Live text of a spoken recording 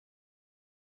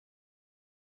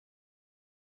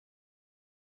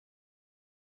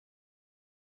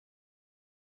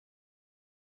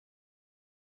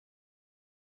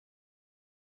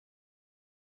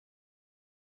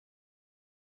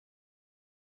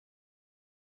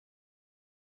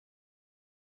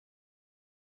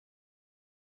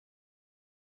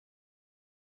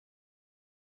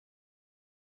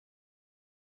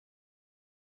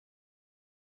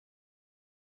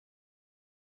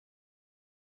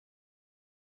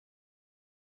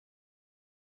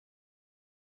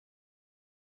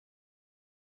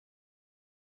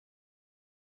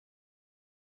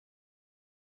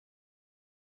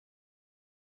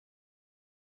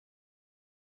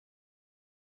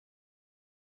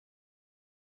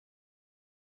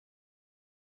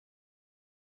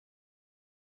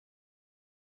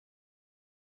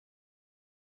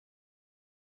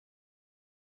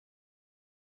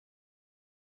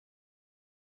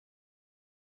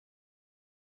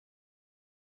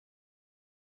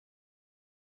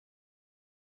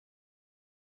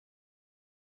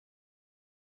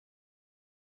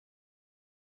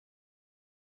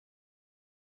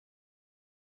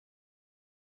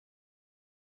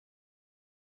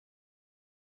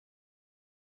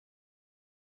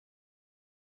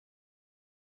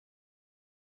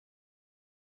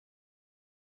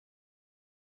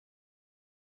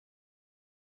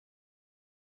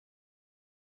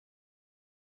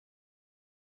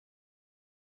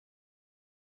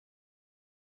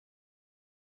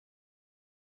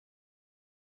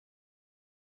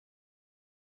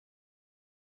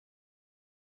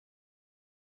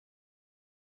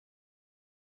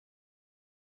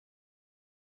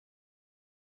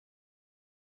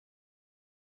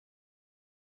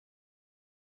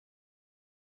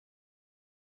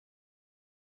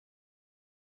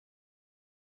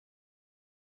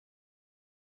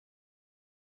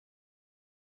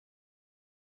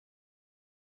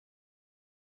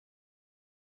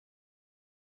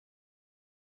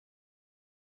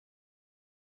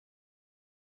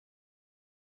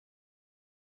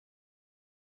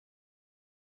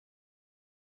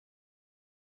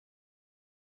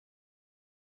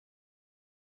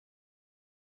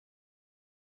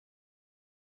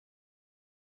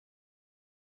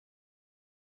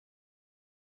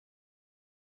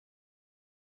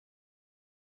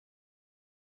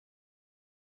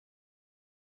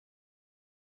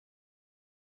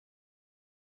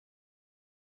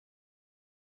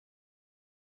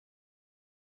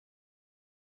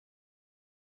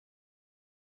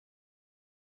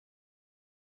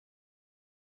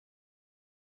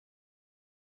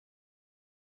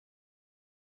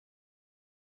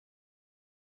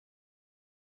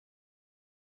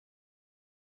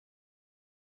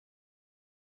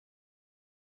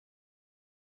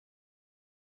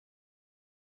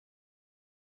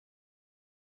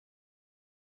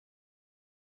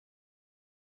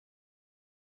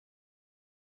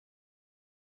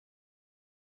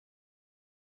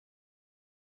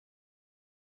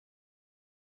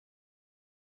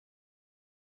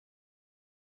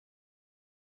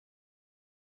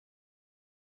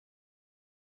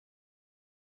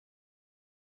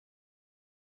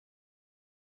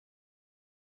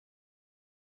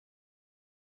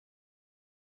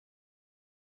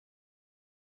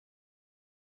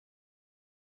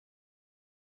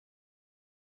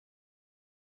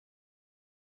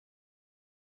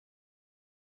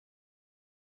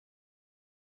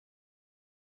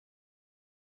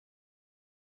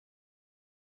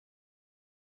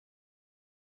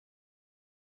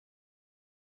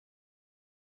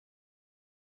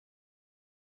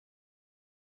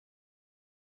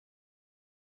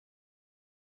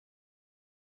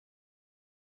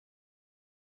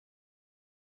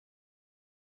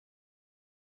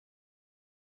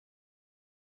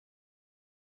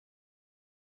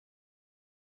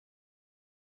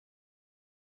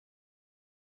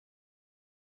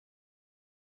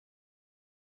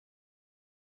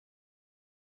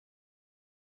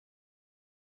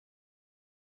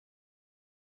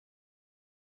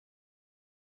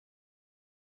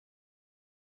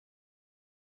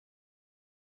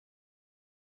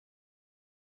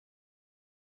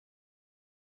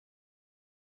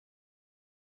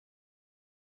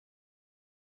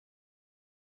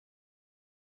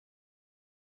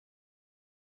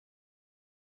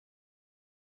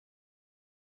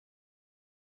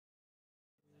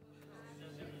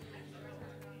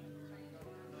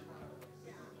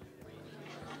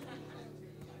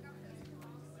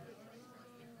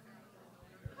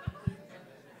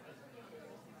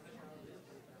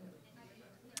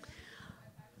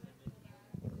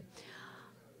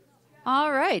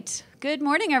All right. Good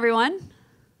morning, everyone.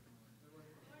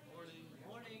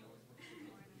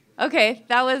 Okay,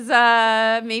 that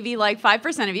was maybe like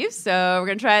 5% of you, so we're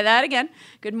going to try that again.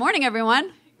 Good morning, everyone.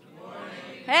 Good morning.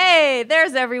 Hey,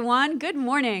 there's everyone. Good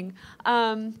morning.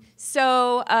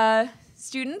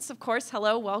 Students, of course,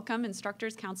 hello, welcome.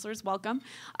 Instructors, counselors, welcome.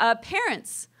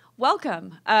 Parents,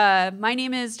 welcome. My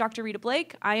name is Dr. Rita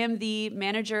Blake. I am the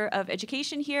manager of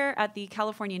education here at the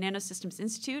California Nanosystems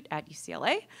Institute at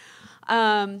UCLA.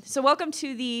 So welcome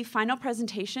to the final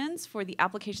presentations for the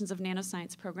Applications of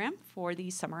Nanoscience program for the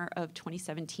summer of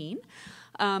 2017.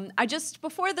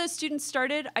 Before the students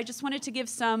started, I just wanted to give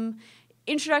some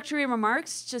introductory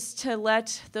remarks just to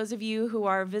let those of you who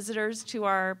are visitors to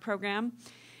our program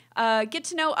get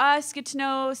to know us, get to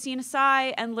know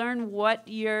CNSI, and learn what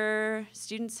your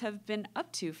students have been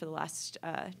up to for the last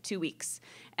 2 weeks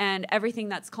and everything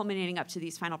that's culminating up to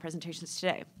these final presentations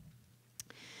today.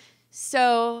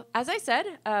 So, as I said,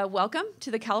 welcome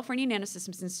to the California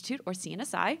Nanosystems Institute, or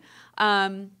CNSI.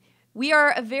 We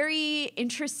are a very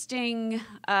interesting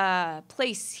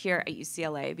place here at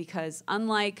UCLA because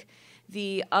unlike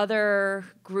the other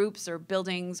groups or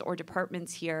buildings or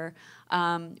departments here,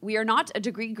 we are not a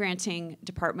degree-granting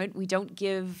department. We don't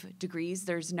give degrees.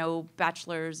 There's no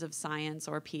bachelor's of science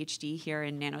or PhD here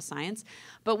in nanoscience.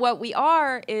 But what we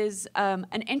are is an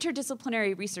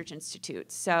interdisciplinary research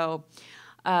institute. So,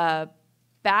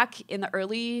 back in the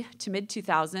early to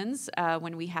mid-2000s,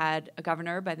 when we had a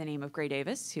governor by the name of Gray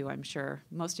Davis, who I'm sure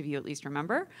most of you at least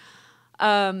remember,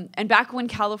 and back when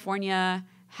California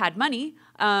had money,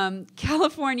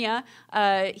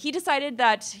 he decided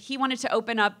that he wanted to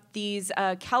open up these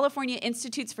California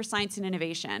Institutes for Science and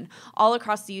Innovation all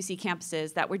across the UC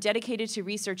campuses that were dedicated to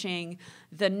researching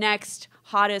the next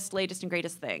hottest, latest, and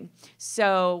greatest thing.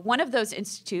 So one of those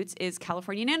institutes is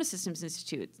California Nanosystems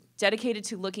Institute, dedicated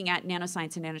to looking at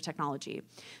nanoscience and nanotechnology.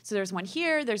 So there's one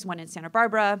here, there's one in Santa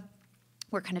Barbara.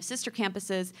 We're kind of sister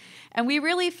campuses, and we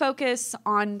really focus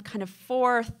on kind of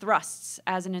 4 thrusts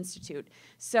as an institute.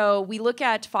 So we look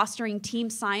at fostering team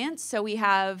science. So we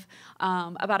have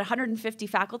about 150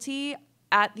 faculty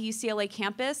at the UCLA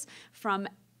campus from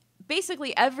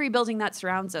basically every building that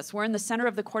surrounds us. We're in the center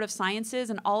of the Court of Sciences,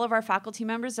 and all of our faculty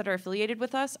members that are affiliated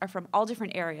with us are from all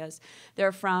different areas.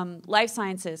 They're from life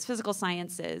sciences, physical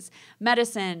sciences,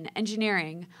 medicine,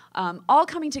 engineering, all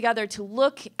coming together to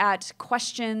look at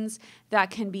questions that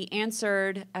can be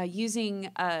answered using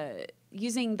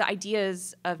the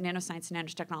ideas of nanoscience and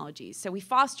nanotechnology. So we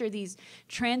foster these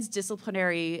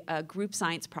transdisciplinary group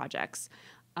science projects.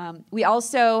 We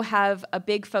also have a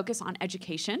big focus on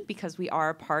education because we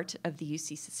are part of the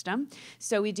UC system.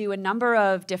 So we do a number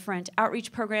of different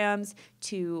outreach programs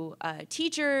to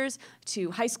teachers,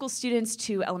 to high school students,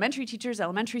 to elementary teachers,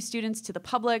 elementary students, to the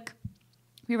public.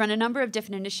 We run a number of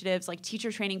different initiatives like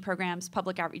teacher training programs,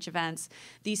 public outreach events,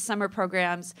 these summer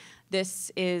programs.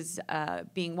 This is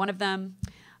being one of them.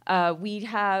 We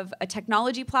have a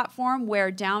technology platform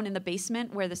where down in the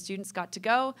basement where the students got to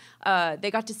go, they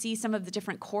got to see some of the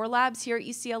different core labs here at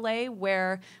UCLA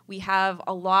where we have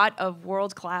a lot of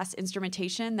world-class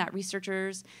instrumentation that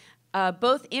researchers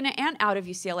both in and out of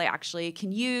UCLA actually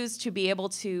can use to be able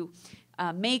to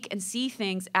make and see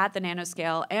things at the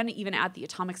nanoscale and even at the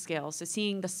atomic scale, so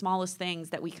seeing the smallest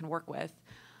things that we can work with.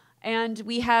 And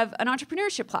we have an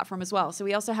entrepreneurship platform as well. So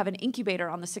we also have an incubator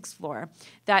on the 6th floor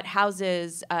that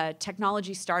houses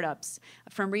technology startups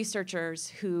from researchers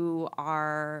who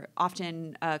are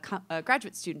often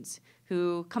graduate students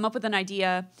who come up with an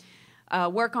idea,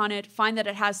 work on it, find that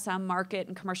it has some market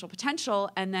and commercial potential,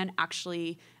 and then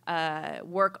actually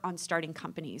work on starting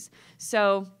companies.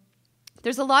 So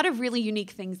there's a lot of really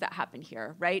unique things that happen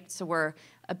here, right? So we're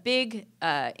a big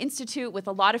institute with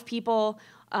a lot of people,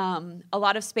 a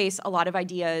lot of space, a lot of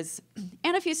ideas,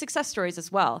 and a few success stories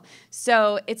as well.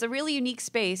 So it's a really unique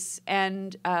space,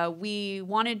 and we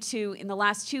wanted to, in the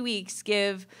last 2 weeks,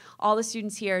 give all the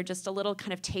students here just a little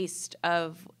kind of taste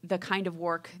of the kind of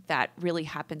work that really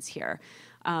happens here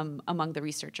among the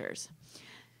researchers.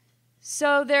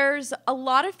 So there's a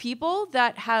lot of people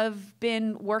that have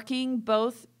been working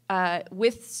both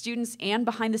with students and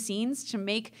behind the scenes to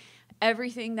make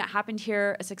everything that happened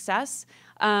here a success.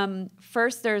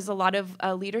 First, there's a lot of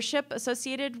leadership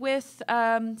associated with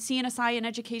CNSI and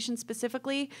education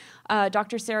specifically.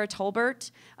 Dr. Sarah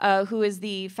Tolbert, who is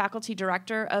the faculty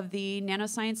director of the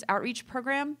Nanoscience Outreach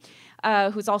Program,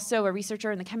 who's also a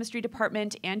researcher in the chemistry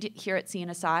department and here at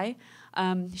CNSI.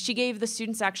 She gave the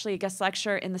students actually a guest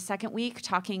lecture in the second week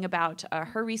talking about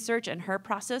her research and her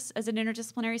process as an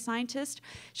interdisciplinary scientist.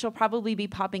 She'll probably be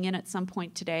popping in at some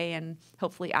point today and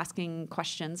hopefully asking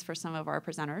questions for some of our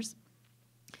presenters.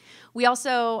 We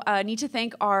also need to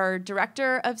thank our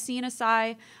director of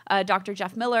CNSI, Dr.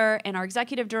 Jeff Miller, and our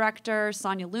executive director,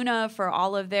 Sonia Luna, for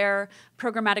all of their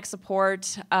programmatic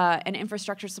support and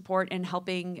infrastructure support in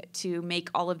helping to make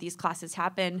all of these classes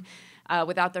happen.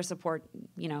 Without their support,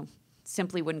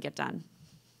 simply wouldn't get done.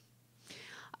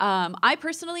 I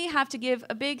personally have to give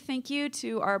a big thank you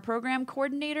to our program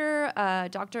coordinator,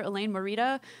 Dr. Elaine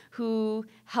Morita, who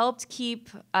helped keep,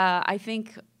 I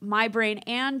think, my brain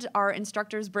and our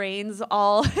instructors' brains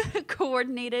all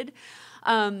coordinated.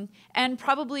 And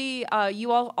probably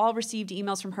you all received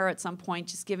emails from her at some point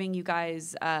just giving you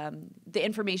guys the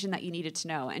information that you needed to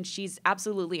know. And she's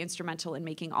absolutely instrumental in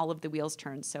making all of the wheels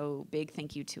turn. So big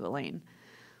thank you to Elaine.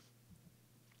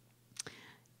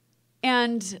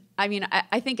 And I mean,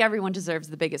 I think everyone deserves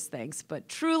the biggest thanks, but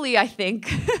truly I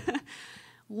think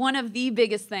one of the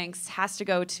biggest thanks has to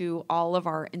go to all of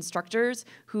our instructors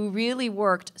who really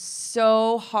worked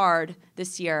so hard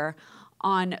this year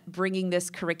on bringing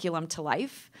this curriculum to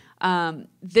life. Among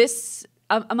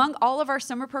all of our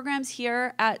summer programs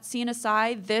here at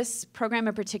CNSI, this program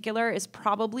in particular is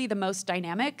probably the most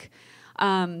dynamic.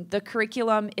 The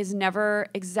curriculum is never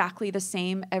exactly the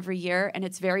same every year, and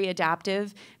it's very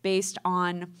adaptive based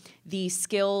on the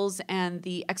skills and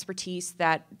the expertise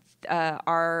that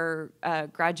our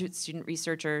graduate student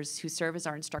researchers who serve as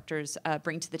our instructors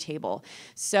bring to the table.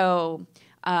 So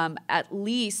at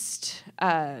least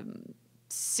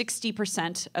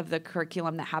 60% of the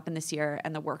curriculum that happened this year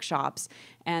and the workshops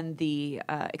and the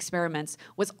experiments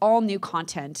was all new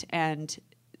content. And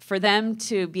for them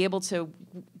to be able to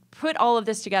put all of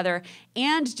this together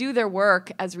and do their work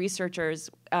as researchers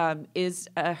is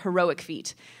a heroic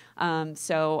feat.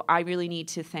 So I really need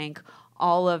to thank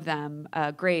all of them,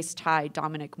 Grace, Ty,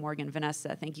 Dominic, Morgan,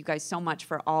 Vanessa. Thank you guys so much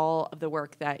for all of the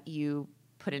work that you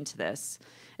put into this,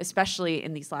 especially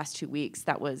in these last 2 weeks.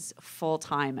 That was full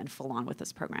time and full on with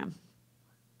this program.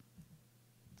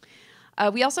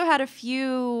 We also had a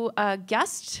few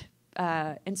guest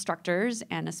instructors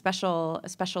and a special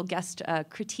guest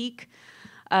critique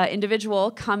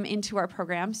individual come into our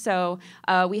program. So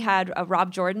we had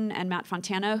Rob Jordan and Matt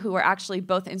Fontana, who were actually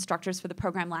both instructors for the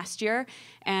program last year,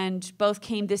 and both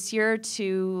came this year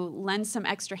to lend some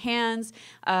extra hands.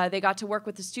 They got to work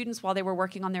with the students while they were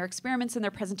working on their experiments and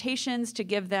their presentations to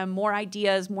give them more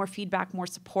ideas, more feedback, more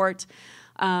support.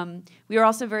 We were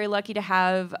also very lucky to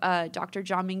have Dr.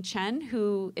 Jiaming Chen,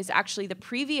 who is actually the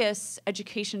previous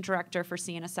education director for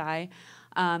CNSI,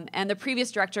 and the previous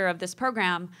director of this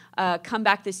program, come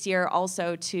back this year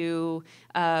also to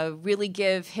really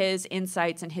give his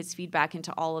insights and his feedback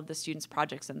into all of the students'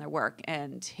 projects and their work.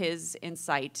 And his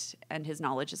insight and his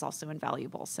knowledge is also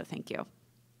invaluable, so thank you.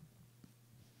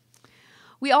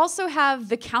 We also have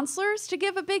the counselors to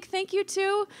give a big thank you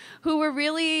to, who were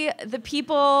really the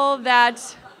people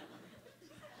that,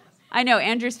 I know,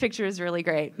 Andrew's picture is really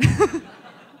great.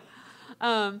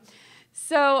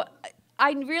 So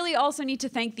I really also need to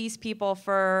thank these people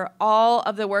for all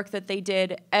of the work that they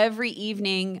did every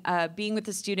evening, being with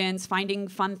the students, finding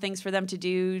fun things for them to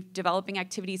do, developing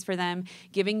activities for them,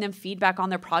 giving them feedback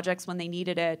on their projects when they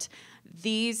needed it.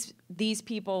 These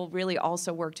people really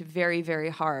also worked very, very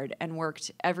hard and worked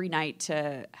every night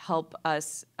to help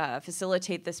us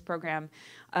facilitate this program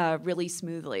really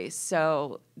smoothly.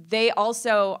 So they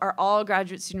also are all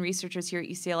graduate student researchers here at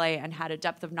UCLA and had a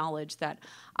depth of knowledge that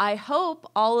I hope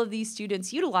all of these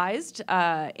students utilized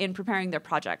in preparing their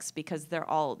projects, because they're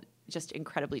all just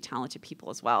incredibly talented people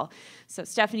as well. So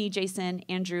Stephanie, Jason,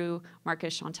 Andrew,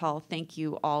 Marcus, Chantal, thank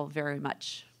you all very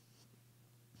much.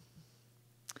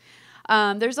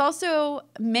 There's also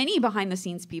many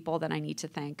behind-the-scenes people that I need to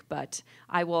thank, but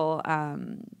I will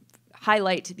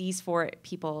highlight these 4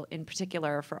 people in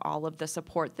particular for all of the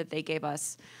support that they gave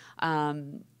us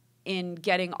in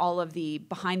getting all of the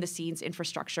behind-the-scenes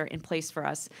infrastructure in place for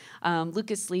us.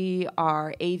 Lucas Lee,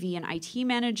 our AV and IT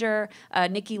manager,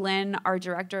 Nikki Lin, our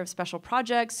director of special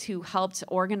projects, who helped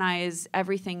organize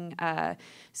everything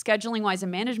scheduling-wise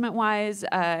and management-wise,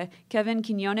 Kevin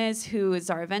Quinones, who is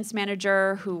our events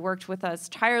manager, who worked with us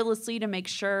tirelessly to make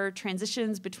sure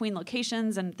transitions between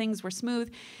locations and things were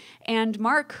smooth, and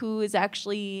Mark, who is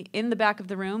actually in the back of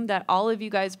the room that all of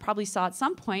you guys probably saw at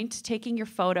some point, taking your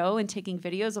photo and taking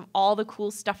videos of all the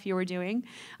cool stuff you were doing.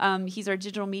 He's our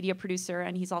digital media producer,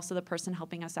 and he's also the person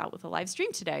helping us out with the live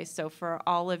stream today. So for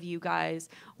all of you guys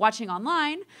watching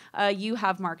online, you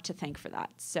have Mark to thank for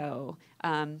that. So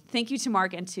thank you to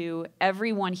Mark and to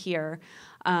everyone here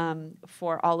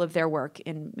for all of their work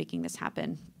in making this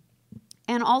happen.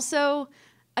 And also,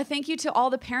 a thank you to all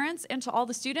the parents and to all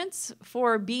the students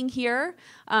for being here.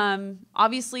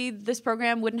 Obviously, this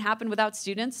program wouldn't happen without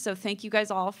students, so thank you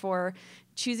guys all for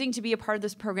choosing to be a part of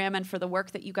this program and for the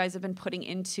work that you guys have been putting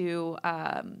into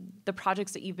the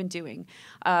projects that you've been doing.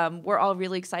 We're all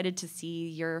really excited to see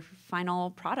your final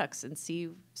products and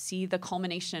see the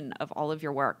culmination of all of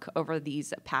your work over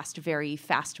these past very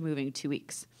fast-moving 2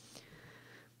 weeks.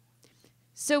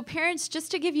 So parents,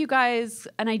 just to give you guys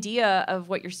an idea of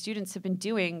what your students have been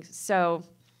doing, so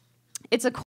it's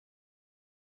an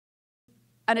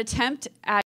attempt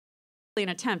at an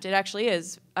attempt. It actually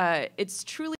is. It's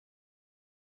truly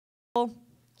a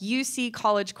UC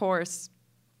college course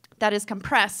that is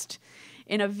compressed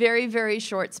in a very, very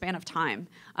short span of time.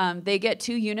 They get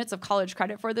 2 units of college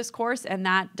credit for this course, and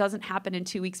that doesn't happen in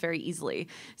 2 weeks very easily.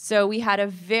 So we had a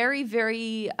very,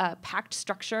 very packed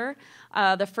structure.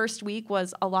 The first week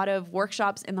was a lot of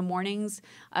workshops in the mornings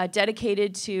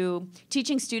dedicated to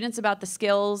teaching students about the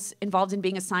skills involved in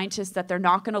being a scientist that they're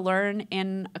not going to learn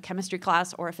in a chemistry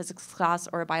class or a physics class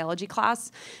or a biology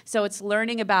class. So it's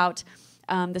learning about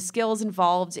the skills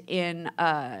involved in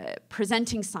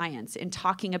presenting science, in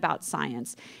talking about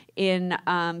science, in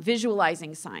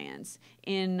visualizing science,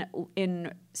 in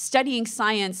studying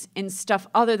science in stuff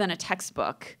other than a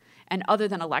textbook and other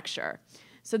than a lecture.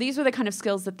 So these were the kind of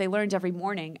skills that they learned every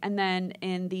morning. And then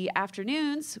in the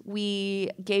afternoons,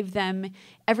 we gave them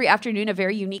every afternoon a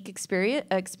very unique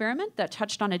experiment that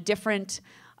touched on a different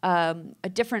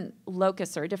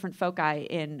locus or a different foci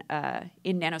in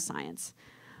nanoscience.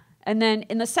 And then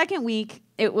in the second week,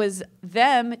 it was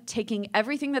them taking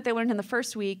everything that they learned in the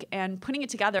first week and putting it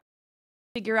together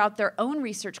to figure out their own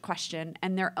research question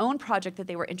and their own project that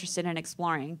they were interested in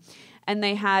exploring. And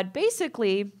they had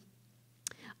basically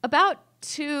about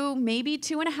 2, maybe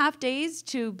 2.5 days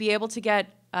to be able to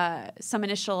get some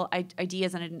initial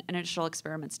ideas and initial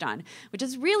experiments done, which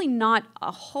is really not a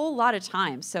whole lot of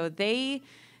time. So they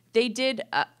did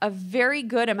a very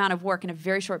good amount of work in a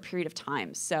very short period of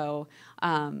time. So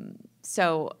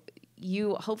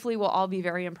you hopefully will all be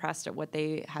very impressed at what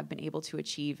they have been able to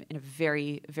achieve in a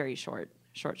very, very short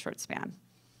span.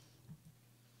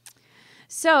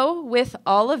 So with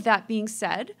all of that being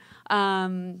said,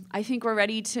 I think we're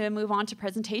ready to move on to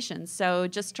presentations. So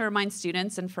just to remind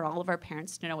students and for all of our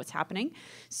parents to know what's happening.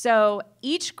 So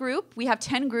each group, we have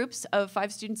 10 groups of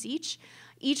 5 students each.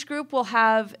 Each group will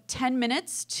have 10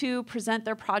 minutes to present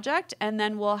their project, and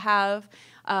then we'll have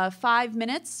 5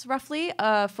 minutes roughly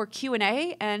for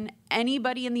Q&A, and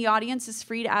anybody in the audience is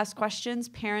free to ask questions.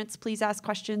 Parents, please ask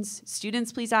questions.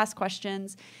 Students, please ask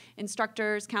questions.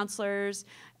 Instructors, counselors,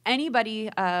 anybody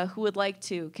who would like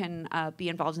to can be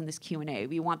involved in this Q&A.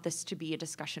 We want this to be a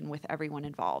discussion with everyone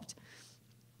involved.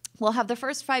 We'll have the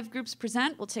first 5 groups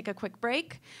present. We'll take a quick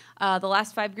break. The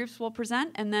last 5 groups will present,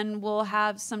 and then we'll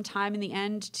have some time in the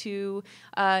end to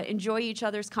enjoy each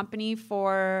other's company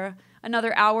for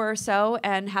another hour or so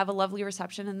and have a lovely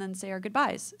reception and then say our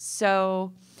goodbyes.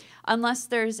 So unless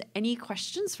there's any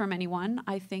questions from anyone,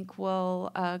 I think we'll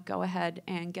go ahead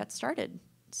and get started.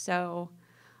 So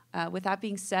with that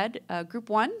being said,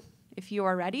 group 1, if you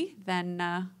are ready,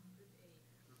 then...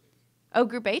 Oh,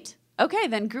 group 8? Okay,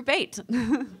 then group 8.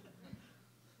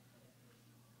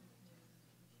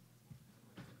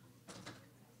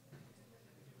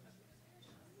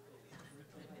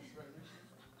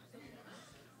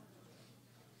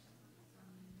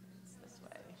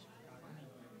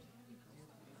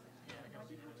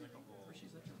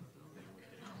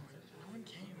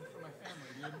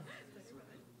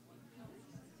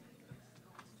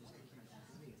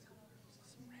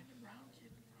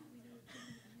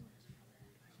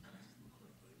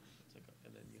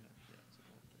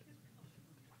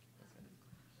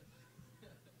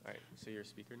 So your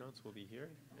speaker notes will be here,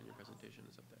 and your presentation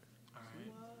is up there. All right.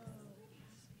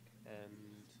 And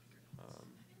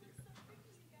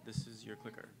this is your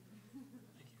clicker.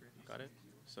 Got it?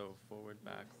 So forward,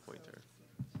 back, pointer.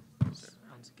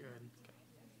 Sounds good.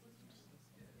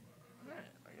 Okay. All right.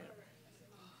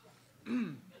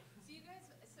 So you guys,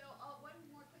 one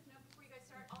more quick note before you guys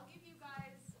start. I'll give you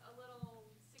guys a little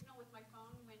signal with my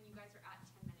phone when you guys are at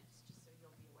 10 minutes, just so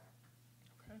you'll be aware.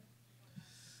 Okay.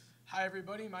 Hi,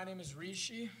 everybody. My name is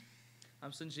Rishi.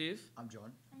 I'm Sanjeev. I'm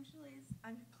John. I'm Shalise.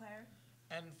 I'm Claire.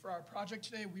 And for our project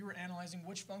today, we were analyzing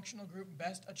which functional group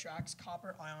best attracts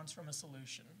copper ions from a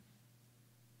solution.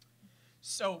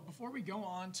 So before we go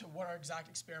on to what our exact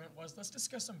experiment was, let's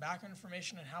discuss some background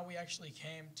information on how we actually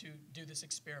came to do this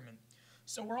experiment.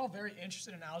 So we're all very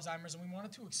interested in Alzheimer's, and we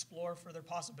wanted to explore further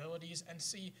possibilities and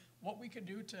see what we could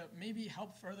do to maybe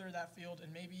help further that field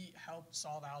and maybe help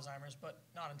solve Alzheimer's, but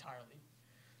not entirely.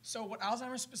 So what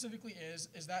Alzheimer's specifically is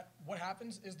that what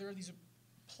happens is there are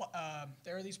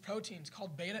these proteins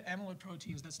called beta amyloid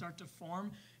proteins that start to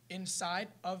form inside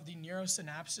of the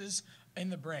neurosynapses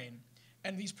in the brain.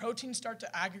 and these proteins start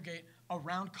to aggregate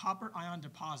around copper ion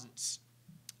deposits.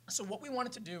 So what we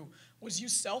wanted to do was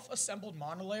use self-assembled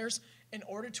monolayers in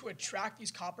order to attract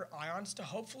these copper ions to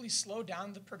hopefully slow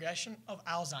down the progression of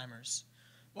Alzheimer's.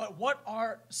 But what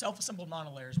are self-assembled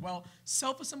monolayers? Well,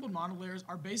 self-assembled monolayers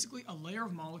are basically a layer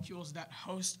of molecules that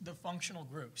host the functional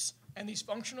groups. And these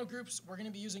functional groups, we're going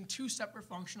to be using two separate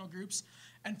functional groups.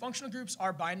 And functional groups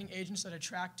are binding agents that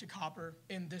attract to copper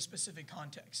in this specific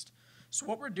context. So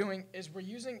what we're doing is we're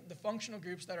using the functional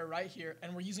groups that are right here,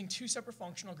 and we're using two separate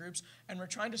functional groups, and we're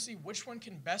trying to see which one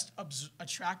can best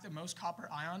attract the most copper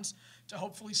ions to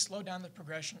hopefully slow down the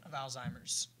progression of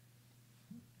Alzheimer's.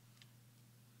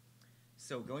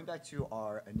 So going back to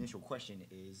our initial question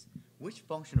is, which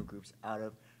functional groups out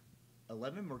of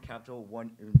 11 mercaptan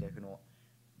 1-undecanol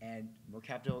and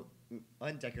mercaptan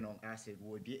undecanol acid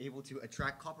would be able to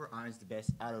attract copper ions the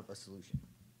best out of a solution?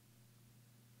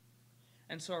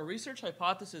 And so our research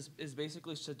hypothesis is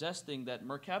basically suggesting that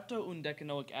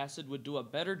mercaptan-undecanoic acid would do a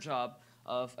better job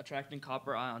of attracting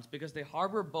copper ions because they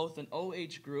harbor both an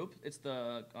OH group, it's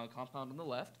the compound on the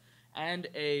left, and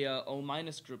a O-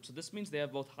 group. So this means they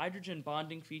have both hydrogen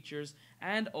bonding features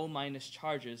and O-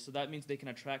 charges, so that means they can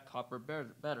attract copper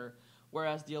better.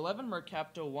 Whereas the 11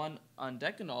 mercaptan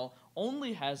 1-undecanol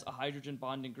only has a hydrogen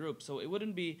bonding group, so it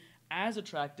wouldn't be as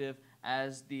attractive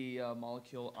as the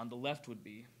molecule on the left would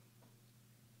be.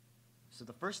 So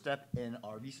the first step in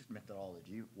our research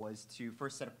methodology was to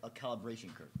first set up a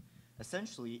calibration curve.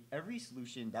 Essentially, every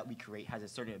solution that we create has a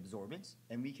certain absorbance,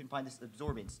 and we can find this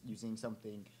absorbance using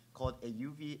something called a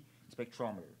UV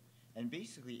spectrometer. And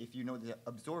basically, if you know the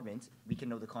absorbance, we can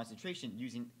know the concentration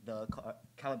using the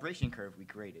calibration curve we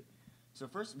created. So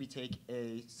first, we take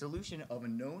a solution of a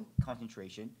known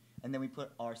concentration, and then we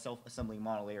put our self-assembling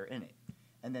monolayer in it.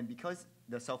 And then because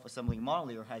the self-assembling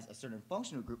monolayer has a certain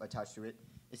functional group attached to it,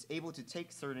 it's able to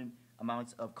take certain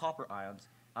amounts of copper ions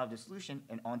out of the solution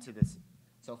and onto this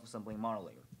self-assembling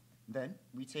monolayer. Then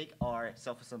we take our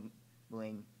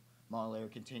self-assembling monolayer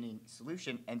containing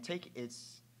solution and take a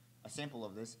sample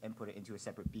of this and put it into a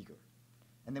separate beaker.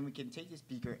 And then we can take this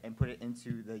beaker and put it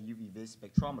into the UV-vis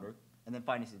spectrometer and then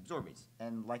find its absorbance.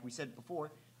 And like we said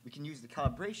before, we can use the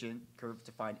calibration curve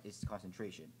to find its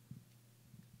concentration.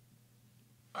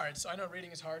 All right, so I know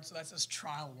reading is hard, so that says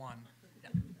trial 1.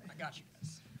 I got you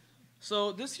guys.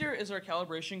 So this here is our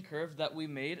calibration curve that we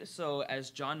made. So as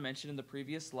John mentioned in the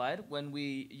previous slide, when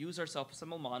we use our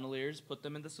self-assembled monolayers, put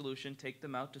them in the solution, take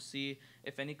them out to see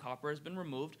if any copper has been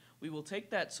removed, we will take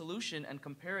that solution and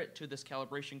compare it to this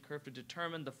calibration curve to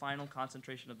determine the final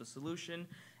concentration of the solution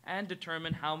and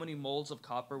determine how many moles of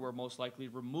copper were most likely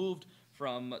removed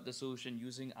from the solution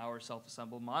using our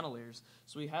self-assembled monolayers.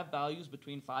 So we have values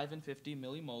between 5 and 50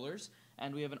 millimolars,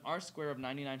 and we have an R-square of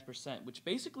 99%, which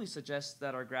basically suggests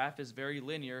that our graph is very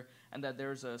linear and that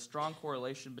there's a strong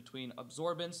correlation between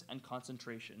absorbance and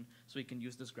concentration. So we can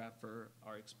use this graph for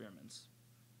our experiments.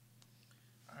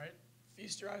 All right,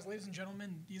 feast your eyes, ladies and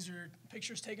gentlemen. These are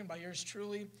pictures taken by yours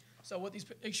truly. So what these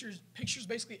pictures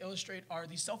basically illustrate are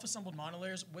these self-assembled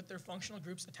monolayers with their functional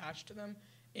groups attached to them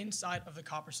inside of the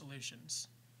copper solutions.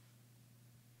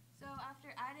 So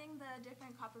after adding the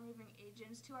different copper-moving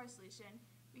agents to our solution,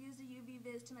 we used a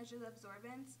UV-vis to measure the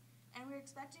absorbance, and we're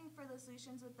expecting for the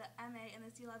solutions with the MA and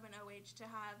the C11OH to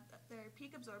have their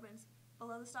peak absorbance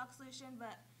below the stock solution,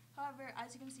 but however,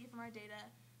 as you can see from our data,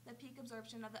 the peak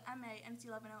absorption of the MA and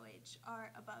C11OH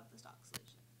are above the stock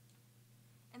solution.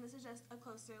 And this is just a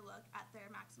closer look at their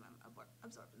maximum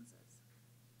absorbances.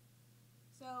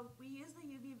 So we used the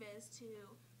UV-vis to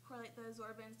correlate the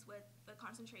absorbance with the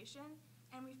concentration,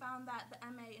 and we found that the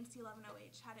MA and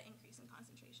C11OH had an increase in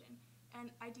concentration. And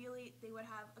ideally, they would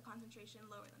have a concentration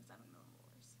lower than 7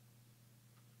 millimolars.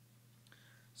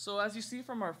 So as you see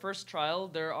from our first trial,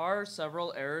 there are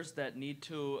several errors that need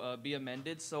to be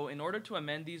amended. So in order to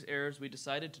amend these errors, we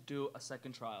decided to do a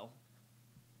second trial.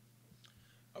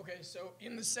 Okay, so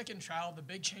in the second trial, the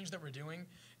big change that we're doing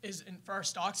is for our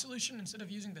stock solution, instead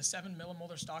of using the 7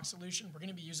 millimolar stock solution, we're going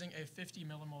to be using a 50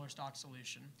 millimolar stock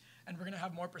solution. And we're going to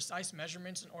have more precise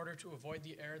measurements in order to avoid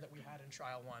the error that we had in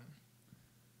trial 1.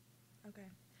 Okay.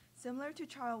 Similar to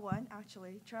trial 1,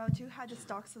 actually, trial 2 had the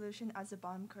stock solution as a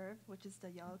bottom curve, which is the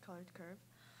yellow-colored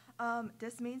curve.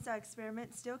 This means that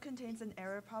experiment still contains an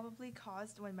error probably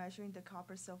caused when measuring the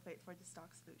copper sulfate for the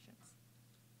stock solutions.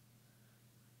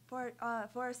 For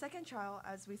our second trial,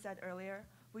 as we said earlier,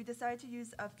 we decided to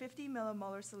use a 50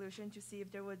 millimolar solution to see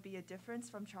if there would be a difference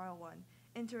from trial 1.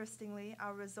 Interestingly,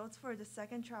 our results for the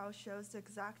second trial shows the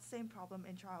exact same problem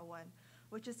in trial 1,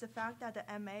 which is the fact that the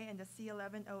MA and the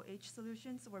C11OH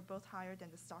solutions were both higher than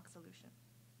the stock solution.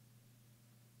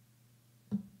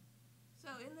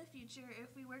 So in the future, if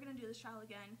we were going to do this trial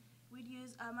again, we'd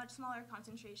use a much smaller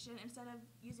concentration. Instead of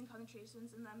using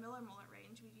concentrations in the millimolar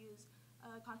range, we'd use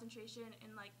a concentration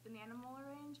in like the nanomolar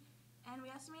range. And we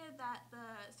estimated that the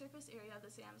surface area of the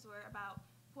SAMs were about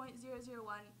 0.001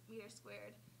 meters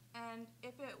squared. And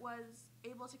if it was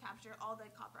able to capture all the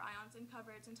copper ions and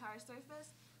cover its entire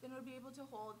surface, then it would be able to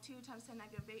hold 2 ×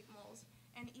 10⁻8 moles.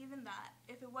 And even that,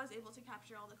 if it was able to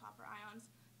capture all the copper ions,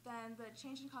 then the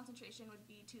change in concentration would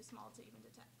be too small to even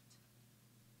detect.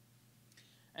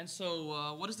 And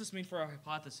so what does this mean for our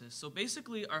hypothesis? So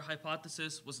basically, our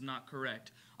hypothesis was not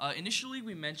correct. Initially,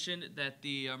 we mentioned that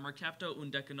the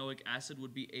mercaptoundecanoic acid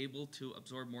would be able to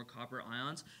absorb more copper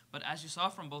ions, but as you saw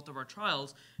from both of our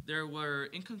trials, there were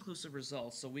inconclusive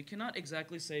results. So we cannot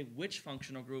exactly say which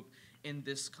functional group in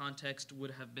this context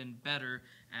would have been better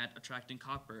at attracting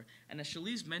copper. And as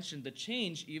Shalise mentioned, the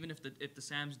change, even if the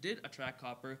SAMs did attract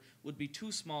copper, would be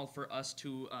too small for us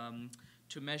to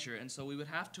measure. And so we would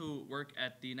have to work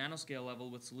at the nanoscale level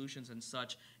with solutions and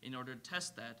such in order to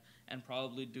test that and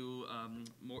probably do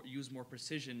use more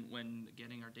precision when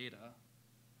getting our data.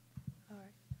 All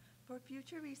right. For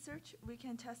future research, we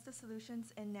can test the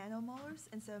solutions in nanomolars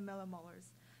instead of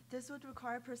millimolars. This would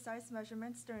require precise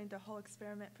measurements during the whole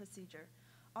experiment procedure.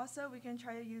 Also, we can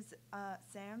try to use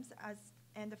SAMs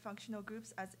and the functional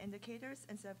groups as indicators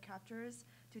instead of capturers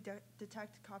to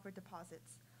detect copper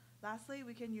deposits. Lastly,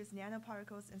 we can use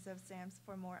nanoparticles instead of SAMs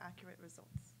for more accurate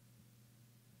results.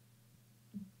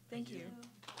 Thank you.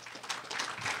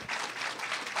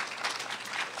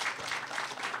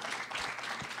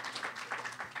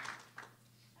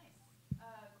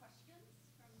 Questions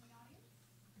from the audience?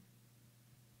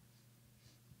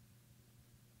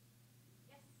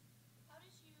 Yes. How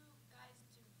did you guys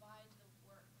divide the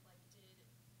work? Like, did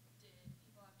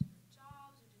people have different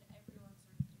jobs, or did everyone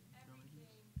sort of do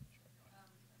everything?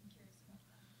 I'm curious about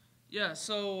that. Yeah,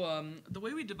 so the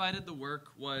way we divided the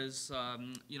work was,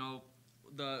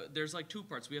 there's like two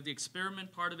parts. We have the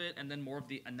experiment part of it and then more of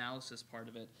the analysis part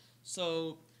of it.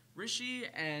 So Rishi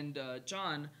and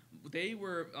John, they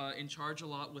were in charge a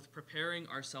lot with preparing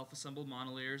our self-assembled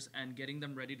monolayers and getting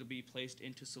them ready to be placed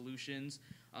into solutions.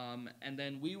 And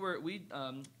then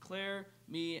Claire,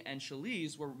 me, and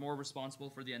Shalise were more responsible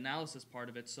for the analysis part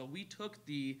of it. So we took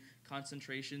the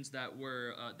concentrations that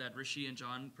Rishi and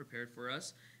John prepared for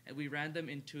us, and we ran them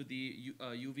into the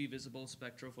UV visible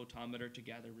spectrophotometer to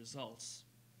gather results.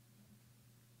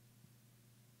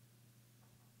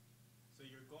 So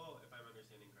your goal, if I'm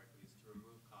understanding correctly, is to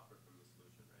remove copper from the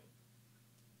solution, right?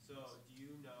 So do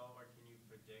you know or can you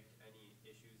predict any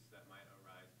issues that might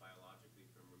arise biologically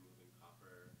from removing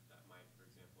copper that might, for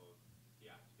example,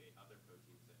 deactivate other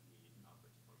proteins that need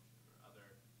copper to function or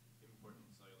other important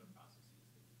cellular processes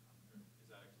that need copper?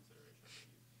 Is that a consideration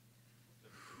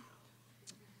that you've looked into now?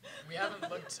 We haven't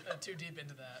looked too deep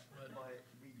into that, but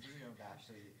we do know that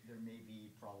actually there may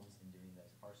be problems in doing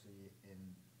this, partially in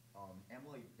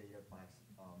amyloid beta plaques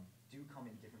do come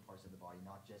in different parts of the body,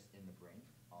 not just in the brain.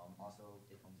 Also,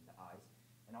 it comes in the eyes.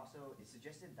 And also, it's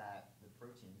suggested that the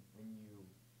protein, when you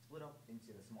split up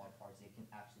into the smaller parts, it can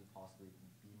actually possibly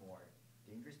be more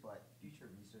dangerous, but future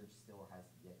research still has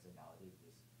yet to validate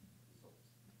this results.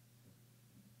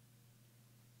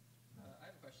 I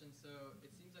have a question. So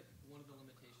it seems like one of the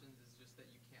limitations is just that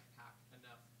you can't pack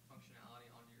enough functionality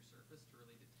onto your surface to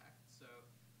really detect. So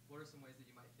what are some ways that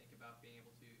you might think about being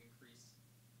able to increase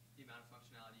the amount of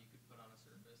functionality you could put on a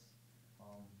surface?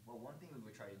 Well, one thing we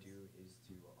would try to do is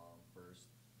to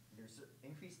first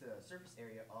increase the surface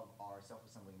area of our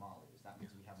self-assembling monolayers. That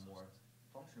means we have more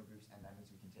functional groups, and that means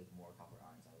we can take more copper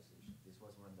ions out of the solution. This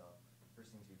was one of the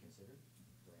first things we considered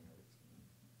during our experiment.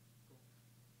 Cool.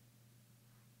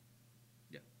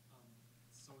 Yeah.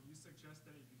 So you suggest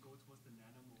that if you go towards the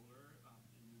nanomolar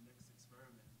in your next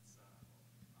experiments,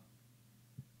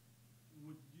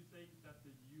 would you think that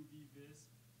the UV vis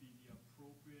be the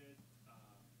appropriate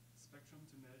spectrum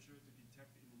to measure to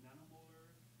detect in the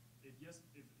nanomolar? If yes,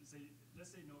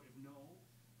 let's say no. If no,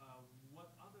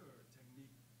 what other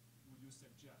technique would you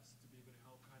suggest to be able to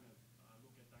help kind of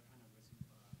look at that kind of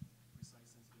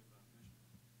precise, sensitive measurement?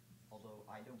 Although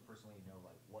I don't personally know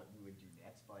like what we would do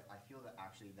next, but I feel that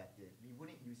actually that we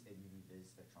wouldn't use a UV vis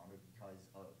spectrometer because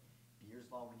of Beer's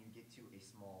law. When you get to a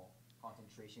small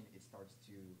concentration, it starts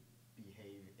to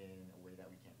behave in a way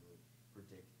that we can't really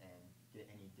predict and get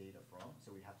any data from.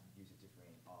 So we have to use a different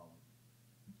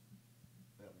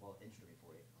instrument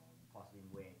for it, possibly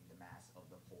weighing the mass of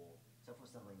the whole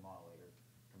self-assembling modulator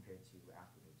compared to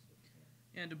afterwards.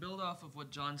 And to build off of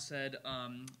what John said,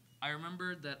 I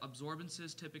remember that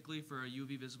absorbances typically for a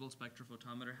UV visible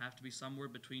spectrophotometer have to be somewhere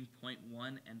between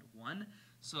 0.1 and 1.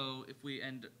 So if we,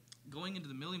 and going into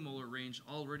the millimolar range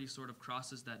already sort of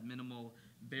crosses that minimal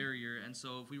barrier, and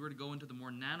so if we were to go into the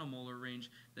more nanomolar range,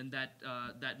 then the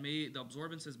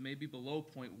absorbances may be below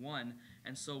 0.1,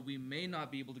 and so we may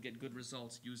not be able to get good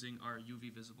results using our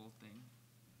UV visible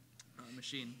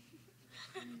machine.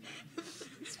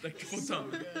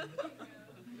 Spectrophotometer.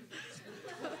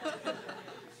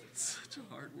 Such a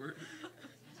hard word.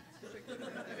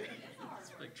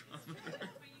 Spectrometer.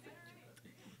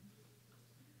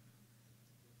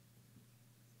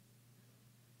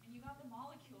 And you got the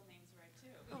molecule names right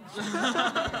too. So,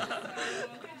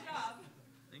 good job.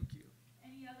 Thank you.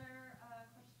 Any other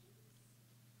questions?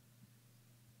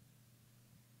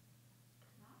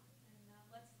 Not? And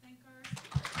let's thank our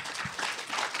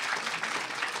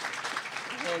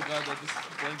Oh god, that just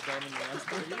blanked out in the last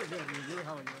part.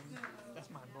 That's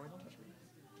my boy. Don't touch me.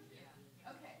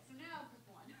 Okay, so now group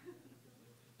one.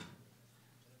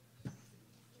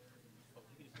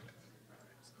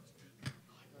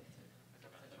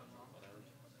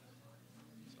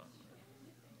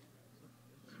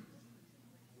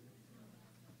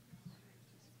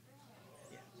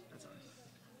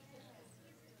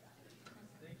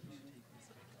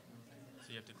 So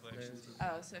you have to click.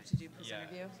 Oh, so I have to do presenter Yeah,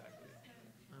 view? exactly.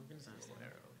 I'm gonna sign. Little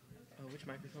arrow. Oh, which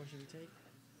microphone should we take?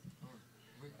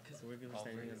 So we're gonna All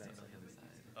stand three on of that them.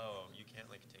 side. Oh, you can't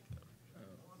like take them. Oh,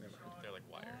 never mind. They're like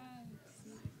wired.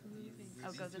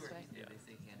 Oh, go this way. Yeah.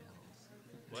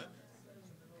 What?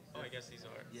 Oh, I guess these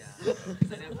are.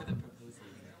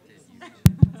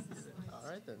 All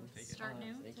right then. Start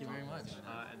new? Thank you very much.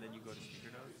 And then you go to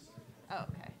speaker notes. Oh,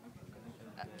 okay.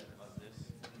 On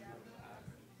this.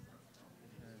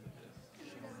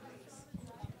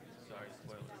 Sorry,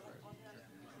 spoiler.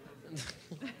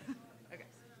 Okay.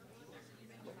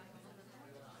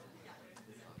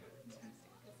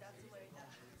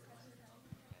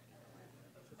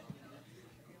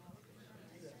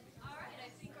 All right, I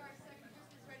think our second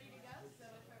group is ready to go, so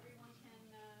if everyone can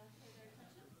pay their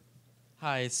attention.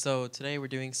 Hi, so today we're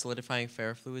doing solidifying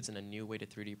ferrofluids in a new way to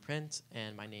 3D print,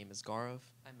 and my name is Gaurav.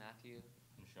 I'm Matthew.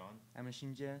 I'm Sean. I'm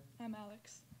Shinjie. I'm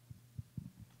Alex.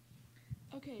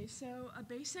 Okay, so a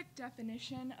basic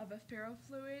definition of a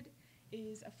ferrofluid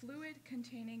is a fluid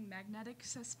containing magnetic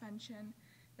suspension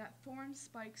that forms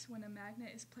spikes when a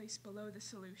magnet is placed below the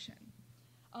solution.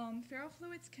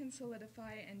 Ferrofluids can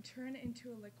solidify and turn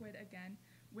into a liquid again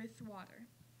with water.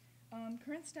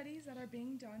 Current studies that are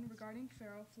being done regarding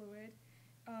ferrofluid,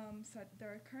 there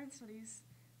are current studies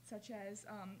such as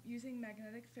using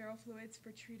magnetic ferrofluids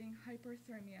for treating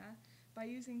hyperthermia by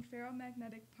using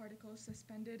ferromagnetic particles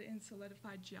suspended in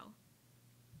solidified gel.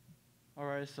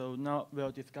 Alright, so now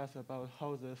we'll discuss about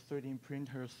how the 3D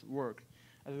printers work.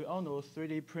 As we all know,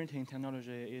 3D printing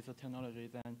technology is a technology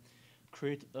that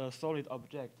creates a solid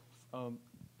object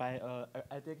by an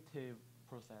additive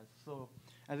process. So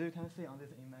as you can see on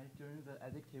this image, during the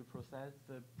additive process,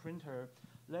 the printer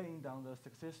laying down the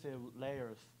successive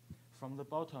layers from the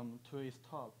bottom to its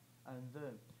top, and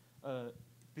then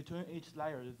between each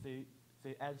layer,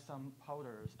 they add some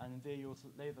powders, and they use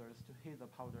lasers to heat the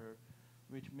powder,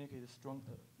 which make it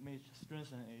strengthen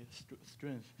its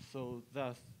strength. So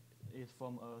thus, it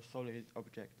forms a solid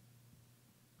object.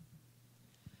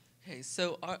 Okay,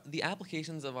 so the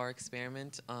applications of our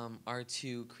experiment are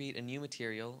to create a new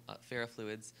material,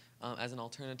 ferrofluids, as an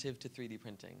alternative to 3D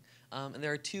printing. And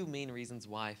there are two main reasons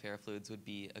why ferrofluids would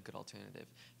be a good alternative.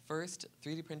 First,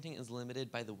 3D printing is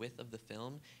limited by the width of the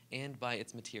film and by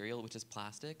its material, which is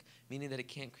plastic, meaning that it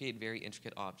can't create very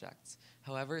intricate objects.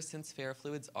 However, since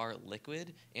ferrofluids are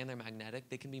liquid and they're magnetic,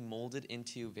 they can be molded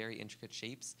into very intricate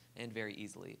shapes and very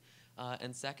easily.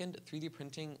 And second, 3D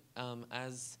printing,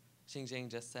 as Xingjiang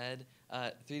just said,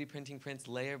 3D printing prints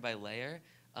layer by layer,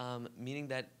 meaning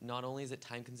that not only is it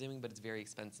time-consuming, but it's very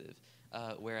expensive,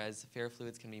 whereas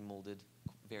ferrofluids can be molded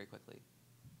very quickly.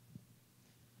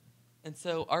 And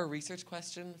so our research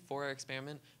question for our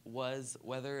experiment was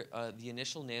whether the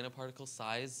initial nanoparticle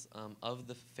size of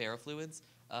the ferrofluids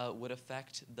would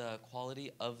affect the quality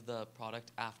of the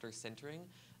product after sintering,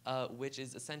 which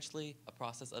is essentially a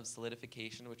process of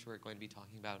solidification, which we're going to be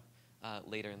talking about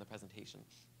later in the presentation.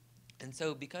 And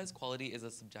so because quality is a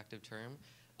subjective term,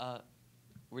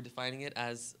 we're defining it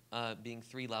as being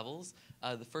 3 levels.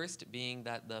 The first being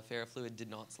that the ferrofluid did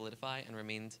not solidify and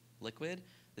remained liquid.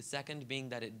 The second being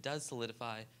that it does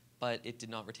solidify, but it did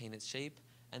not retain its shape.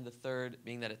 And the third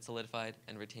being that it solidified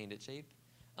and retained its shape.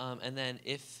 And then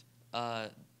if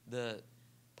the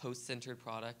post-sintered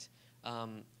product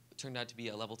turned out to be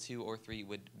a level 2 or 3,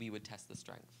 we would test the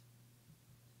strength.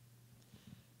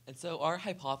 And so our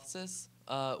hypothesis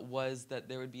was that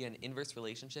there would be an inverse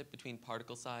relationship between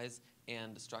particle size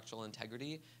and structural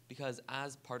integrity, because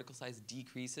as particle size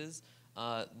decreases,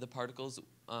 the particles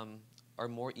are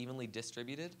more evenly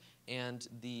distributed and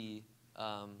the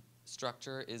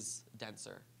structure is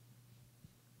denser.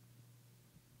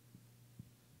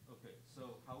 Okay,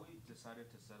 so how we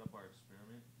decided to set up our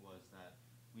experiment was that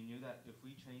we knew that if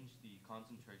we changed the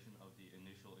concentration of the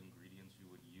initial ingredients we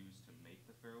would use to make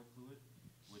the ferrofluid,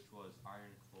 which was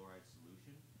iron chloride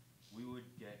solution, we would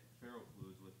get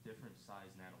ferrofluids with different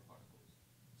size nanoparticles.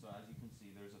 So as you can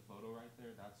see, there's a photo right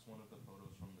there. That's one of the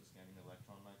photos from the scanning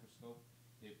electron microscope.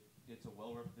 It's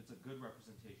a good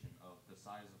representation of the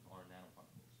size of our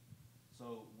nanoparticles.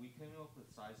 So we came up with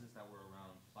sizes that were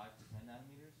around 5 to 10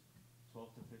 nanometers,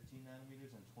 12 to 15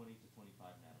 nanometers, and 20 to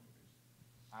 25 nanometers.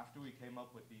 After we came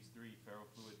up with these three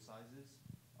ferrofluid sizes,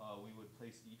 we would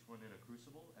place each one in a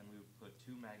crucible, and we would put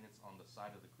two magnets on the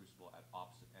side of the crucible at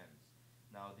opposite ends.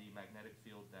 Now, the magnetic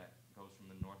field that goes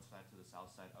from the north side to the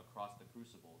south side across the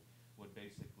crucible would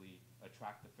basically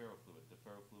attract the ferrofluid. The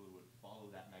ferrofluid would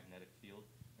follow that magnetic field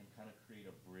and kind of create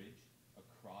a bridge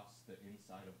across the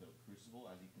inside of the crucible,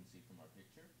 as you can see from our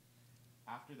picture.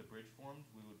 After the bridge formed,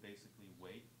 we would basically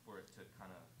wait for it to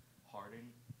kind of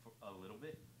harden for a little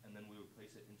bit, and then we would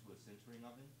place it into a sintering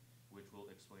oven, which we'll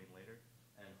explain later,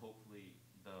 and hopefully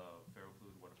the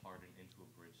ferrofluid would harden into a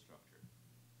bridge structure.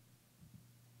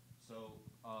 So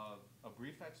a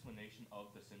brief explanation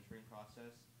of the sintering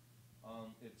process.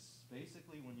 It's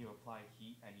basically when you apply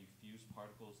heat and you fuse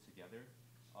particles together,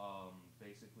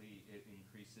 basically it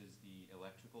increases the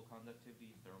electrical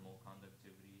conductivity, thermal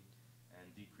conductivity,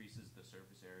 and decreases the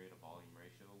surface area to volume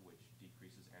ratio, which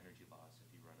decreases energy loss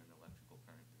if you run an electrical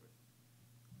current through it.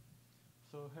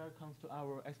 So here comes to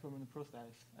our experiment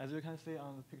process. As you can see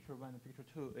on the picture 1 and picture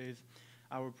 2 is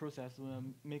our process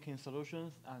when making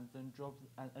solutions and then drop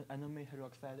anomie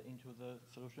hydroxide into the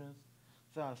solutions,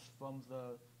 thus from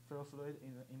the ferrofluid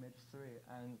in the image 3,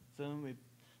 and then we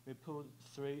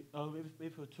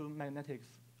put two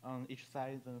magnetics on each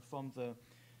side, then from the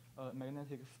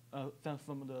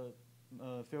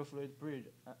ferrofluid bridge,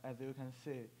 as you can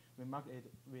see, we mark it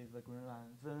with the green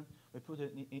line. Then we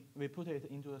put it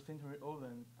into the sintering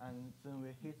oven, and then we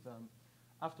heat them.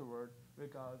 Afterward, we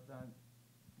got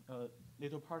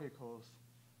little particles,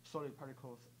 solid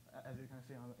particles, as you can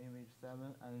see on the image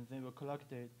 7, and then we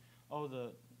collected all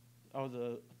the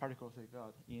particles we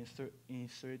got in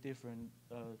three different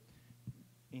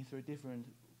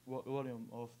volume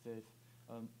of these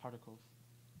particles.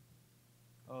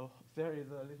 There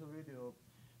is a little video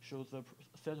shows the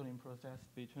settling process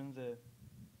between the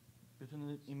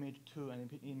image 2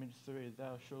 and image 3.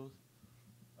 That shows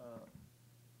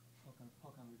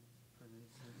how can we present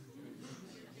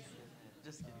this?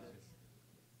 Just kidding.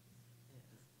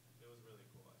 It was really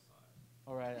cool. I saw it.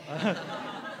 All right.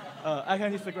 I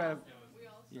can describe.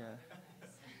 Yeah.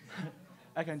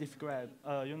 I can describe.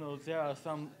 There are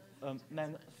some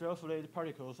ferrofluid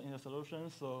particles in the solution.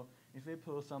 So if we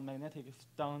put some magnetics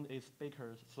down its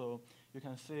beakers, so you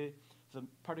can see the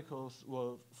particles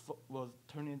was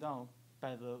turning down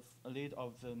by the lead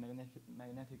of the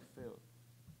magnetic field.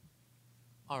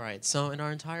 All right, so in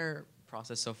our entire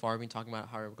process so far, we've been talking about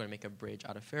how we're going to make a bridge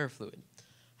out of ferrofluid.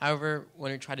 However,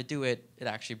 when we tried to do it, it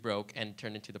actually broke and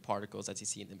turned into the particles as you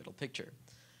see in the middle picture.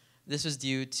 This was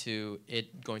due to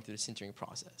it going through the sintering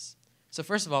process. So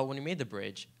first of all, when we made the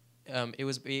bridge, it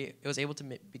was able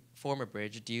to form a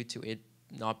bridge due to it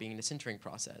not being in the sintering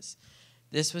process.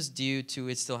 This was due to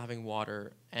it still having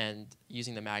water and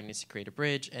using the magnets to create a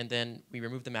bridge, and then we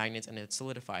removed the magnets and it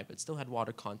solidified, but still had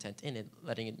water content in it,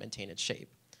 letting it maintain its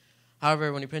shape.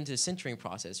 However, when we put it into the sintering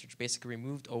process, which basically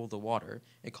removed all the water,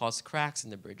 it caused cracks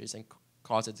in the bridges and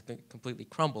caused it to completely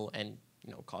crumble and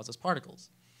cause us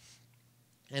particles.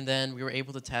 And then we were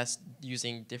able to test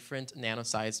using different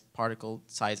nano-sized particle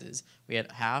sizes. We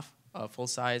had half, full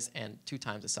size, and 2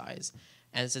 times the size.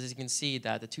 And so as you can see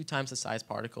that the 2 times the size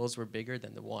particles were bigger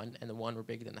than the 1, and the 1 were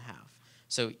bigger than the half.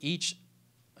 So each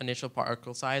initial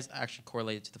particle size actually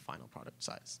correlated to the final product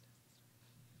size.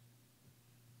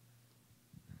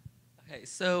 Okay,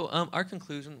 so our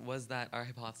conclusion was that our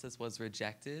hypothesis was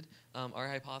rejected. Our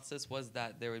hypothesis was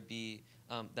that there would be,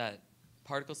 that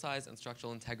particle size and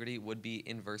structural integrity would be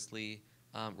inversely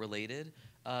related,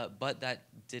 but that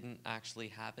didn't actually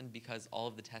happen because all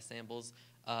of the test samples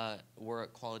were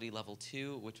at quality level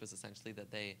 2, which was essentially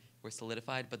that they were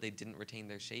solidified, but they didn't retain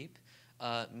their shape,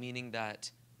 meaning that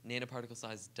nanoparticle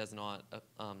size does not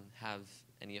have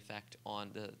any effect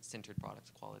on the sintered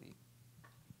product quality.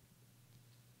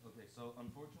 Okay, so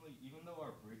unfortunately, even though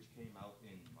our bridge came out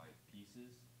in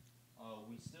pieces,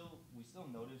 we still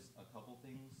noticed a couple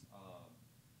things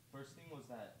first thing was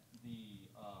that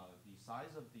the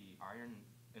size of the iron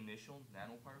initial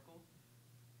nanoparticle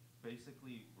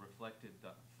basically reflected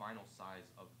the final size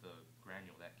of the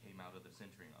granule that came out of the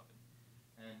sintering oven.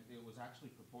 And it was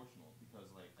actually proportional because,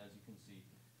 like, as you can see,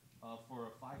 for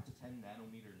a 5 to 10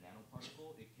 nanometer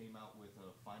nanoparticle, it came out with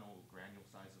a final granule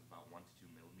size of about 1 to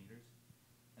 2 millimeters.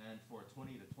 And for a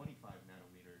 20 to 25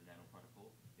 nanometer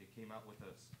nanoparticle, it came out with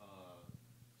a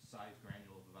size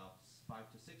granule of about 5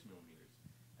 to 6 millimeters.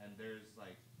 And there's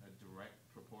like a direct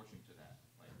proportion to that.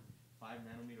 Like 5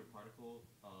 nanometer particle,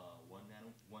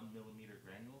 1 millimeter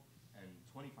granule, and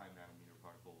 25 nanometer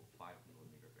particle, 5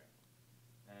 millimeter granule.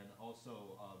 And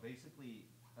also, basically,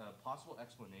 a possible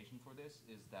explanation for this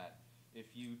is that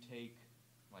if you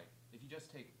just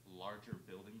take larger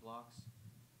building blocks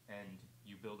and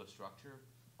you build a structure,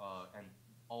 and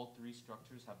all three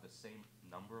structures have the same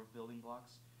number of building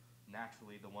blocks,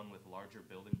 naturally the one with larger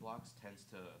building blocks tends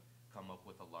to come up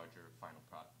with a larger final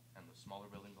product, and the smaller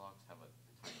building blocks have a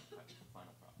tiny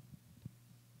final product.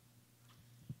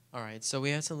 All right, so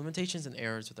we had some limitations and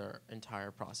errors with our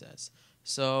entire process.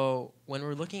 So when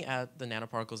we're looking at the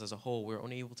nanoparticles as a whole, we're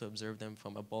only able to observe them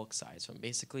from a bulk size. From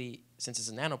basically, since it's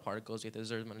a nanoparticles, we have to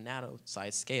observe them on a nano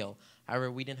size scale. However,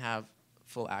 we didn't have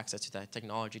full access to that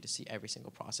technology to see every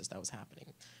single process that was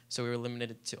happening. So we were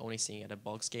limited to only seeing at a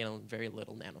bulk scale and very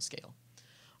little nanoscale.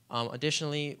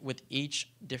 Additionally, with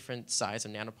each different size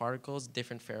of nanoparticles,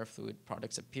 different ferrofluid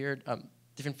products appeared,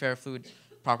 different ferrofluid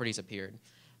properties appeared.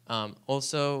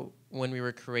 Also, when we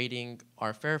were creating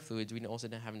our ferrofluids, we also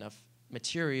didn't have enough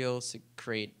materials to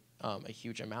create a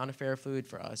huge amount of ferrofluid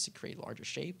for us to create larger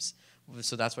shapes.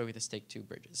 So that's why we had to stick to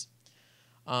bridges.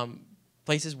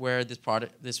 Places where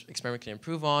this experiment can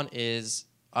improve on is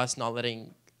us not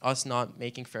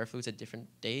making ferrofluids at different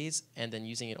days and then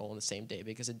using it all on the same day,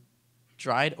 because it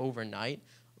dried overnight,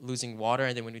 losing water,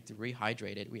 and then when we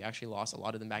rehydrate it, we actually lost a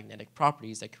lot of the magnetic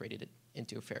properties that created it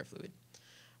into a ferrofluid.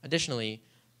 Additionally,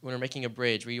 when we're making a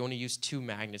bridge, we only use 2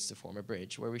 magnets to form a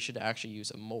bridge, where we should actually use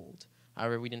a mold.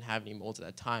 However, we didn't have any molds at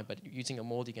that time, but using a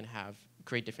mold, you can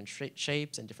create different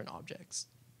shapes and different objects.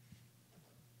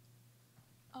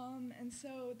 And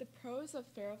so the pros of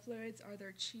ferrofluids are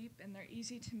they're cheap and they're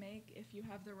easy to make if you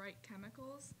have the right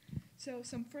chemicals. So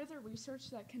some further research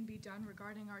that can be done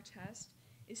regarding our test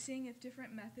is seeing if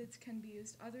different methods can be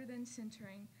used other than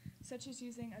sintering, such as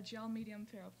using a gel medium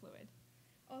ferrofluid.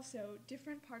 Also,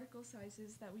 different particle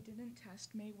sizes that we didn't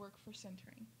test may work for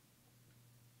sintering.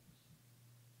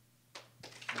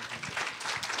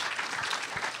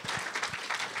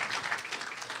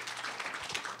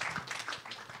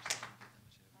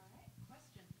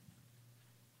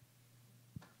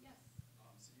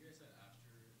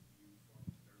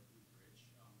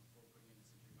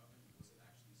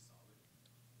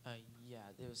 Yeah,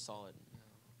 it was solid.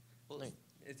 Well,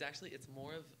 it's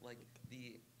more of like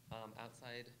the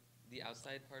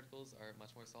outside particles are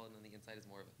much more solid, and the inside is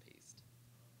more of a paste.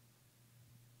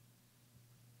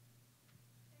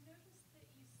 I noticed that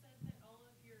you said that all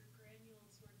of your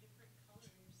granules were different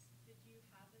colors. Did you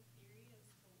have a theory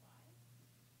as to why?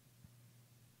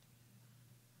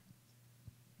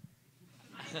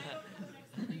 I don't have an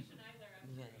explanation either.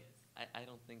 I'm curious. I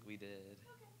don't think we did.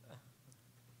 Okay.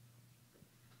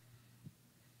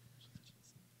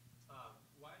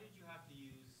 Why did you have to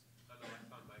use an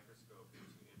electron microscope to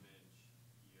image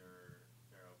your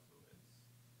ferrofluids?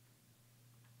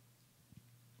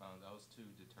 That was to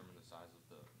determine the size of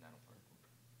the nanoparticle.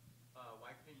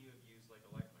 Why couldn't you have used like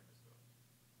a light microscope?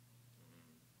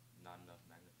 Not enough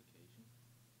magnification.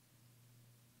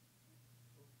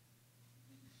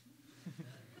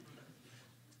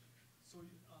 So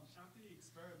after the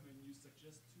experiment, you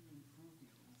suggest 2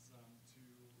 improvements to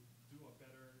do a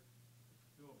better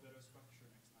structure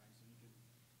next time. So you can.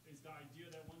 Is the idea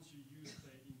that once you use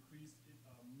the increased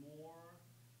more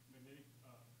magnetic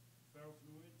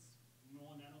ferrofluids,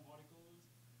 more nanoparticles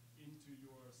into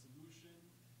your solution,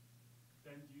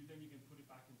 then do you think you can put it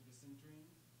back into the sintering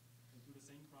and do the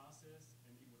same process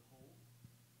and it would hold?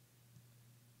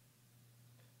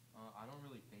 I don't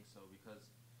really think so,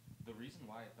 because the reason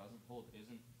why it doesn't hold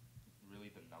isn't really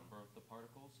the number of the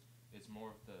particles. It's more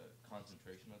of the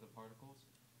concentration of the particles.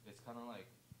 It's kind of like,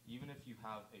 even if you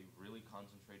have a really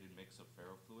concentrated mix of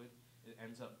ferrofluid, it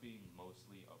ends up being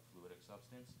mostly a fluidic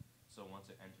substance. So once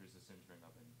it enters the sintering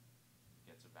oven, it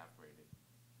gets evaporated.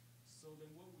 So then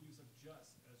what would you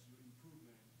suggest as your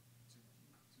improvement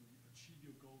to achieve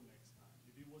your goal next time?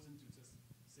 If it wasn't to just,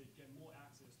 say, get more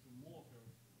access to more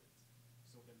ferrofluids,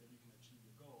 so then that you can achieve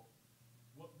your goal,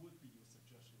 what would be your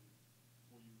suggestion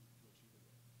for you to achieve the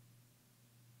goal?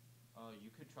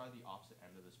 You could try the opposite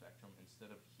end of the spectrum.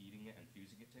 Instead of heating it and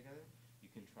fusing it together, you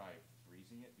can try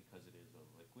freezing it because it is a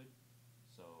liquid,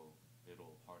 so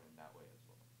it'll harden that way as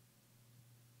well.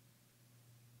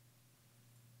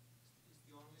 Is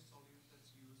the only solute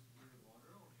that's used pure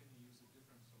water, or can you use a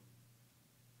different solute?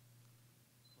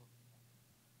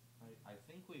 I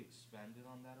think we expanded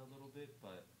on that a little bit,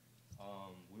 but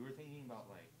we were thinking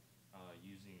about like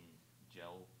using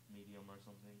gel medium or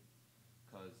something,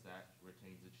 because that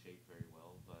retains its shape very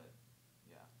well, but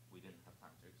yeah, we didn't have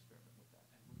time to experiment with that.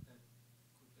 And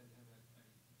could that have a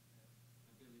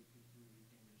ability to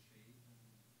retain the shape?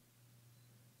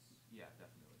 Yeah,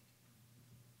 definitely.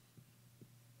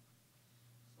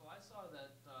 So I saw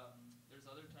that there's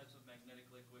other types of magnetic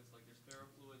liquids, like there's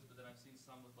ferrofluids, but then I've seen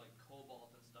some with like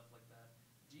cobalt and stuff like that.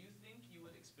 Do you think you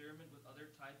would experiment with other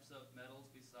types of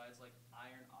metals besides like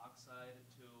iron oxide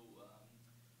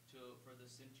for the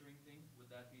sintering thing? Would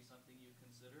that be something you'd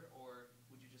consider, or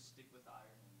would you just stick with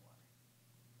iron and water?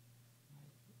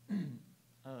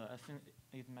 I think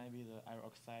it might be the iron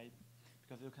oxide,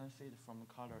 because you can see it from the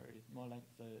color. It's more like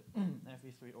the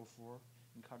Fe3O4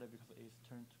 in color because it's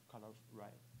turned color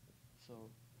red. So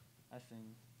I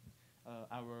think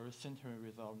our sintering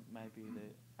result might be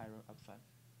the iron oxide.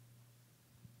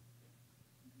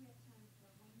 We have time for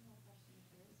one more question if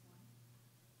there is one.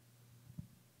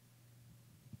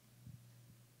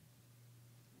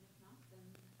 And if not, then,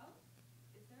 oh,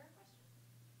 is there a question?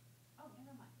 Oh,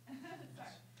 never mind.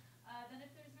 Sorry. Then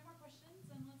if there's no more questions,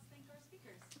 then let's thank our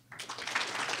speakers.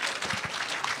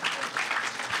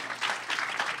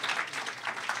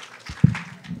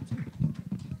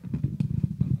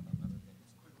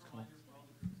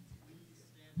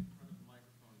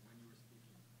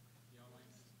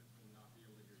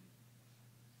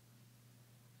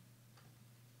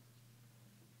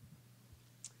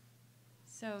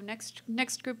 So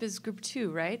next group is group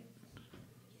 2, right?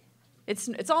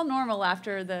 It's all normal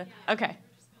after the, okay.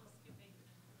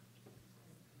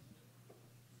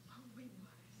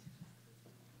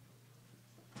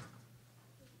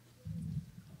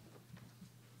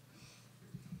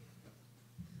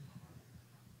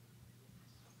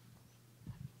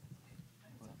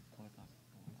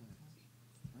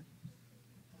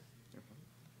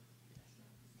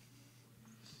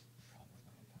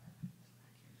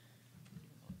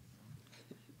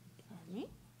 Me?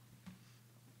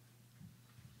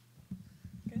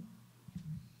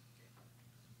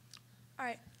 All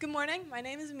right. Good morning. My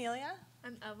name is Amelia.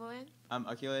 I'm Evelyn. I'm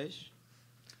Akhilesh.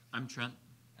 I'm Trent.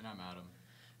 And I'm Adam.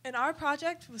 And our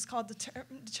project was called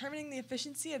Determining the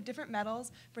Efficiency of Different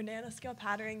Metals for Nanoscale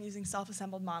Patterning Using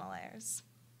Self-Assembled Monolayers.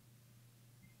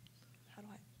 How do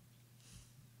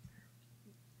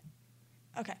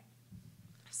I? Okay.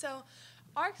 So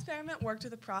our experiment worked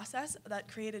with a process that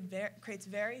creates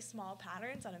very small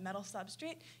patterns on a metal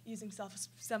substrate using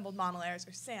self-assembled monolayers,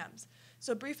 or SAMs.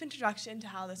 So a brief introduction to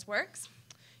how this works.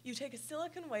 You take a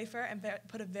silicon wafer and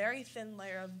put a very thin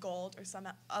layer of gold or some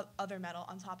other metal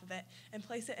on top of it and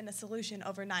place it in a solution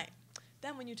overnight.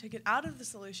 Then when you take it out of the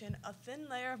solution, a thin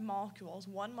layer of molecules,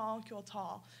 1 molecule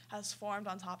tall, has formed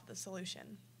on top of the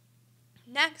solution.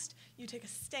 Next, you take a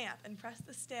stamp and press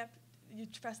the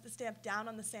stamp down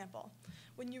on the sample.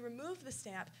 When you remove the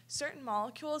stamp, certain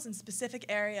molecules in specific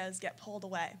areas get pulled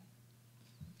away.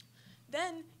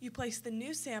 Then you place the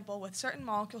new sample with certain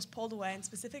molecules pulled away in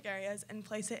specific areas and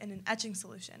place it in an etching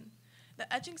solution.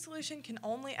 The etching solution can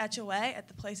only etch away at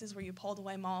the places where you pulled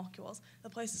away molecules. The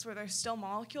places where there's still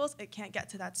molecules, it can't get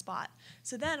to that spot.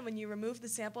 So then when you remove the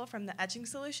sample from the etching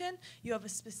solution, you have a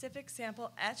specific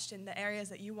sample etched in the areas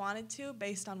that you wanted to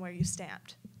based on where you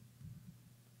stamped.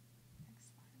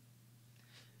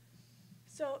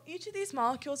 So each of these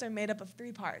molecules are made up of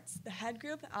 3 parts: the head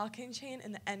group, the alkane chain,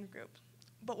 and the end group.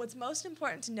 But what's most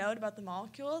important to note about the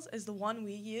molecules is the one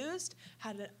we used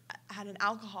had an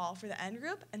alcohol for the end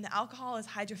group, and the alcohol is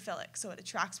hydrophilic, so it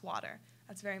attracts water.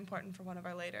 That's very important for one of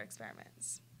our later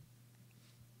experiments.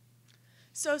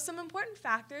 So some important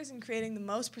factors in creating the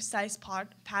most precise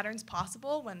patterns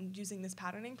possible when using this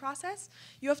patterning process: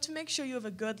 you have to make sure you have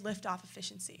a good lift-off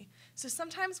efficiency. So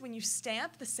sometimes when you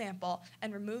stamp the sample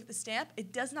and remove the stamp,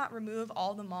 it does not remove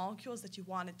all the molecules that you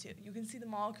wanted to. You can see the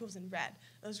molecules in red.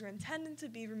 Those were intended to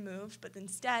be removed, but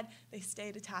instead they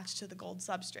stayed attached to the gold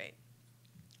substrate.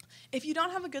 If you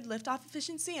don't have a good lift-off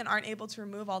efficiency and aren't able to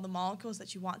remove all the molecules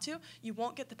that you want to, you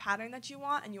won't get the pattern that you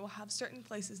want, and you will have certain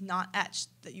places not etched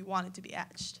that you wanted to be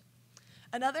etched.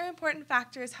 Another important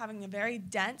factor is having a very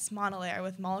dense monolayer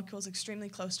with molecules extremely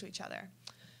close to each other.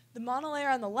 The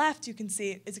monolayer on the left, you can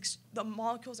see, the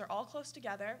molecules are all close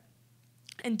together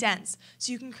and dense,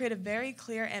 so you can create a very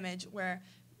clear image where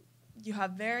you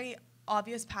have very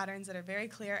obvious patterns that are very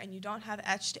clear, and you don't have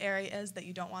etched areas that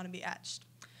you don't want to be etched.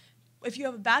 if you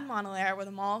have a bad monolayer where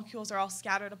the molecules are all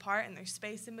scattered apart and there's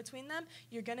space in between them,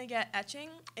 you're going to get etching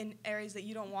in areas that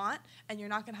you don't want, and you're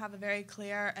not going to have a very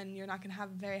clear and you're not going to have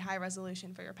a very high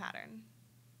resolution for your pattern.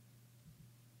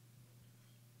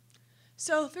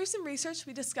 So through some research,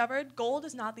 we discovered gold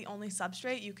is not the only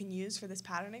substrate you can use for this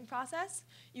patterning process.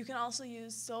 You can also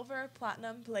use silver,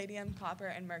 platinum, palladium, copper,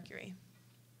 and mercury.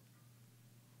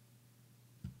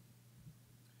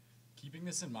 Keeping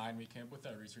this in mind, we came up with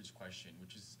our research question,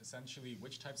 which is essentially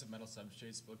which types of metal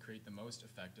substrates will create the most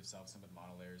effective self-assembled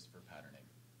monolayers for patterning.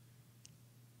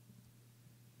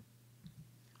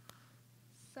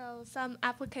 So some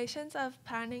applications of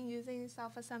patterning using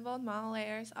self-assembled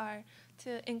monolayers are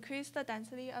to increase the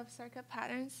density of circuit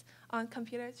patterns on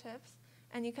computer chips,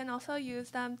 and you can also use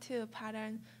them to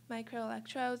pattern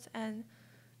microelectrodes and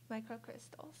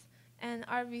microcrystals. And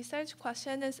our research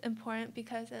question is important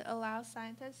because it allows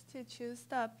scientists to choose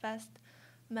the best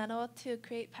metal to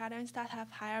create patterns that have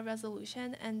higher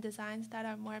resolution and designs that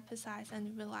are more precise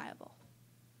and reliable.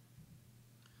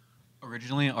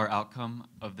 Originally, our outcome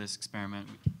of this experiment,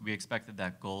 we expected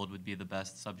that gold would be the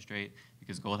best substrate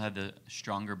because gold had the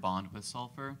stronger bond with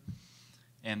sulfur,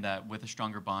 and that with a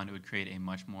stronger bond, it would create a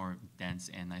much more dense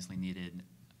and nicely kneaded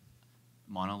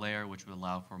monolayer, which would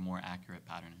allow for more accurate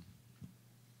patterning.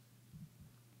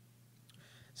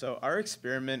 So our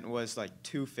experiment was like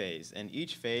two-phase, and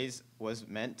each phase was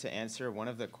meant to answer one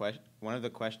of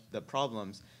the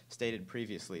problems stated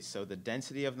previously. So the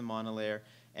density of the monolayer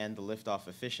and the liftoff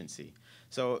efficiency.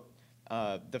 So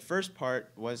the first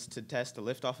part was to test the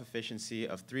liftoff efficiency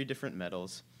of 3 different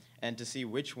metals and to see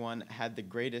which one had the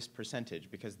greatest percentage,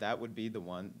 because that would be the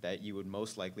one that you would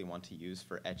most likely want to use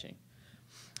for etching.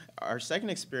 Our second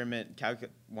experiment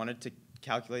wanted to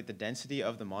calculate the density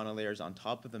of the monolayers on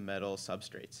top of the metal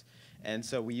substrates. And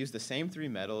so we use the same 3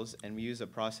 metals, and we use a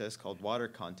process called water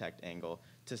contact angle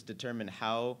to determine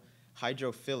how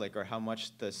hydrophilic, or how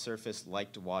much the surface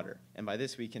liked water. And by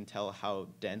this we can tell how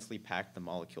densely packed the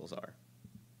molecules are.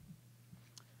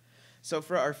 So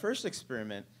for our first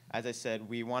experiment, as I said,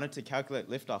 we wanted to calculate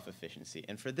liftoff efficiency.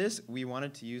 And for this, we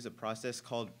wanted to use a process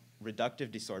called reductive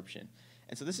desorption.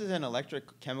 And so this is an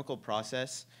electrochemical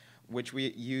process which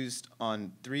we used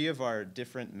on 3 of our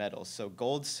different metals, so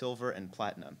gold, silver, and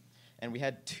platinum. And we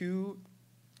had 2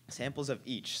 samples of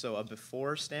each, so a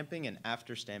before stamping and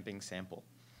after stamping sample.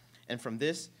 And from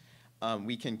this,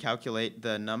 we can calculate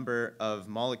the number of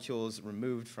molecules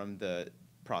removed from the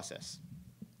process.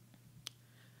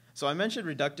 So I mentioned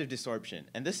reductive desorption,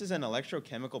 and this is an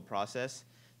electrochemical process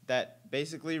that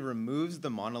basically removes the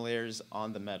monolayers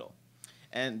on the metal.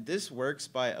 And this works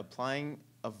by applying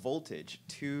a voltage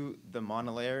to the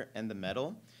monolayer and the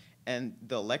metal, and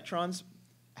the electrons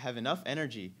have enough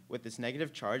energy with this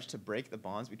negative charge to break the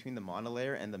bonds between the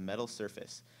monolayer and the metal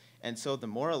surface. And so the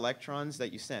more electrons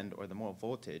that you send, or the more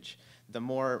voltage, the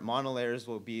more monolayers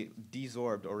will be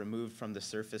desorbed or removed from the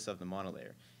surface of the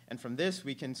monolayer. And from this,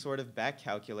 we can sort of back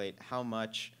calculate how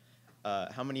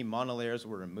many monolayers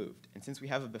were removed. And since we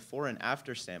have a before and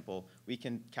after sample, we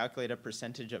can calculate a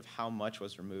percentage of how much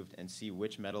was removed and see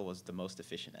which metal was the most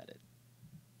efficient at it.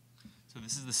 So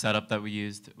this is the setup that we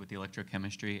used with the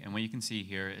electrochemistry, and what you can see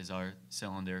here is our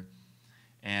cylinder.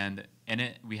 And in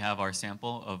it, we have our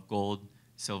sample of gold,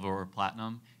 silver, or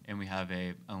platinum, and we have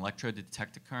an electrode to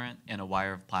detect the current and a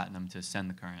wire of platinum to send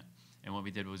the current. And what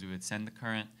we did was we would send the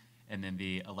current, and then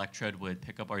the electrode would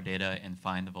pick up our data and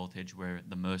find the voltage where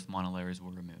the most monolayers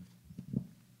were removed.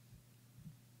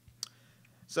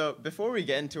 So before we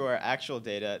get into our actual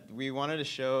data, we wanted to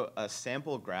show a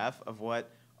sample graph of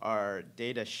what our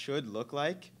data should look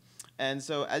like. And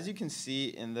so as you can see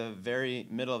in the very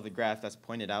middle of the graph that's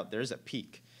pointed out, there's a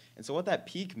peak. And so what that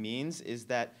peak means is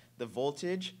that the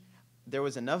voltage, there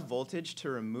was enough voltage to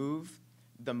remove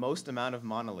the most amount of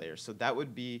monolayers. So that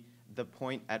would be the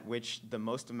point at which the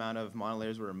most amount of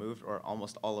monolayers were removed, or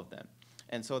almost all of them.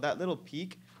 And so that little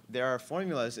peak, there are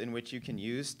formulas in which you can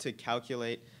use to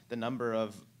calculate the number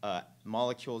of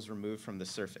molecules removed from the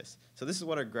surface. So this is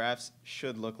what our graphs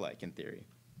should look like in theory.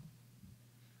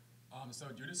 So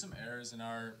due to some errors in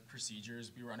our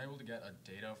procedures, we were unable to get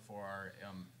data for our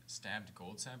stamped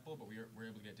gold sample, but we were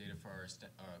able to get data for our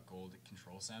gold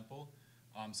control sample.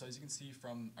 So as you can see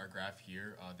from our graph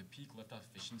here, the peak liftoff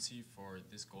efficiency for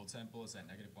this gold sample is at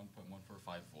negative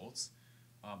 1.145 volts.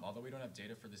 Although we don't have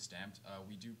data for the stamped,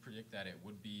 we do predict that it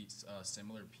would be a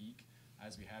similar peak,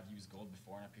 as we have used gold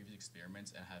before in our previous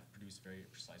experiments and have produced very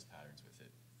precise patterns with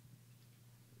it.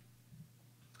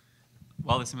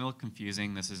 While this may look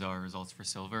confusing, this is our results for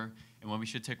silver. And what we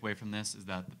should take away from this is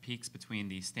that the peaks between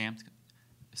the stamped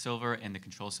silver and the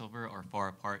control silver are far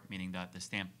apart, meaning that the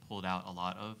stamp pulled out a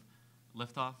lot of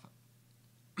liftoff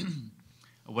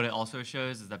what it also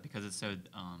shows is that because it's so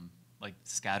like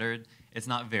scattered, it's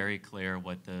not very clear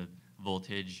what the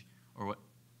voltage or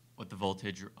what the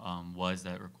voltage was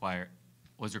that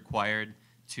was required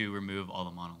to remove all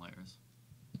the monolayers.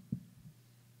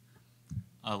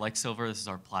 Like silver, this is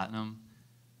our platinum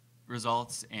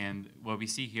results, and what we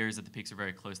see here is that the peaks are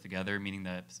very close together, meaning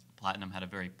that platinum had a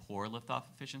very poor liftoff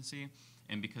efficiency,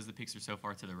 and because the peaks are so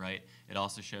far to the right, it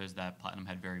also shows that platinum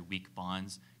had very weak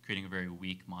bonds, creating a very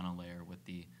weak monolayer with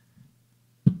the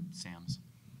SAMs.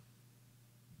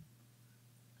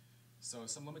 So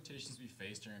some limitations we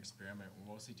faced during experiment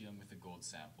were mostly dealing with the gold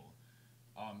sample.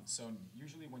 So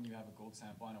usually when you have a gold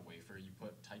sample on a wafer, you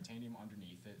put titanium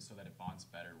underneath it so that it bonds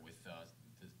better with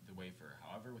the wafer.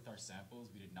 However, with our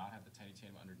samples, we did not have the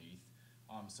titanium underneath.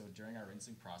 So during our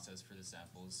rinsing process for the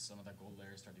samples, some of the gold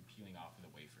layers started peeling off of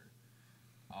the wafer.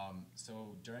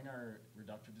 So during our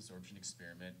reductive desorption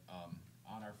experiment,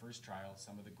 on our first trial,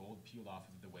 some of the gold peeled off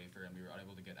of the wafer and we were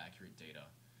unable to get accurate data.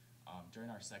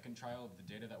 During our second trial, the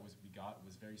data that we got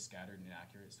was very scattered and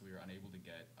inaccurate, so we were unable to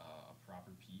get a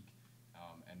proper peak,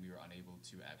 and we were unable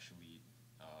to actually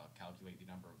calculate the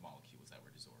number of molecules that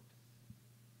were desorbed.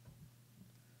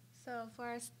 So for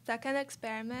our second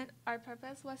experiment, our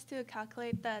purpose was to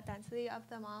calculate the density of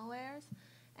the monolayers.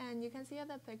 And you can see in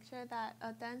the picture that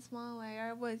a dense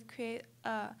monolayer would create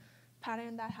a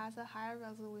pattern that has a higher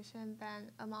resolution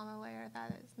than a monolayer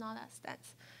that is not as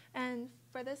dense. And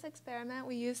for this experiment,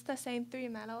 we used the same three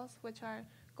metals, which are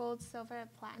gold, silver, and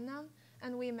platinum,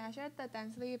 and we measured the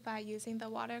density by using the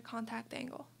water contact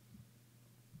angle.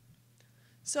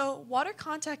 So water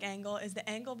contact angle is the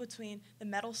angle between the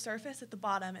metal surface at the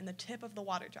bottom and the tip of the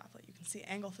water droplet. You can see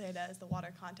angle theta is the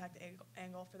water contact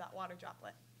angle for that water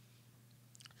droplet.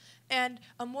 And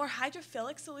a more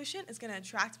hydrophilic solution is going to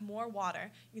attract more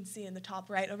water. You can see in the top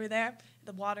right over there,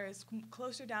 the water is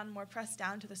closer down, more pressed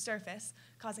down to the surface,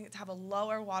 causing it to have a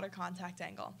lower water contact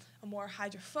angle. A more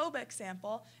hydrophobic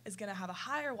sample is going to have a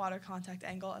higher water contact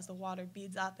angle as the water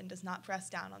beads up and does not press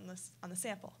down on the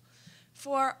sample.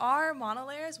 For our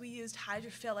monolayers, we used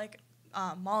hydrophilic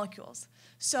molecules.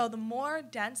 So the more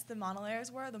dense the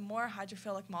monolayers were, the more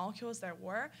hydrophilic molecules there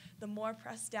were, the more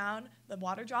pressed down the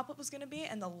water droplet was going to be,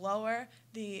 and the lower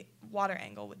the water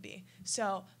angle would be.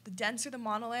 So the denser the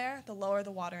monolayer, the lower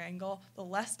the water angle. The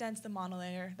less dense the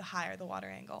monolayer, the higher the water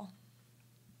angle.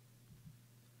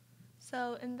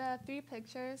 So in the three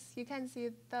pictures, you can see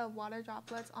the water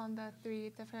droplets on the three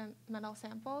different metal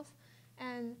samples.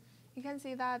 And you can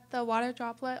see that the water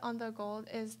droplet on the gold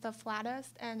is the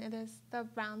flattest and it is the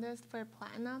roundest for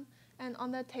platinum. And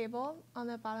on the table on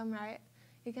the bottom right,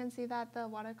 you can see that the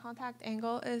water contact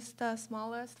angle is the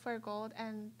smallest for gold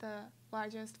and the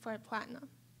largest for platinum.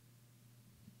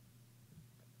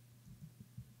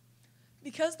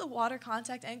 Because the water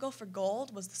contact angle for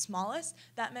gold was the smallest,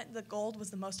 that meant the gold was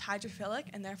the most hydrophilic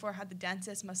and therefore had the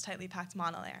densest, most tightly packed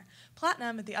monolayer.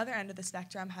 Platinum, at the other end of the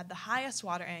spectrum, had the highest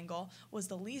water angle, was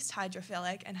the least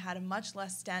hydrophilic, and had a much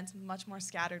less dense, much more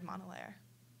scattered monolayer.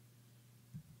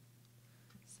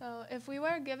 So if we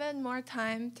were given more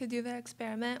time to do the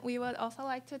experiment, we would also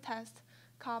like to test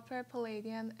copper,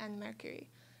 palladium, and mercury.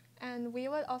 And we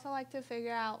would also like to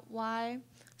figure out why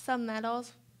some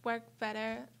metals work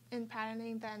better in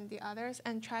patterning than the others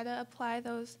and try to apply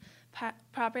those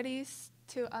properties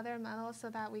to other metals so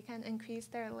that we can increase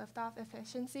their liftoff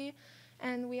efficiency.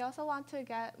 And we also want to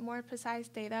get more precise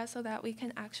data so that we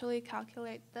can actually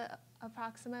calculate the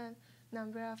approximate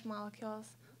number of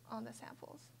molecules on the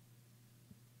samples.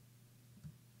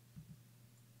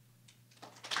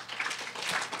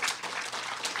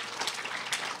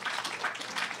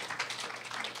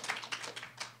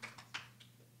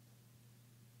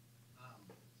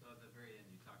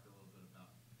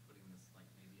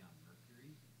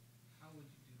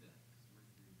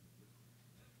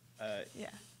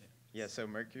 Yeah, so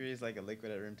mercury is like a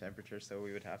liquid at room temperature, so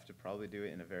we would have to probably do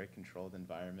it in a very controlled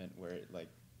environment where like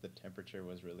the temperature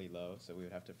was really low, so we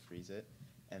would have to freeze it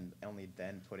and only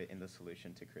then put it in the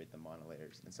solution to create the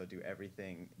monolayers. And so do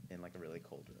everything in like a really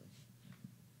cold room.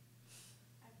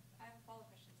 I have a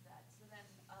follow-up question to that. So then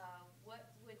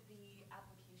what would the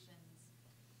applications,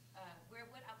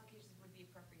 what applications would be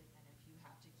appropriate then if you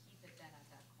have to keep it then at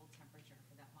that cold temperature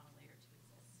for that monolayer to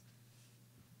exist?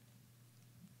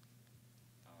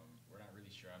 We're not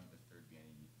really sure if there would be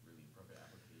any really appropriate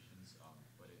applications,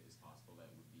 but it is possible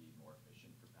that it would be more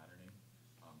efficient for patterning.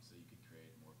 So you could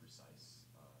create more precise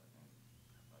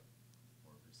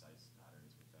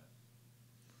patterns with that.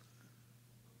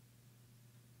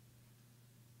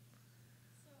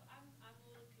 So I'm a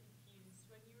little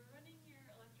confused. When you were running your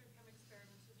electrochem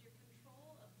experiments, was your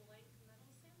control a blank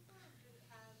metal sample,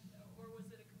 or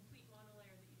was it a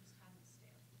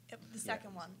The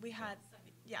second one. We had,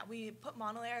 we put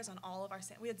monolayers on all of our,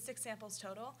 we had 6 samples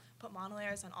total, put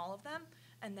monolayers on all of them,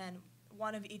 and then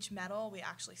one of each metal we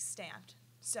actually stamped.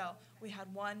 So we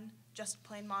had one just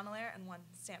plain monolayer and one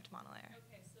stamped monolayer.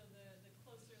 Okay, so the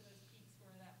closer those peaks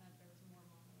were, that meant there was more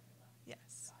monolayer left.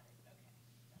 Yes. Got it.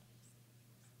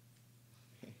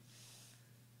 Okay. That makes sense.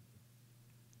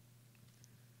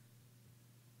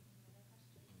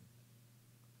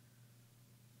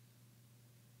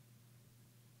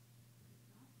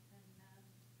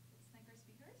 Any other questions? No? Then let's thank our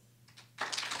speakers.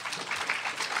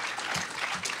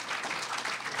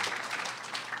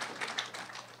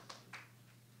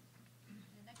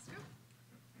 The next group.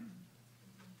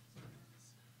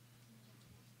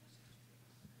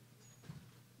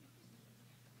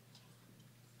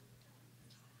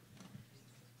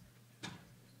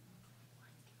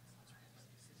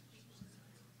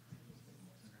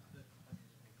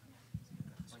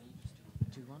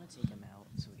 Do you want to take him out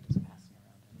so he doesn't pass him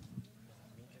around?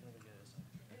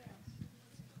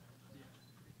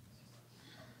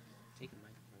 Take the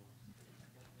microphone. Do you want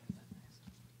to go on the left?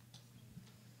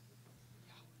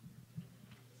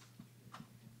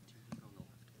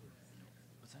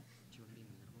 What's that? Do you want to be in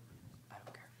the middle? I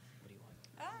don't care. What do you want?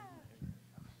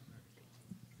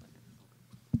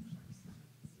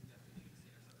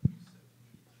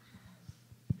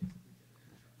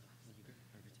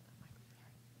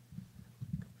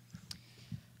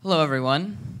 Hello,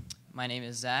 everyone. My name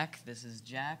is Zach. This is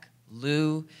Jack,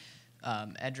 Lou,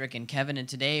 Edric, and Kevin. And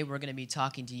today we're going to be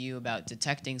talking to you about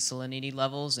detecting salinity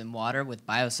levels in water with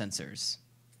biosensors.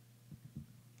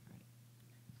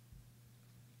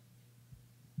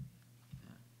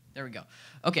 There we go.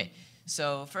 Okay,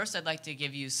 so first I'd like to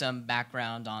give you some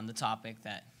background on the topic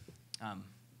that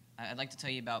I'd like to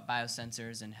tell you about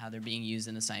biosensors and how they're being used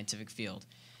in the scientific field.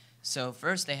 So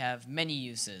first, they have many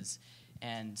uses,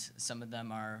 and some of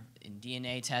them are in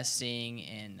DNA testing,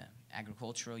 in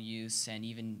agricultural use, and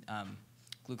even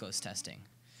glucose testing.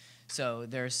 So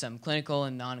there's some clinical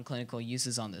and non-clinical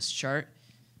uses on this chart.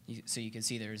 So you can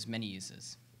see there's many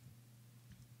uses.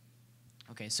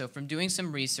 Okay, so from doing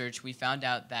some research, we found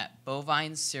out that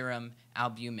bovine serum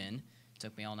albumin,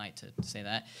 took me all night to say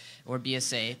that, or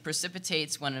BSA,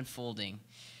 precipitates when unfolding.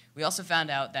 We also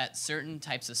found out that certain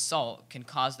types of salt can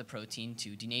cause the protein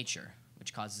to denature,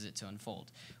 which causes it to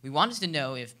unfold. We wanted to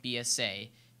know if BSA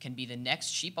can be the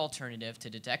next cheap alternative to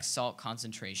detect salt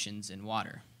concentrations in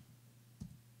water.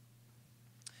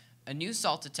 A new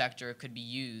salt detector could be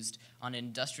used on an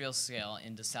industrial scale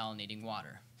in desalinating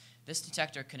water. This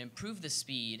detector can improve the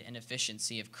speed and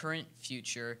efficiency of current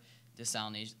future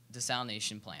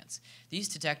desalination plants. These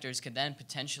detectors could then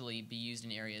potentially be used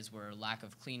in areas where lack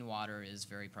of clean water is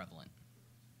very prevalent.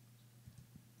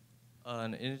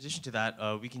 And in addition to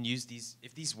that, we can use these.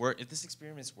 If this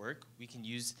experiments work, we can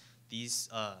use these.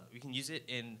 We can use it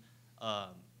in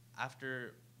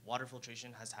after water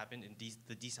filtration has happened in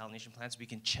the desalination plants. We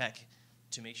can check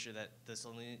to make sure that the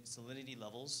salinity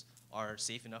levels are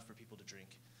safe enough for people to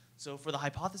drink. So for the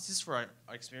hypothesis for our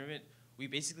experiment, we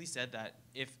basically said that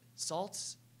if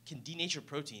salts can denature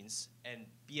proteins, and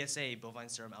BSA, bovine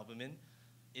serum albumin,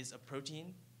 is a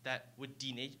protein that would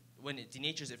when it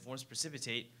denatures, it forms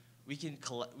precipitate. We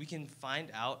can find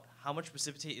out how much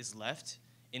precipitate is left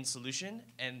in solution,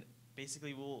 and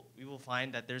basically we will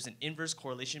find that there's an inverse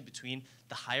correlation between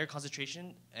the higher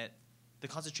concentration at the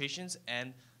concentrations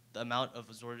and the amount of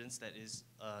absorbance that is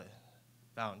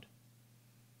found.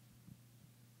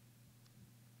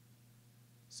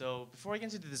 So before I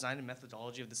get into the design and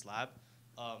methodology of this lab,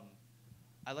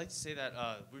 I'd like to say that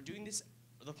we're doing this.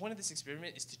 The point of this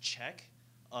experiment is to check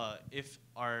if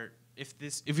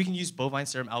we can use bovine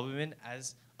serum albumin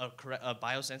as a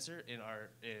biosensor in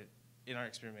our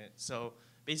experiment. So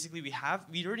basically, we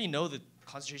already know the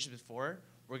concentration before.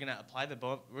 We're gonna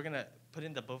put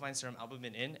in the bovine serum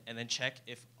albumin in, and then check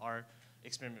if our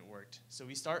experiment worked. So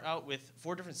we start out with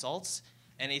 4 different salts: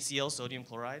 NaCl, sodium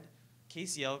chloride;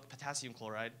 KCl, potassium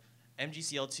chloride;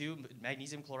 MgCl2,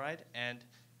 magnesium chloride; and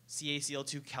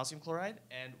CaCl2, calcium chloride.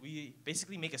 And we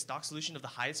basically make a stock solution of the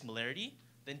highest molarity,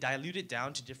 then dilute it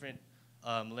down to different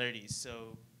molarities.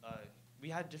 So we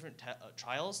had different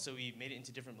trials, so we made it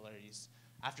into different molarities.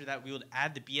 After that, we would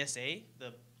add the BSA,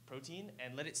 the protein,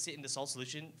 and let it sit in the salt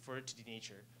solution for it to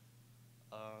denature.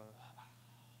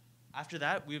 After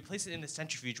that, we would place it in the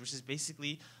centrifuge, which is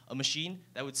basically a machine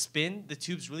that would spin the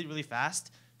tubes really, really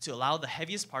fast to allow the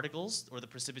heaviest particles, or the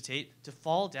precipitate, to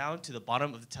fall down to the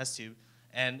bottom of the test tube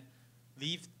and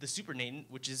leave the supernatant,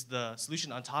 which is the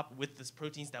solution on top, with the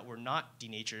proteins that were not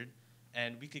denatured.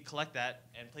 And we could collect that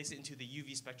and place it into the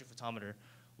UV spectrophotometer,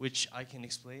 which I can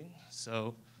explain.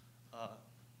 So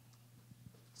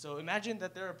So imagine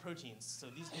that there are proteins. So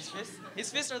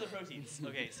his fists are the proteins.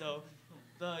 Okay, so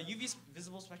the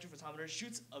visible spectrophotometer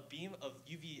shoots a beam of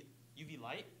UV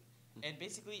light, and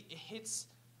basically it hits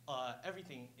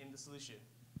everything in the solution.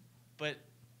 But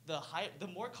the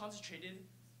more concentrated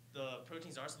the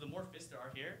proteins are, so the more fists there are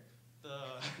here, the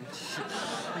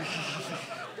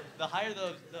higher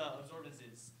the absorbance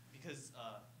is. Because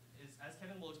as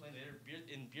Kevin will explain later,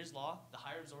 in Beer's law, the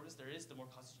higher absorbance there is, the more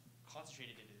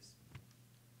concentrated it is.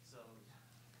 So.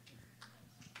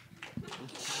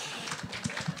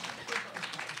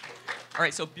 All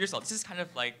right, so Beer's law, this is kind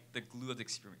of like the glue of the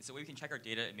experiment. So we can check our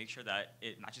data and make sure that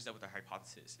it matches up with our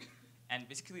hypothesis. And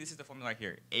basically, this is the formula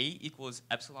here. A equals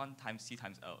epsilon times C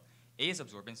times L. A is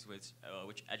absorbance, which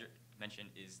Edric mentioned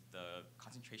is the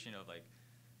concentration of like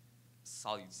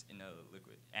solutes in a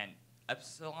liquid. And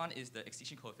epsilon is the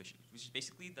extinction coefficient, which is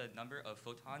basically the number of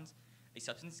photons a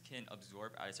substance can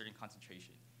absorb at a certain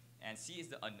concentration. And C is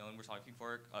the unknown we're looking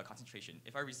for, concentration.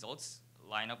 If our results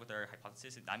line up with our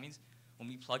hypothesis, that means when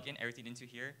we plug in everything into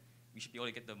here, we should be able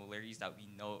to get the molarities that we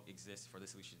know exist for the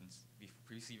solutions we've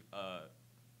previously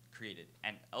created.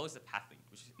 And L is the path length,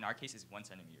 which in our case is 1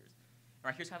 centimeter. And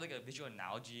right here's kind of like a visual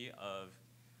analogy of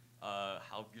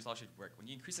how Beer's law should work. When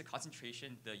you increase the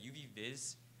concentration, the UV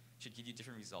vis should give you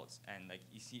different results. And like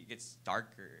you see, it gets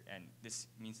darker, and this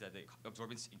means that the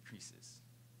absorbance increases.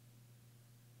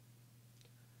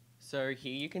 So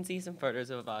here you can see some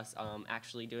photos of us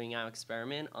actually doing our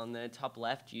experiment. On the top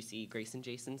left, you see Grace and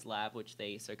Jason's lab, which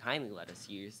they so kindly let us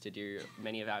use to do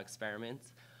many of our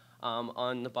experiments.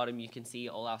 On the bottom, you can see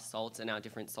all our salts and our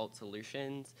different salt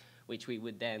solutions, which we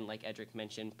would then, like Edric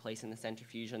mentioned, place in the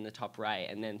centrifuge on the top right,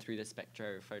 and then through the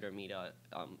spectrophotometer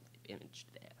image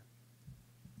there.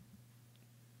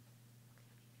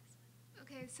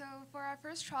 Okay, so for our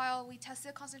first trial, we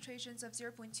tested concentrations of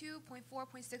 0.2, 0.4,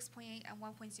 0.6, 0.8, and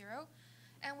 1.0.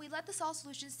 And we let the salt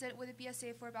solution sit with a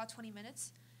BSA for about 20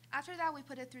 minutes. After that, we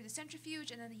put it through the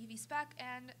centrifuge and then the UV spec,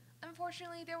 and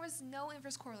unfortunately, there was no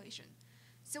inverse correlation.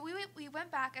 So we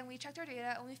went back and we checked our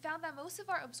data, and we found that most of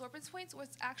our absorbance points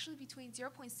was actually between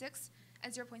 0.6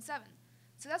 and 0.7.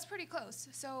 So that's pretty close.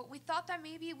 So we thought that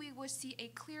maybe we would see a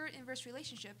clear inverse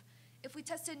relationship if we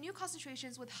tested new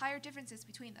concentrations with higher differences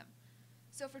between them.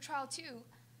 So for trial 2,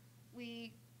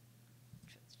 we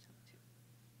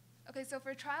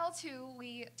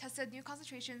tested new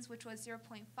concentrations, which was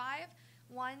 0.5,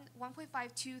 1,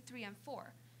 1.5, 2, 3, and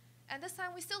 4. And this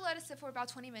time, we still let it sit for about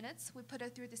 20 minutes. We put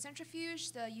it through the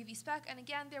centrifuge, the UV spec, and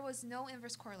again, there was no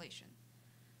inverse correlation.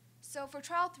 So for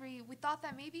trial 3, we thought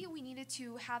that maybe we needed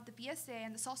to have the BSA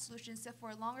and the salt solution sit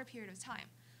for a longer period of time.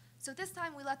 So this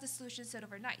time, we let the solution sit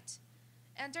overnight.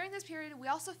 And during this period, we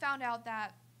also found out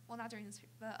that, well, not during this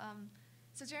period, but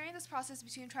so during this process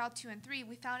between trial 2 and 3,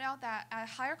 we found out that at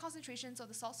higher concentrations of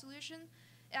the salt solution,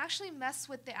 it actually messed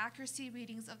with the accuracy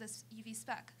readings of this UV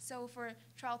spec. So for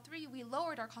trial 3, we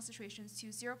lowered our concentrations to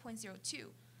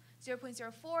 0.02,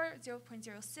 0.04,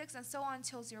 0.06, and so on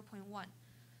until 0.1.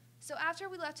 So after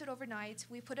we left it overnight,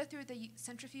 we put it through the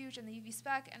centrifuge and the UV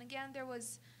spec, and again, there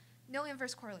was no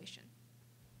inverse correlation.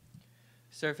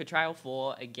 So for trial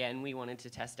 4, again, we wanted to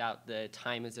test out the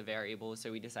time as a variable,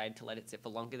 so we decided to let it sit for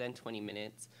longer than 20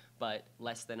 minutes, but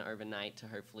less than overnight to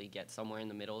hopefully get somewhere in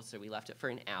the middle. So we left it for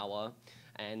an hour,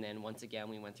 and then once again,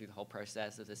 we went through the whole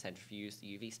process of the centrifuge, the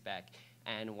UV spec,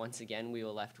 and once again, we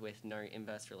were left with no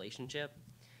inverse relationship.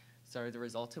 So the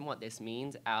result and what this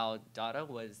means, our data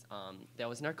was, there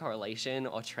was no correlation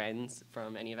or trends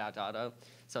from any of our data,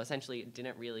 so essentially it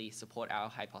didn't really support our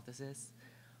hypothesis.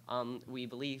 We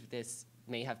believe this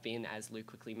may have been, as Luke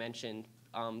quickly mentioned,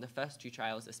 the first 2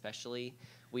 trials especially,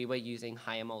 we were using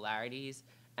higher molarities,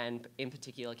 and in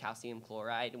particular calcium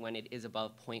chloride, when it is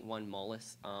above 0.1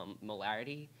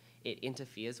 molarity, it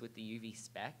interferes with the UV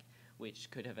spec, which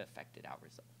could have affected our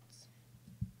results.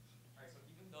 All right, so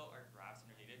even though our graphs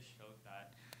and our data showed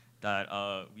that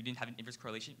we didn't have an inverse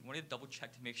correlation, we wanted to double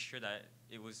check to make sure that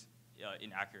it was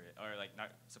inaccurate or like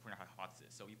not supporting our hypothesis.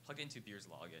 So we plugged it into Beer's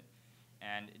law again,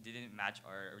 and it didn't match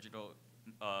our original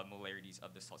molarities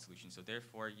of the salt solution. So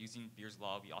therefore, using Beer's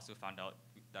law, we also found out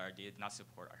that our data did not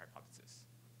support our hypothesis.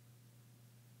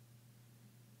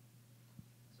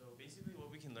 So basically what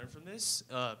we can learn from this,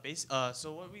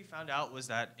 so what we found out was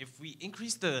that if we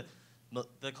increase the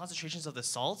concentrations of the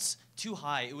salts too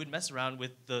high, it would mess around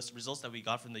with the results that we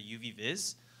got from the UV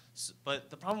vis. So,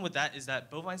 but the problem with that is that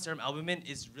bovine serum albumin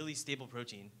is really stable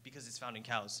protein because it's found in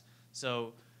cows.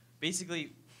 So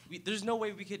basically, there's no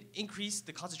way we could increase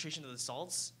the concentration of the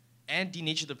salts and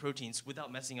denature the proteins without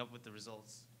messing up with the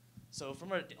results. So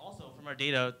from our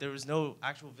data, there was no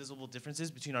actual visible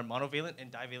differences between our monovalent and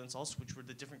divalent salts, which were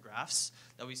the different graphs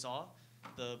that we saw.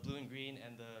 the blue and green,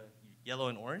 and the yellow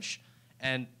and orange.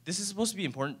 And this is supposed to be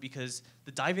important because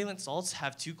the divalent salts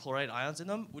have 2 chloride ions in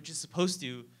them, which is supposed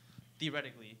to,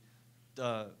 theoretically,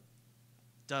 denature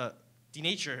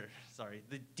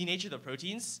the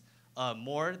proteins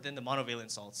more than the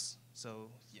monovalent salts. So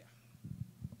yeah.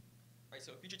 Right,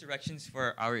 so future directions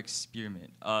for our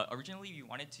experiment. Originally, we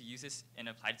wanted to use this and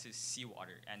apply it to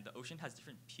seawater, and the ocean has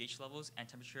different pH levels and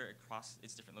temperature across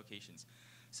its different locations.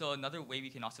 So another way we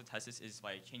can also test this is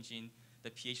by changing the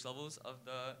pH levels of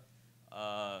the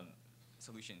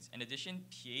solutions. In addition,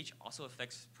 pH also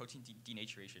affects protein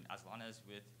denaturation as long as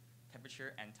with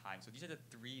temperature and time. So these are the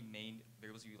 3 main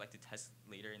variables we would like to test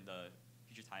later in the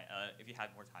future time, if we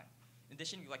had more time. In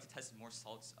addition, we would like to test more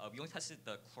salts. We only tested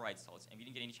the chloride salts, and we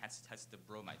didn't get any chance to test the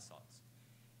bromide salts.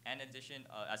 And in addition,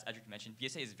 as Edric mentioned,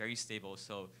 BSA is very stable,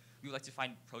 so we would like to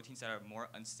find proteins that are more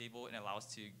unstable and allow us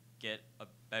to get a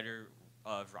better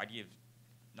variety of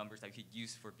numbers that we could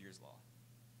use for Beer's law.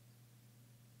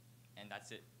 And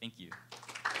that's it. Thank you.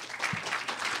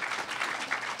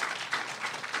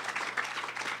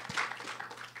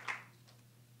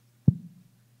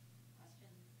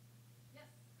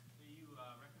 So you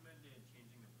recommended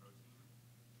changing the protein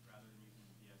rather than using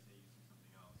BSA, using something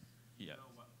else. Do you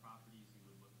know what properties you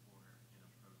would look for in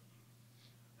a protein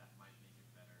that might make it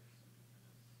better suited for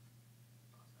this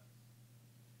process?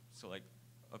 So like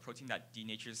a protein that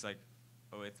denatures like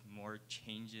with more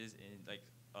changes in like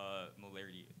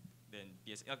molarity than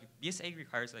BSA. Like, BSA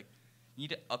requires like you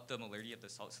need to up the molarity of the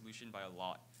salt solution by a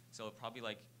lot. So probably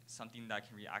like something that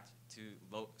can react to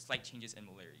slight changes in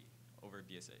molarity over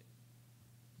BSA.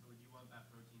 So would you want that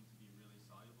protein to be really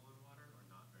soluble in water or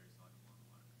not very soluble in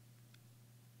water?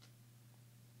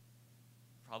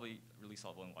 Probably really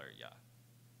soluble in water, yeah.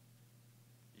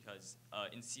 Because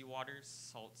in seawater,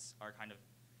 salts are kind of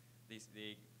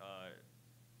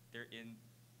they're in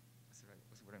what's the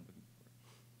word I'm looking for?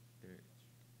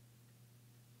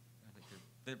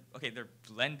 They're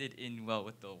blended in well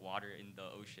with the water in the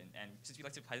ocean. And since we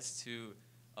like to apply this to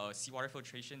seawater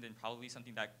filtration, then probably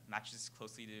something that matches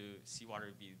closely to seawater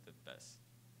would be the best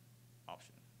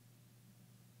option.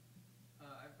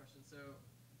 I have a question. So,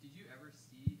 did you ever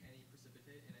see any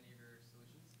precipitate in any of your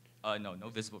solutions? No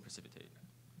visible precipitate.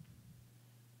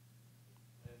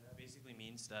 And that basically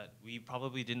means that we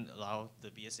probably didn't allow the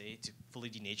BSA to fully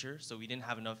denature, so we didn't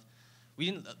have enough. We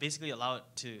didn't basically allow it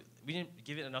to. We didn't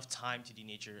give it enough time to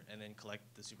denature and then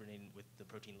collect the supernatant with the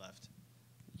protein left.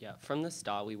 Yeah, from the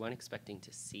start, we weren't expecting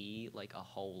to see like a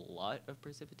whole lot of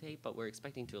precipitate, but we're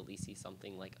expecting to at least see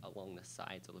something like along the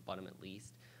sides or the bottom at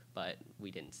least, but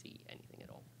we didn't see anything at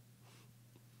all.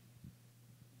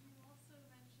 You also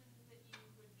mentioned that you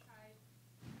would try to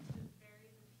vary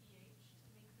the pH to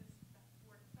make this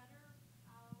work better.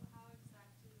 How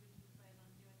exactly would you plan on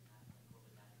doing that? Like, what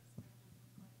would that experiment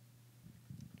look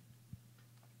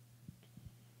like?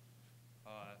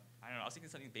 I don't know. I was thinking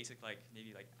something basic, like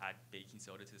maybe like add baking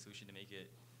soda to the solution to make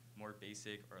it more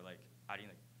basic, or like adding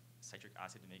like citric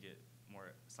acid to make it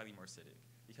slightly more acidic.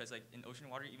 Because like in ocean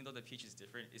water, even though the pH is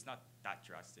different, it's not that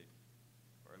drastic,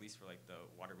 or at least for like the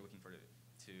water we're looking for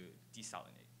to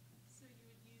desalinate. So you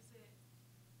would use it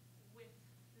with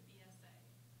the BSA.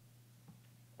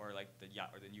 Or like the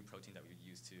new protein that we would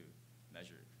use to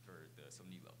measure for the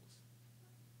salinity levels.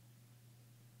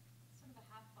 Sort of a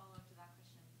half follow-up to that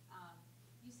question.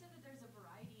 You said that there's a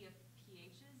variety of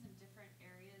pHs in different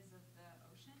areas of the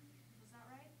ocean. Was that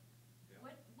right? Yeah.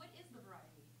 What is the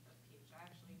variety of pH? I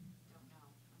actually don't know.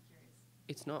 I'm curious.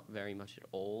 It's not very much at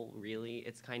all, really.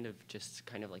 It's kind of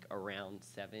like around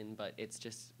 7, but it's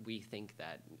just we think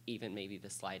that even maybe the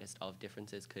slightest of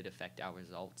differences could affect our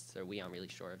results. So we aren't really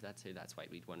sure of that, so that's why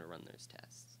we'd want to run those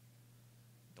tests.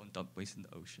 Don't dump waste in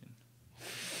the ocean.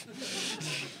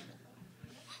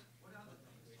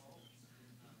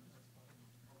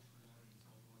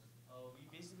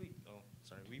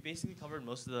 We basically covered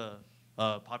most of the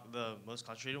most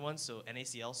concentrated ones. So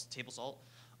NaCl, table salt.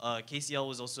 KCl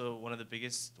was also one of the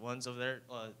biggest ones over there.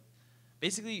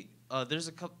 Basically, there's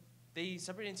a couple. They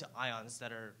separate into ions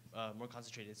that are more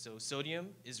concentrated. So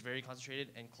sodium is very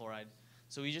concentrated, and chloride.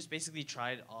 So we just basically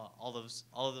tried all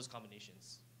of those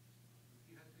combinations.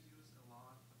 If you had to use a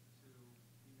lot to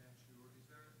denature, is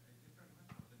there a different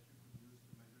method that you could use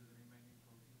to measure the remaining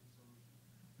protein solution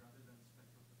rather than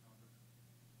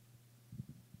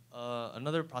spectrophotometry?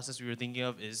 Another process we were thinking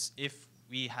of is if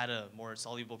we had a more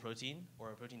soluble protein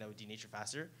or a protein that would denature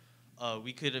faster,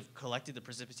 we could have collected the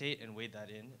precipitate and weighed that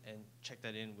in and checked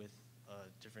that in with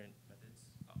different methods.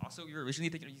 Also, we were originally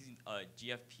thinking of using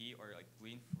GFP or like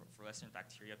green fluorescent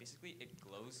bacteria. Basically, it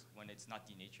glows when it's not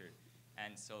denatured.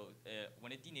 And so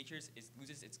when it denatures, it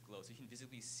loses its glow. So you can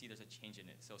visibly see there's a change in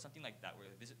it. So something like that, where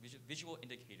a visual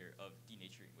indicator of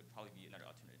denaturing would probably be another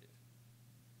alternative.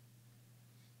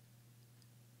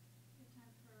 We have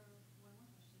time for one more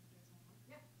question if there's one more.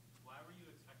 Yeah. Why were you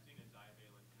expecting a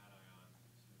divalent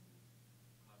cation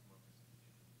to cause more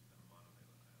precipitation than a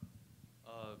monovalent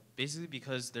ion? Basically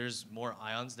because there's more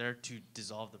ions there to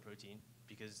dissolve the protein,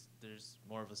 because there's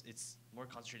more of it's more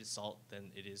concentrated salt than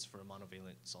it is for a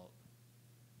monovalent salt.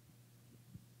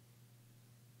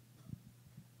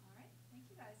 All right. Thank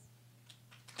you, guys.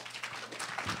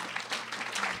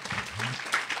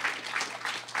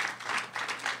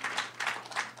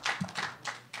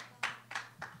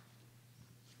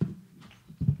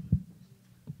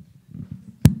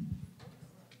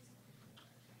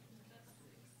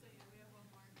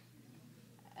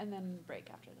 And then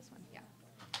break after this one. Yeah.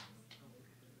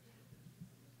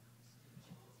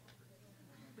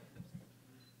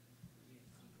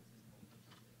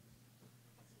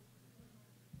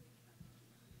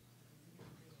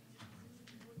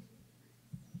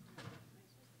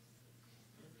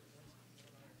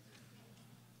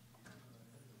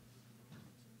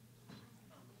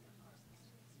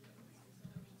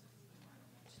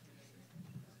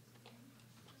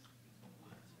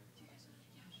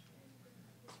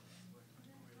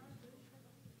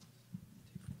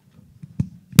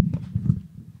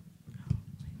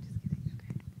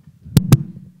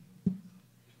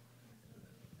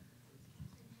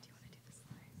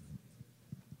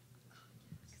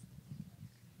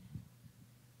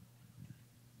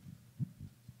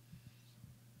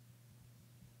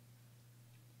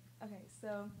 Okay,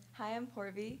 so hi, I'm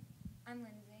Porvi. I'm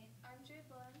Lindsay. I'm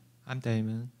Jublin. I'm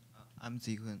Damon. I'm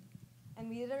Zihun. And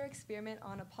we did our experiment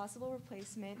on a possible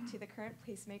replacement to the current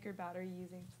pacemaker battery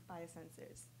using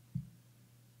biosensors.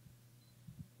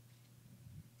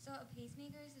 So a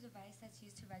pacemaker is a device that's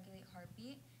used to regulate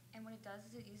heartbeat, and what it does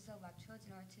is it uses electrodes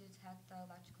in order to detect the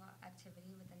electrical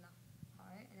activity within the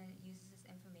heart, and then it uses this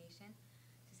information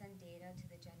to send data to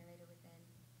the generator within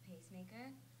the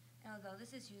pacemaker. And although this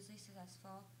is usually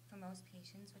successful for most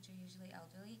patients, which are usually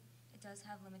elderly, it does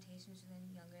have limitations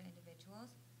within younger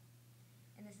individuals.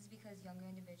 And this is because younger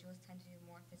individuals tend to do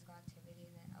more physical activity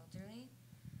than elderly.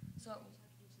 So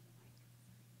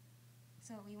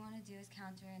what we want to do is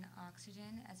counter in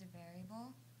oxygen as a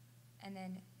variable, and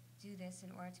then do this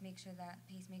in order to make sure that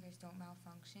pacemakers don't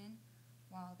malfunction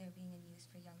while they're being in use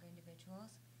for younger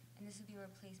individuals. And this would be a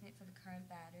replacement for the current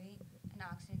battery, an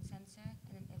oxygen sensor,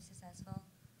 and then if successful,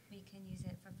 we can use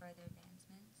it for further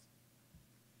advancements.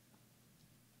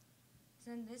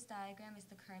 So in this diagram is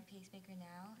the current pacemaker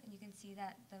now, and you can see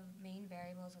that the main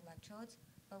variable is electrodes,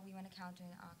 but we want to counter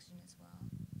in oxygen as well.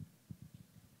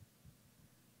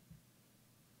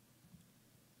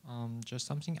 Just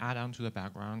something add on to the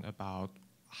background about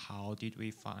how did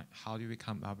we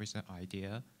come up with the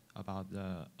idea about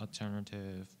the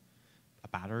alternative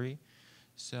battery.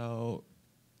 So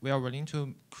we are willing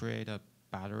to create a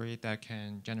battery that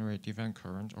can generate different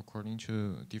current according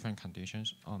to different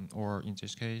conditions, or in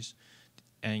this case,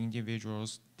 an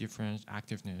individual's different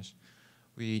activeness.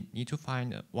 We need to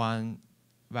find one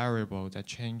variable that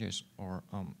changes or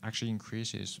actually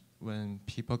increases when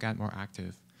people get more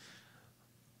active.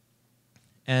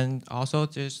 And also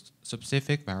this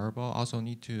specific variable also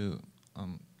need to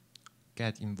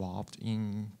get involved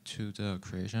into the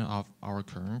creation of our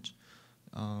current.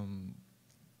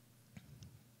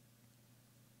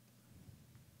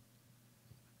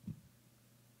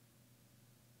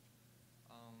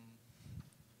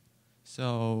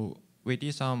 So we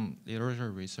did some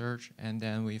literature research, and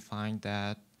then we find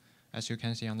that, as you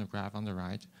can see on the graph on the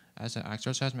right, as the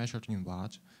exercise measured in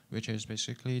watt, which is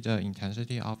basically the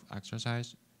intensity of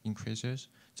exercise increases,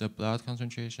 the blood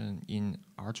concentration in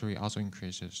artery also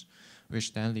increases,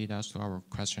 which then lead us to our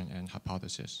question and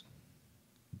hypothesis.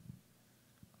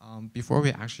 Before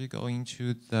we actually go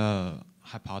into the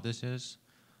hypothesis,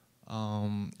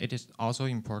 it is also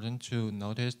important to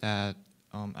notice that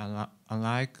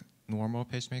unlike normal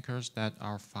pacemakers that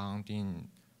are found in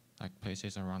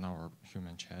places around our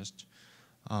human chest,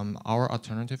 our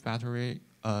alternative battery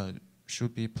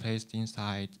should be placed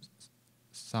inside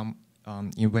some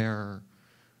where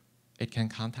it can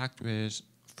contact with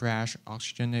fresh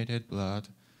oxygenated blood,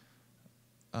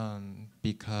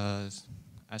 because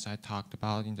as I talked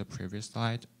about in the previous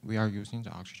slide, we are using the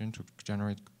oxygen to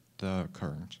generate the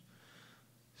current.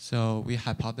 So we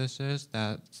hypothesize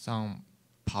that some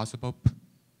possible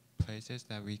places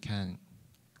that we can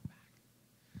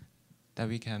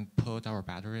put our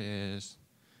battery is,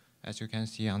 as you can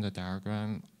see on the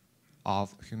diagram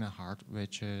of human heart,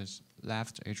 which is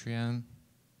left atrium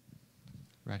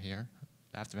right here,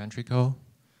 left ventricle,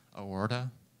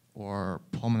 aorta, or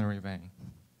pulmonary vein.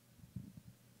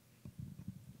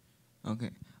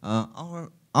 Okay.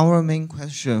 Our main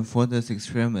question for this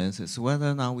experiment is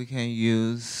whether or not we can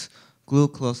use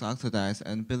glucose oxidase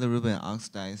and bilirubin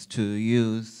oxidase to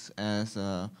use as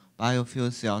a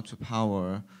biofuel cell to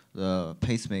power the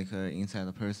pacemaker inside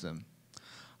the person.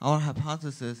 Our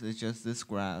hypothesis is just this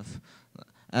graph.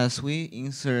 As we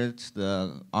insert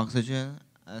the oxygen,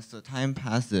 as the time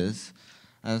passes,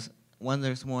 when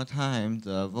there's more time,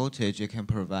 the voltage it can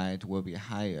provide will be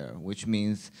higher, which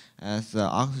means as the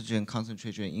oxygen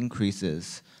concentration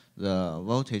increases, the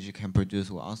voltage it can produce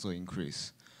will also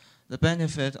increase. The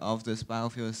benefit of this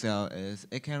biofuel cell is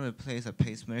it can replace a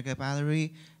pacemaker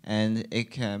battery, and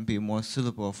it can be more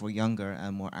suitable for younger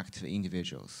and more active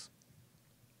individuals.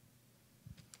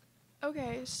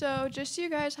 Okay, so just so you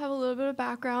guys have a little bit of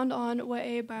background on what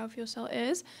a biofuel cell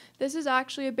is, this is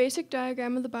actually a basic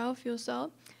diagram of the biofuel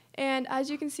cell. And as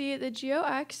you can see, the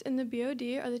GOX and the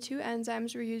BOD are the two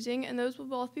enzymes we're using, and those will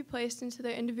both be placed into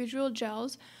their individual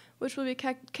gels, which will be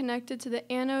connected to the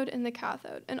anode and the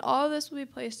cathode. And all of this will be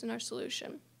placed in our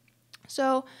solution.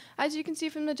 So as you can see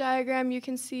from the diagram, you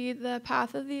can see the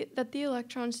path of that the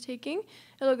electron's taking.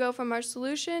 It'll go from our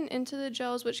solution into the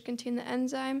gels, which contain the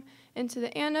enzyme, into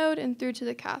the anode, and through to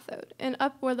the cathode. And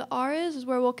up where the R is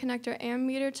where we'll connect our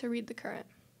ammeter to read the current.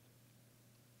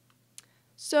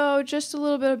 So just a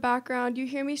little bit of background, you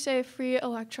hear me say free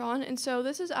electron, and so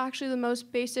this is actually the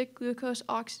most basic glucose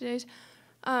oxidase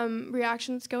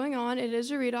reaction that's going on. It is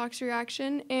a redox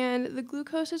reaction, and the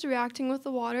glucose is reacting with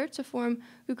the water to form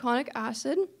gluconic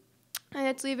acid, and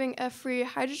it's leaving a free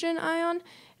hydrogen ion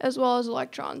as well as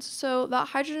electrons. So that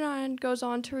hydrogen ion goes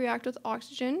on to react with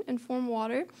oxygen and form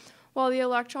water, while the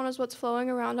electron is what's flowing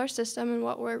around our system and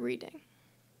what we're reading.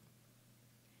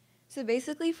 So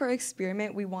basically for our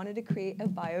experiment, we wanted to create a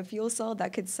biofuel cell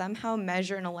that could somehow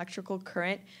measure an electrical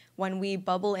current when we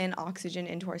bubble in oxygen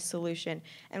into our solution.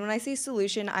 And when I say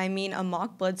solution, I mean a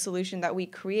mock blood solution that we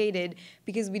created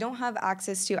because we don't have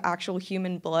access to actual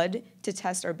human blood to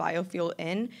test our biofuel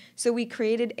in. So we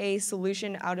created a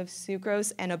solution out of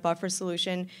sucrose and a buffer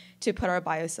solution to put our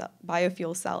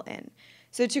biofuel cell in.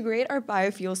 So to create our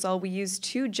biofuel cell, we used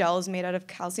two gels made out of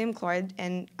calcium chloride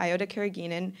and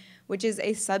iota-carrageenan, which is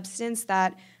a substance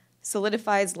that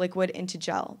solidifies liquid into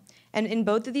gel. And in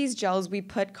both of these gels, we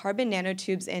put carbon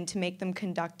nanotubes in to make them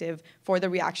conductive for the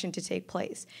reaction to take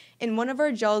place. In one of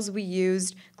our gels, we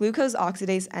used glucose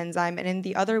oxidase enzyme, and in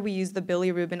the other, we used the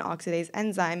bilirubin oxidase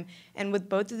enzyme. And with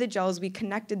both of the gels, we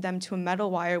connected them to a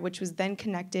metal wire, which was then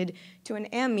connected to an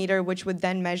ammeter, which would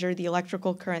then measure the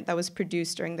electrical current that was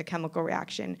produced during the chemical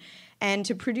reaction. And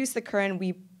to produce the current,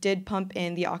 we did pump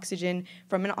in the oxygen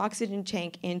from an oxygen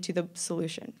tank into the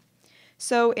solution.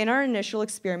 So in our initial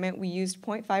experiment, we used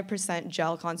 0.5%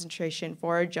 gel concentration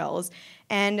for our gels.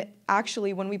 And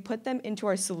actually, when we put them into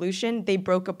our solution, they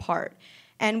broke apart.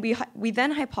 And we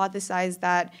then hypothesized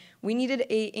that we needed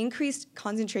an increased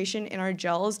concentration in our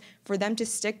gels for them to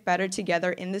stick better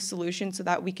together in the solution so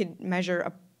that we could measure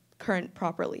a current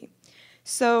properly.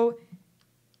 So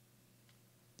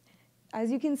as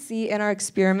you can see in our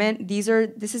experiment, this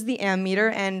is the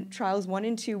ammeter, and trials 1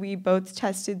 and 2, we both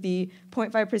tested the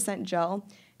 0.5% gel.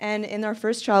 And in our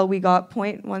first trial, we got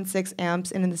 0.16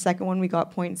 amps, and in the second one, we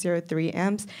got 0.03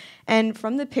 amps. And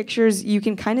from the pictures, you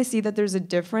can kind of see that there's a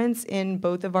difference in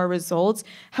both of our results.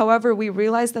 However, we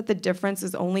realized that the difference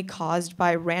is only caused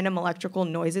by random electrical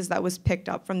noises that was picked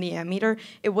up from the ammeter.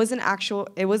 It wasn't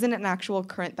an actual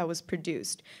current that was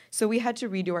produced. So we had to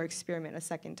redo our experiment a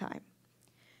second time.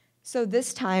 So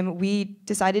this time, we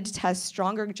decided to test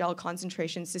stronger gel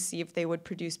concentrations to see if they would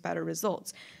produce better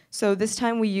results. So this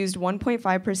time, we used 1.5%,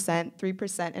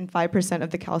 3%, and 5%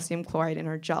 of the calcium chloride in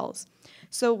our gels.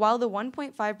 So while the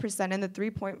 1.5% and the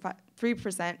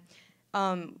 3%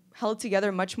 held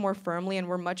together much more firmly and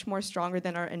were much more stronger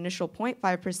than our initial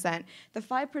 0.5%, the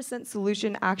 5%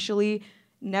 solution actually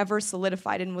never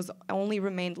solidified and was only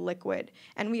remained liquid.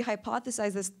 And we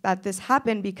hypothesized that this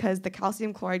happened because the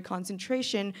calcium chloride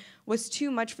concentration was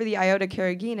too much for the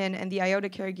iota-carrageenan, and the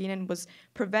iota-carrageenan was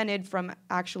prevented from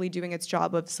actually doing its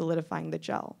job of solidifying the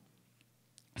gel.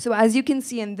 So as you can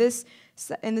see in the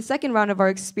second round of our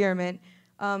experiment,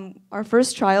 our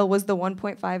first trial was the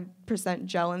 1.5%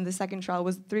 gel, and the second trial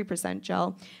was 3%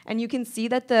 gel. And you can see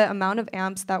that the amount of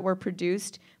amps that were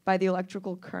produced by the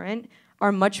electrical current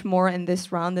are much more in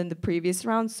this round than the previous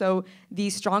round. So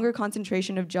the stronger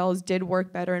concentration of gels did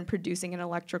work better in producing an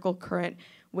electrical current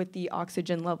with the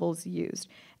oxygen levels used.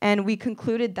 And we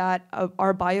concluded that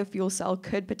our biofuel cell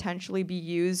could potentially be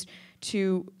used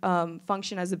to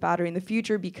function as a battery in the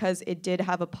future because it did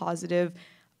have a positive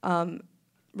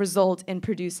result in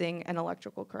producing an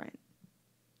electrical current.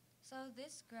 So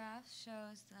this graph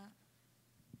shows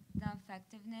the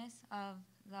effectiveness of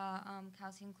the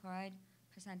calcium chloride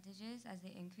percentages as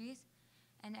they increase.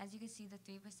 And as you can see,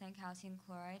 the 3% calcium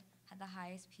chloride had the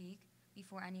highest peak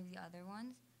before any of the other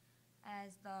ones,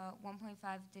 as the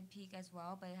 1.5 did peak as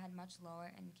well, but it had much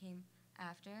lower and came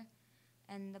after.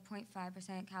 And the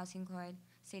 0.5% calcium chloride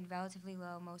stayed relatively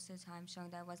low most of the time, showing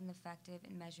that it wasn't effective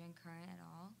in measuring current at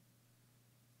all.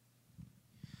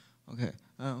 Okay,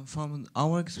 from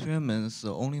our experiments,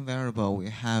 the only variable we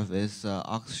have is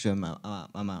oxygen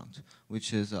amount,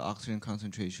 which is oxygen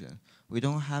concentration. We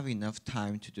don't have enough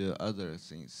time to do other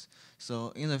things.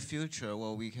 So in the future,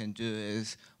 what we can do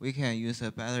is we can use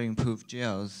a better improved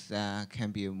gels that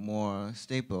can be more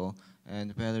stable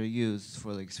and better used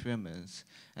for the experiments.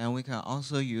 And we can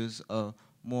also use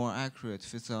more accurate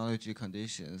physiology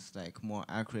conditions, like more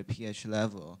accurate pH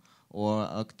level, or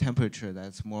a temperature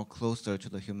that's more closer to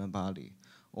the human body.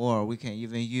 Or we can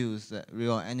even use the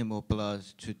real animal blood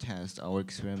to test our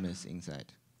experiments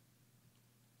inside.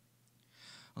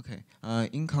 Okay,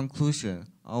 in conclusion,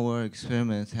 our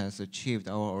experiment has achieved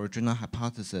our original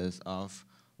hypothesis of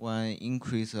when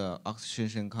increase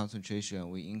oxygen concentration,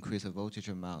 we increase the voltage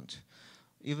amount.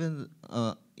 Even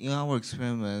in our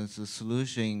experiments, the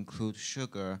solution includes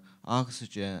sugar,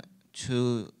 oxygen,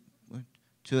 two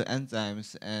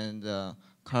enzymes, and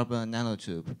carbon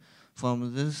nanotube.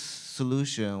 From this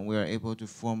solution, we are able to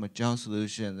form a gel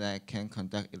solution that can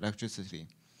conduct electricity.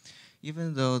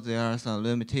 Even though there are some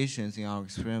limitations in our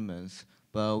experiments,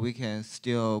 but we can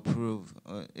still prove,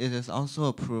 it is also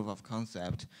a proof of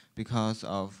concept because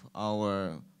of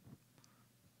our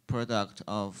product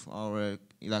of our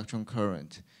electron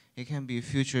current. It can be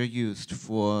future used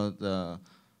for the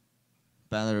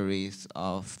batteries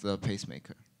of the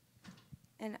pacemaker.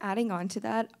 And adding on to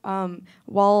that,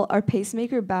 while our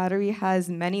pacemaker battery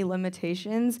has many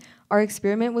limitations, our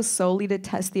experiment was solely to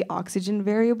test the oxygen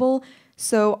variable.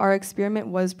 So our experiment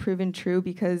was proven true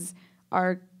because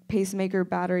our pacemaker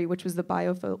battery, which was the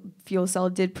biofuel cell,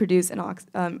 did produce an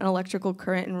electrical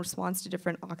current in response to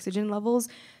different oxygen levels.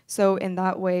 So in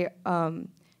that way,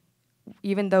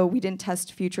 even though we didn't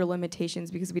test future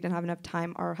limitations because we didn't have enough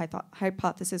time, our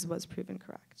hypothesis was proven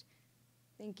correct.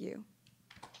 Thank you.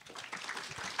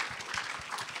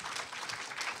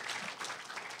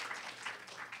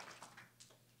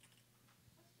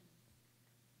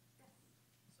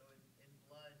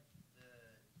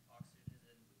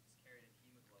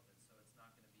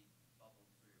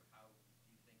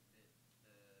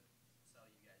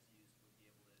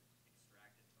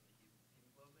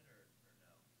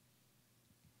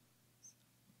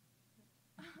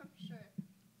 Sure.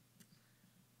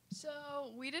 So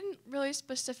we didn't really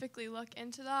specifically look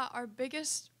into that. Our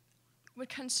biggest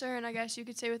concern, I guess you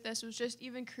could say, with this was just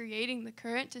even creating the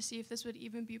current to see if this would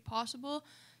even be possible.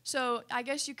 So I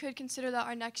guess you could consider that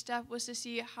our next step was to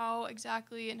see how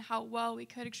exactly and how well we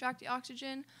could extract the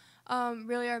oxygen.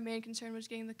 Really, our main concern was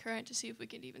getting the current to see if we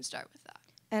could even start with that.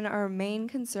 And our main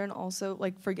concern also,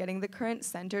 like for getting the current,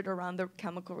 centered around the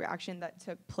chemical reaction that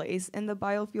took place in the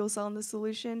biofuel cell in the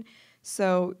solution.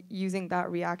 So using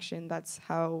that reaction, that's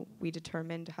how we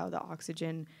determined how the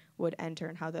oxygen would enter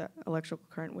and how the electrical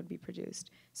current would be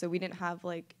produced. So we didn't have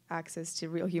like access to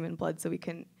real human blood, so we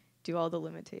couldn't do all the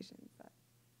limitations.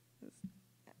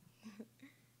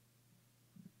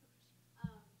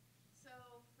 So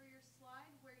for your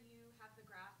slide where you have the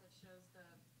graph that shows the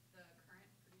current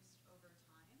produced over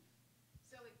time,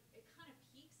 so it kind of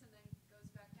peaks and then goes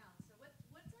back down. So what's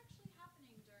actually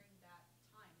happening during that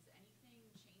time? Is anything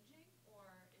changing, or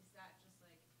is that just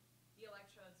like the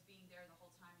electrodes being there the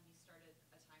whole time and you started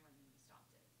a timer and then you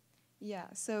stopped it?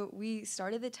 Yeah, so we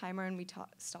started the timer and we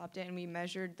stopped it and we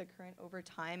measured the current over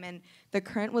time, and the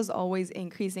current was always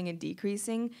increasing and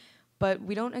decreasing, but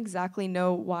we don't exactly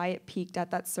know why it peaked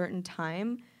at that certain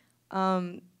time.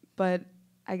 But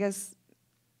I guess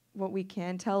what we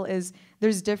can tell is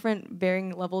there's different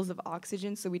varying levels of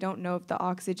oxygen, so we don't know if the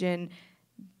oxygen,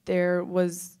 there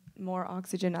was more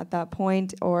oxygen at that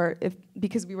point, or if,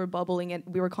 because we were bubbling it,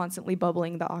 we were constantly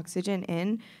bubbling the oxygen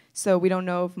in, so we don't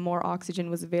know if more oxygen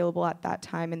was available at that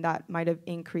time, and that might have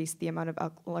increased the amount of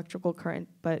electrical current,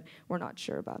 but we're not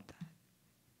sure about that.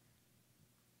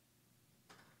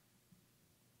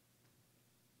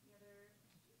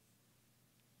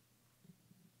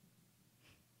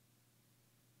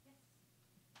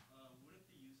 Wouldn't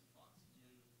the use of oxygen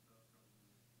from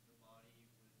the body would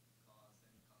cause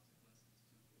any consequences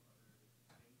to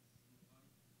other things in the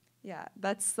body? Yeah,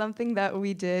 that's something that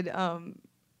we did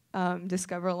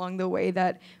discover along the way,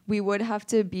 that we would have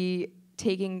to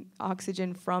taking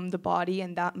oxygen from the body,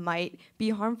 and that might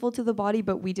be harmful to the body,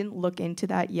 but we didn't look into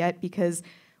that yet because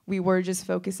we were just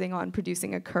focusing on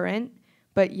producing a current.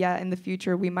 But yeah, in the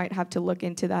future, we might have to look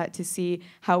into that to see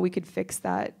how we could fix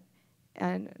that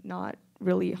and not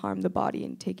really harm the body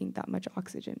in taking that much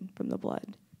oxygen from the blood.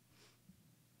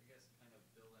 I guess kind of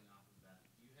building off of that,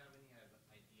 do you have any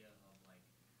idea of like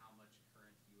how much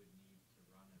current you would need to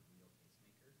run a real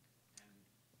pacemaker, and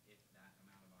if that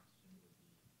amount of oxygen would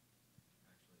be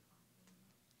actually harmful or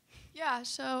not? Yeah,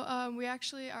 so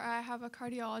I have a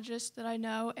cardiologist that I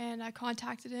know, and I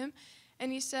contacted him,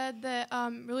 and he said that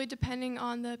really depending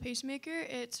on the pacemaker,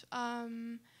 it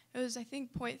was I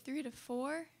think 0.3 to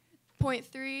 4,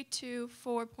 0.3 to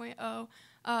 4.0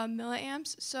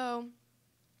 milliamps. So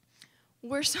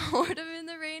we're sort of in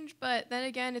the range, but then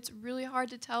again, it's really hard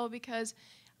to tell because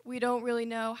we don't really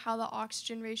know how the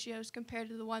oxygen ratio is compared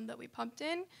to the one that we pumped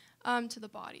in to the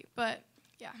body. But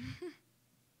yeah.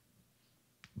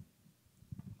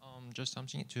 Just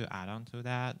something to add on to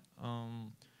that.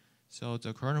 So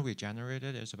the current we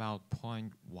generated is about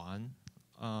 0.1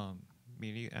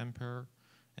 milliampere,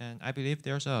 and I believe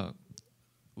there's a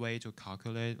way to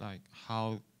calculate like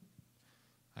how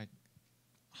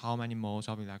many moles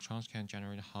of electrons can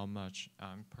generate how much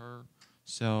ampere.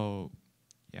 So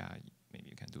yeah, maybe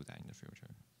you can do that in the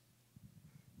future.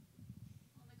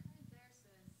 Well, the current there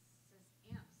says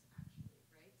amps actually,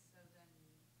 right? So then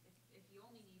if you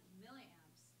only need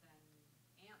milliamps, then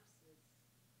amps is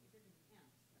bigger than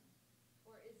amps then.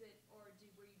 Or is it, or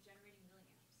were you generating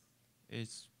milliamps?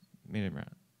 It's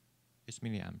milliampere. It's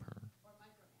milliampere. Or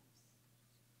microamps?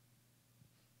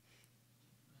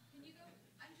 Can you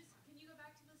go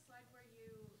back to the slide where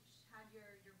you had your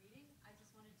reading? I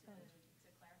just wanted to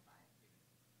clarify.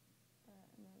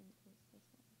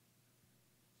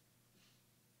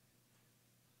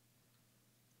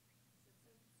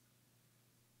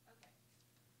 Okay.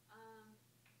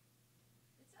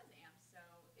 It says amps, so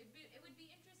it would be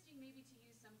interesting maybe to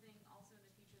use something also in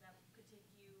the future that could give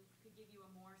you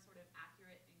a more sort of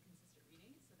accurate and consistent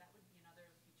reading. So that would be another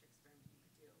future experiment you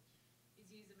could do. Is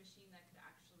use a machine that could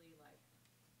actually like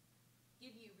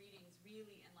give you readings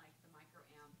really in like the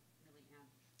microamp, milliamp.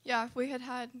 Yeah, if we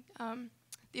had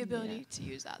the ability to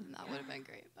use that, then that would have been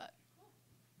great. But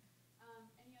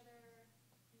Any other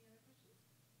questions?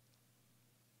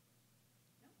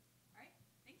 No? All right.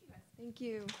 Thank you guys. Thank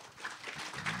you.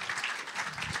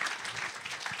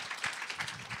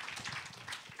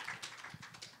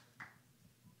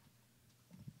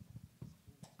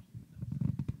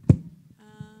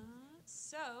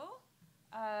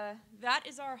 That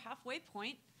is our halfway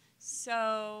point.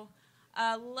 So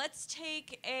let's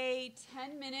take a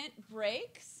 10-minute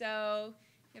break. So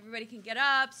everybody can get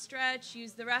up, stretch,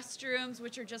 use the restrooms,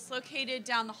 which are just located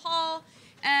down the hall.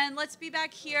 And let's be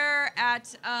back here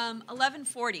at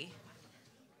 11:40.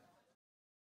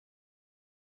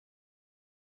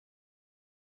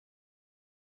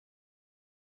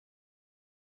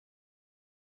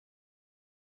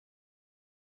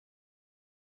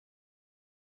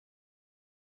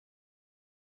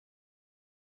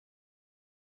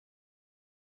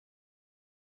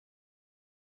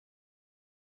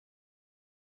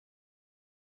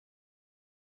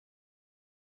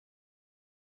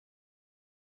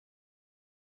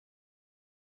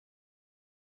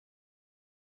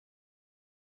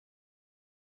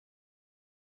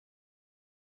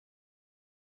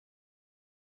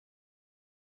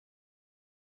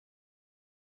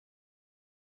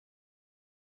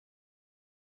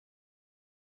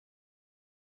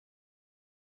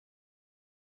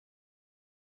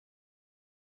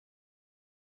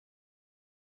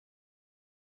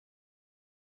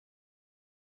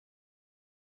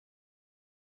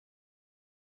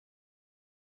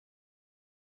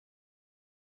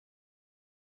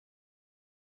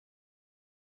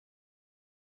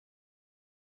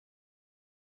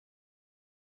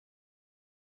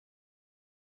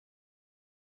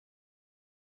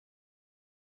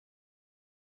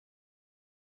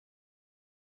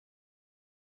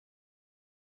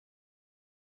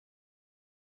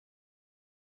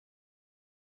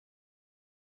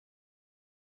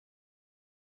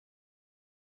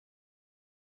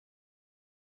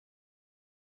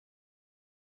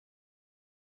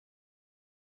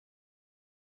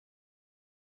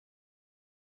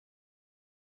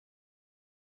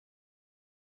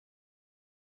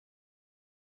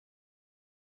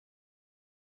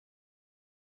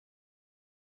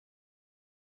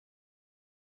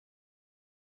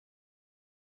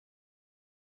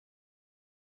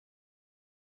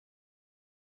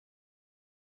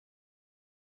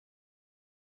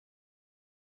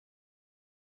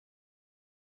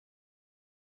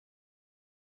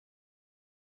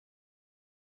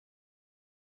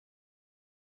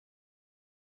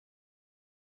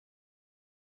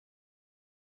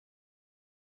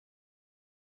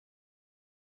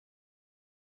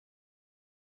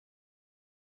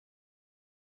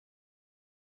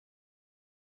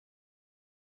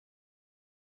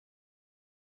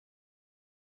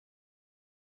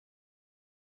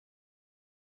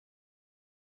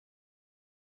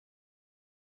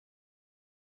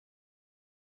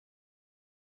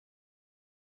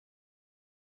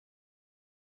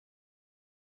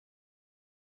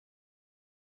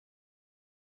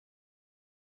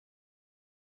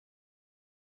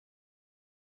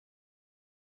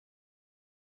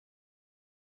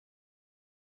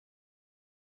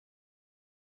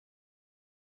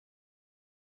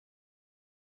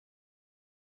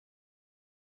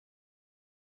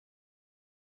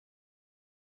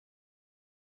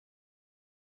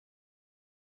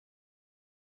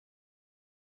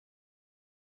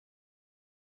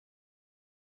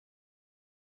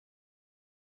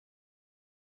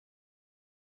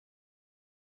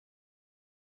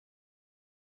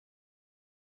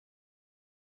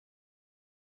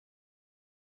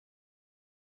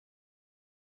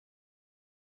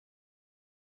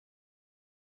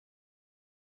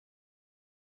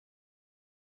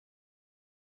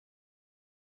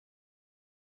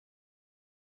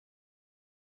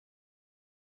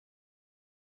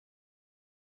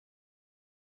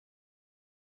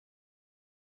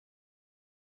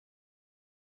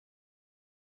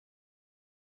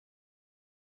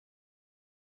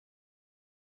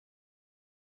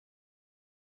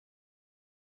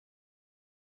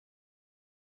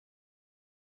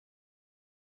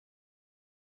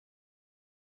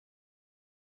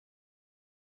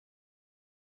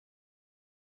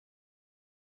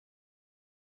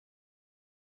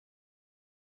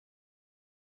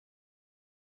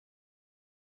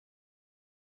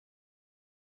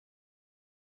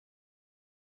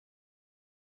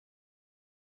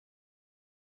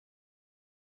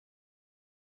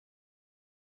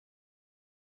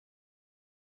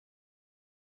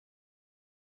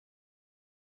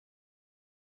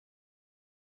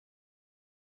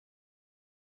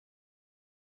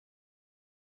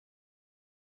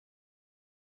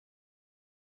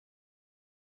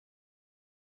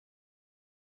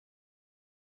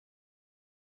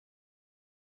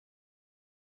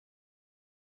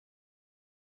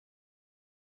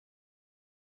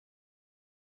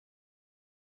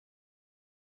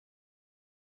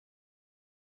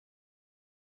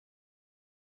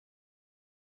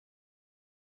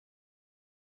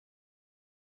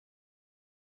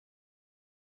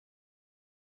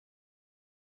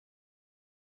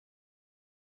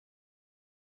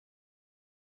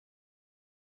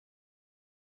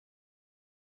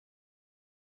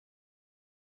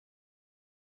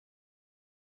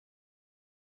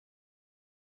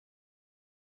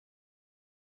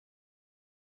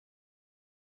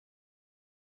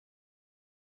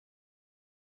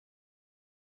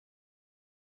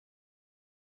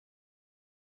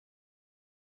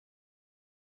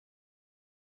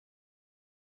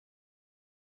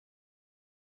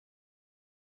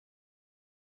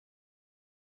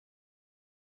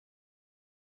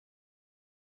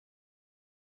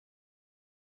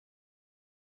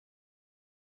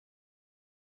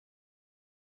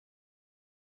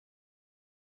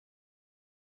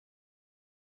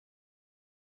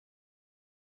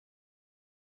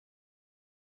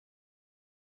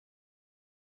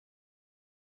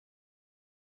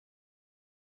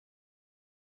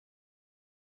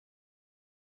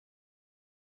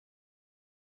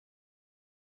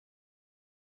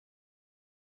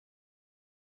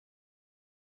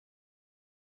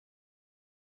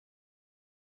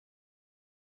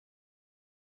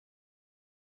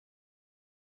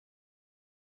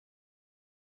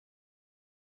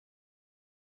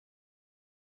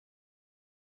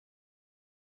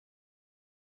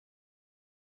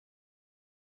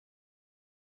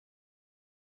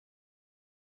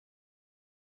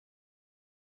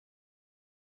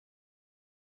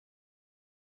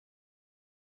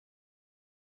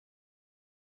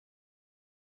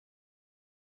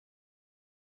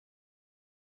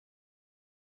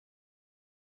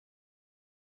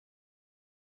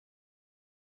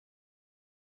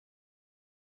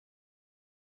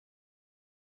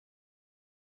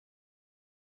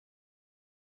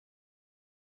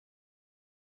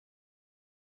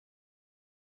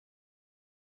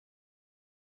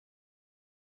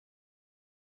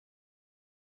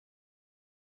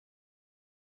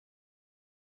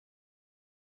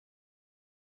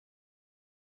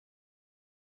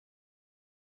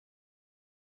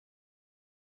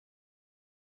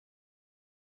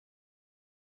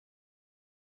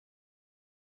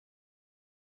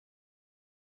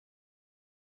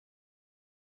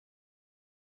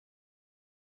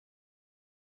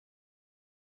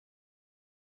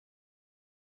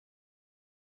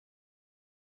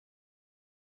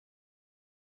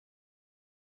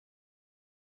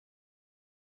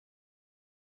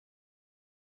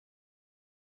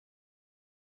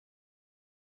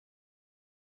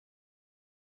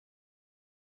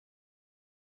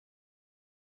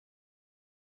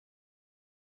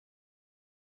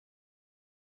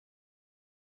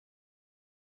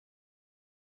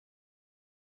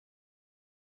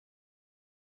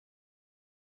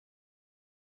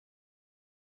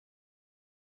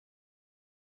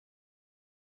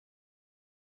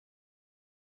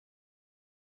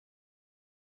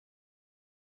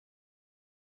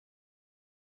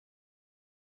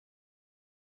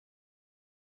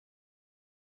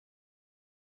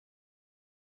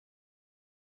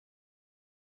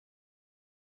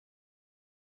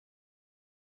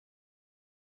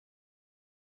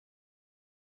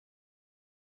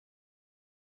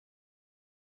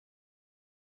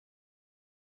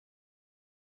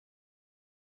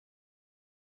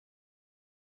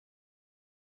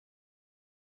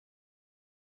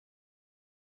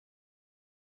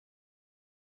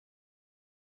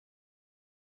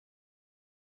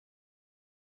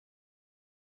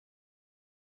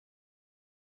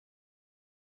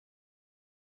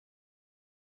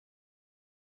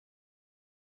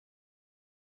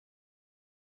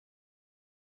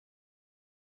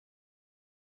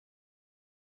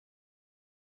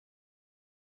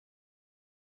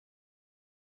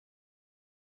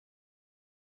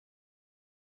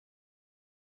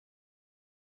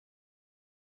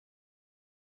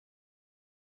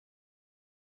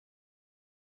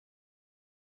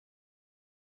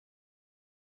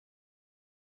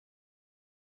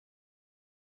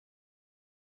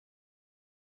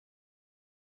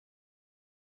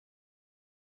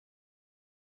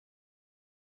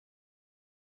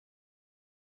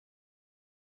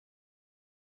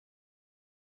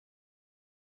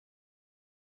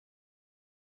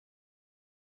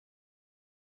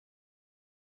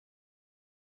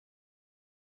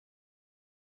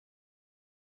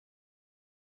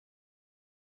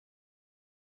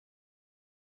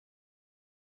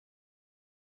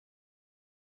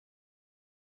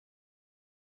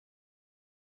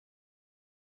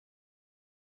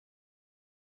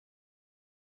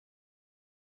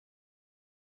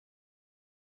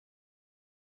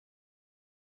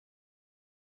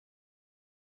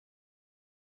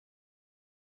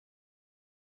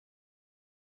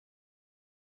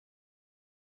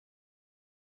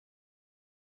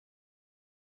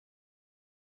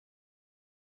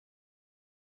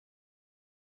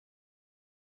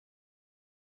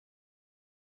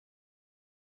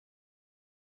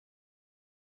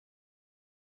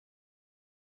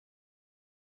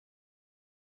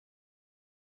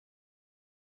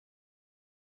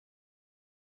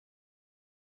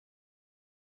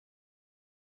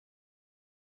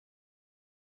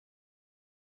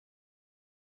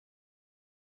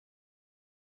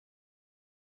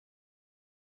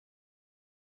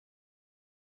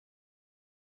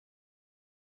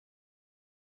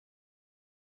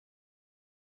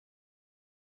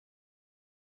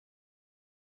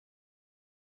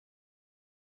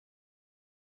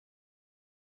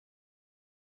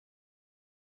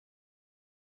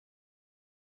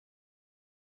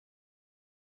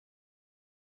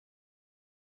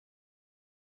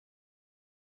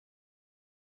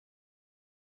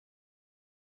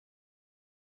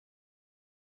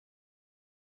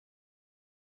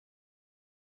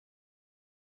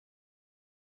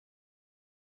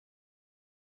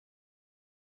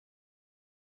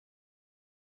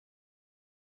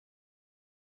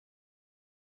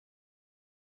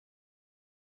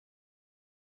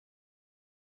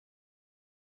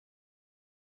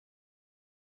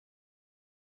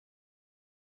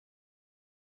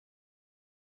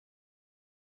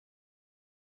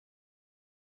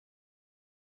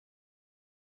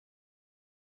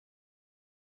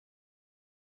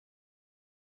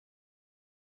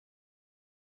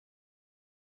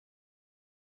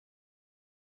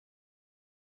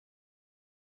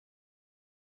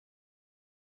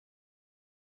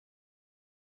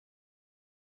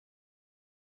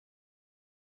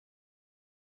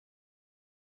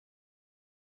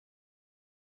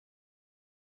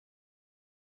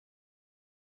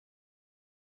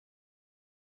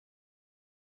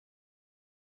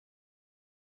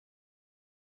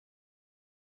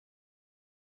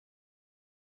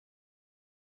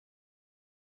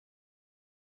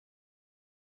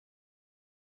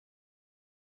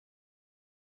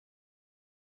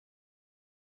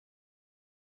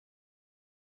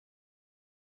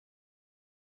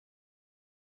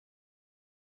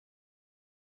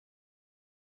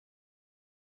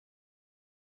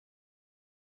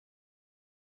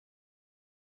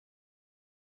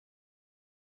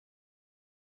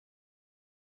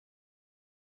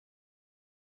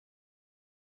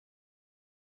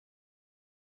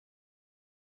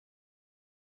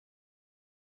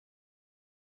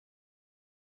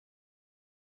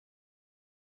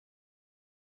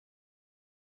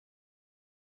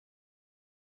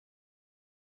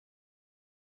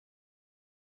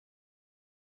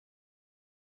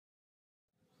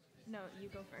 No, you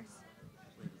go first.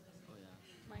 Oh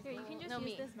yeah. Here, you can just no, use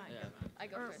me. this mic. Yeah. I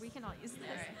go first. We can all use this.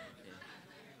 Okay.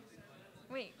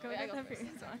 Wait, go Wait, to I go the first.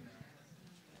 previous one.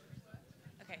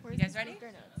 Okay, Where's you guys the ready?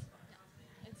 speaker notes?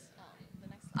 It's the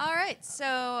next. All right,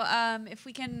 so if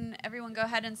we can, everyone go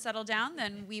ahead and settle down,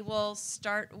 then we will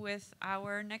start with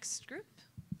our next group.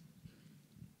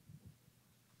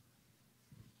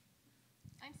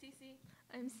 I'm Cece.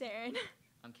 I'm Saren.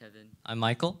 I'm Kevin. I'm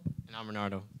Michael. And I'm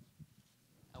Renardo.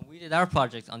 And we did our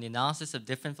project on the analysis of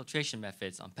different filtration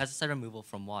methods on pesticide removal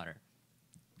from water.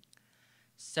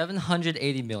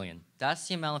 780 million. That's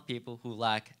the amount of people who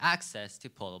lack access to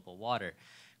potable water,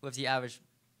 with the average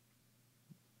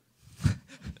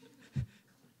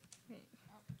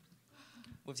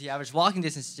with the average walking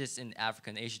distance just in Africa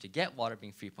and Asia to get water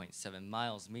being 3.7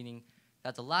 miles, meaning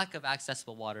that the lack of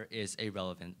accessible water is a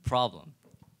relevant problem.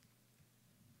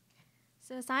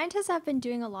 So scientists have been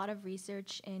doing a lot of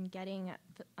research in getting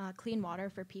clean water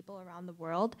for people around the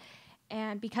world,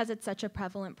 and because it's such a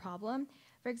prevalent problem.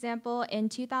 For example, in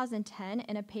 2010,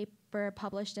 in a paper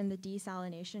published in the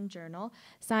Desalination Journal,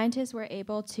 scientists were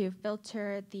able to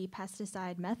filter the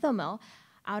pesticide methomyl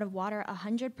out of water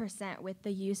 100% with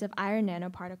the use of iron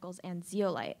nanoparticles and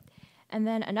zeolite. And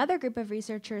then another group of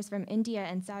researchers from India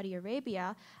and Saudi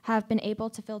Arabia have been able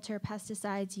to filter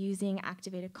pesticides using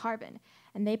activated carbon.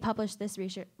 And they published this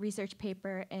research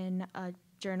paper in a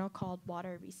journal called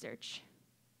Water Research.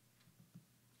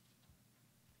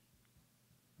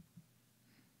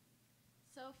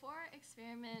 So for our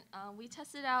experiment, we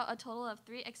tested out a total of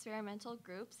 3 experimental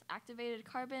groups: activated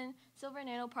carbon, silver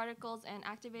nanoparticles, and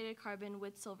activated carbon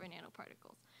with silver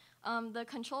nanoparticles. The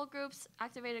control groups,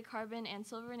 activated carbon and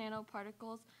silver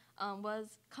nanoparticles,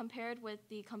 was compared with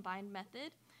the combined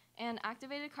method. And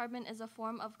activated carbon is a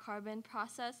form of carbon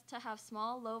processed to have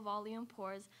small, low-volume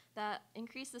pores that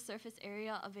increase the surface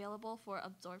area available for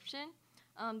absorption.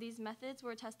 These methods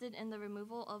were tested in the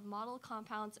removal of model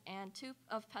compounds and two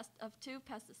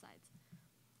pesticides.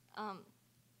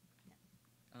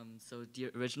 So the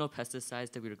original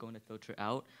pesticides that we were going to filter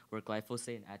out were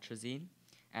glyphosate and atrazine.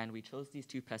 And we chose these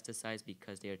 2 pesticides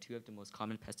because they are 2 of the most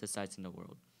common pesticides in the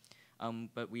world.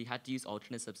 But we had to use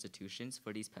alternate substitutions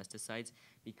for these pesticides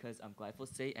because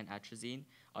glyphosate and atrazine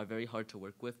are very hard to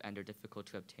work with and they're difficult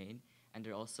to obtain. And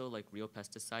they're also like real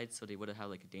pesticides, so they would have had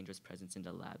like a dangerous presence in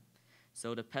the lab.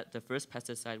 So the first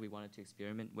pesticide we wanted to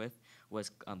experiment with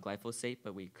was glyphosate,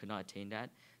 but we could not attain that.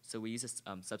 So we used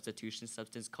a substitution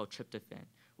substance called tryptophan,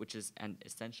 which is an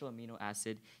essential amino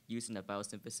acid used in the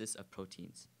biosynthesis of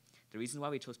proteins. The reason why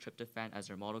we chose tryptophan as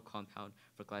our model compound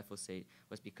for glyphosate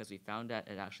was because we found that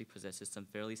it actually possesses some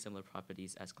fairly similar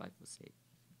properties as glyphosate.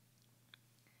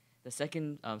 The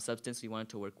second substance we wanted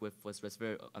to work with was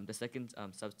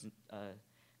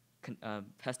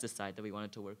pesticide that we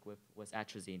wanted to work with was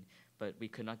atrazine, but we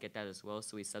could not get that as well,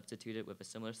 so we substituted with a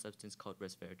similar substance called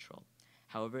resveratrol.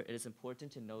 However, it is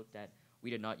important to note that we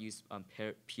did not use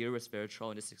pure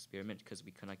resveratrol in this experiment because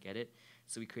we could not get it,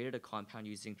 so we created a compound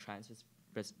using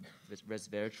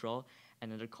resveratrol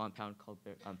and another compound called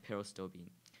peroxidobene.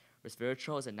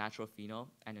 Resveratrol is a natural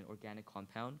phenol and an organic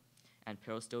compound, and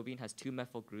peroxidobene has 2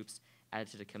 methyl groups added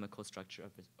to the chemical structure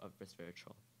of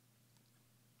resveratrol.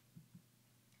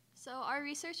 So our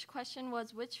research question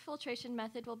was, which filtration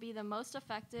method will be the most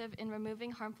effective in removing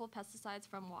harmful pesticides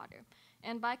from water?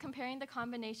 And by comparing the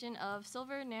combination of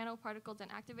silver nanoparticles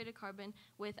and activated carbon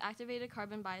with activated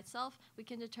carbon by itself, we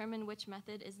can determine which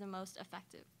method is the most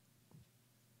effective.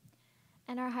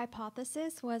 And our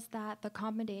hypothesis was that the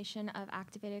combination of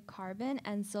activated carbon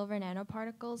and silver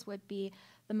nanoparticles would be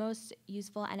the most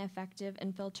useful and effective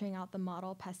in filtering out the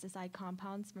model pesticide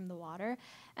compounds from the water.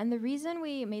 And the reason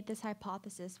we made this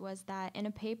hypothesis was that in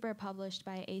a paper published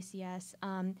by ACS,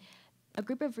 a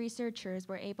group of researchers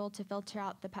were able to filter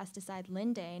out the pesticide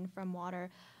lindane from water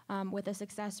with a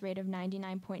success rate of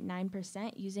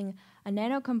 99.9% using a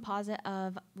nanocomposite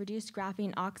of reduced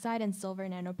graphene oxide and silver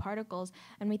nanoparticles.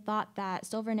 And we thought that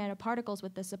silver nanoparticles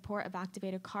with the support of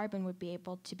activated carbon would be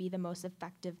able to be the most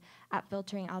effective at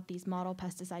filtering out these model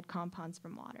pesticide compounds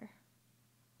from water.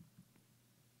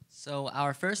 So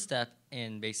our first step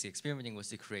in basic experimenting was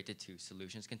to create the 2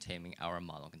 solutions containing our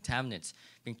model contaminants,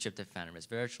 being tryptophan and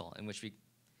resveratrol, in which we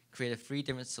created 3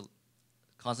 different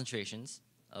concentrations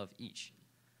of each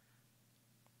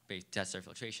to test our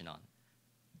filtration on.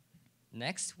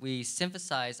 Next, we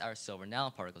synthesized our silver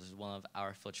nanoparticles as one of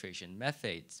our filtration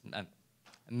methods,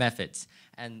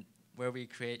 and where we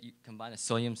combine a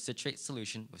sodium citrate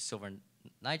solution with silver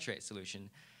nitrate solution,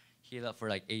 heat up for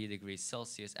like 80 degrees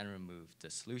Celsius, and remove the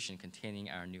solution containing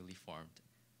our newly formed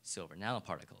silver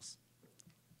nanoparticles.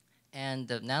 And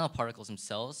the nanoparticles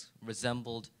themselves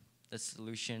resembled the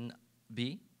solution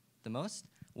B the most,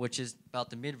 which is about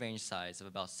the mid-range size of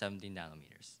about 70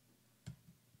 nanometers.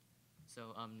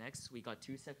 So next, we got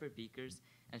 2 separate beakers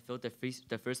and filled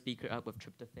the first beaker up with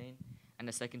tryptophan and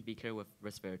the second beaker with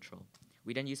resveratrol.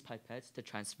 We then used pipettes to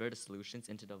transfer the solutions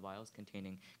into the vials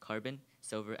containing carbon,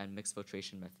 silver, and mixed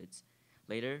filtration methods.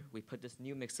 Later, we put this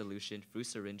new mixed solution through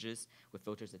syringes with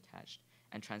filters attached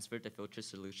and transferred the filter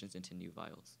solutions into new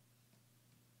vials.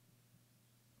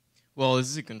 Well, this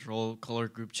is a control color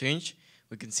group change.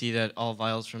 We can see that all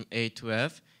vials from A to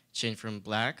F change from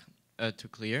black to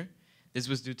clear. This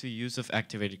was due to use of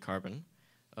activated carbon.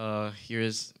 Here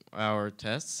is our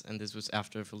tests, and this was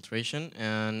after filtration,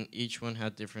 and each one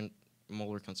had different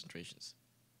molar concentrations.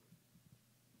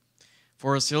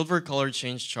 For a silver color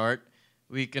change chart,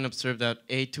 we can observe that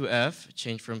A to F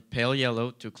changed from pale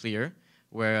yellow to clear,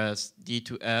 whereas D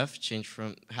to F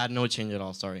had no change at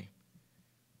all, sorry.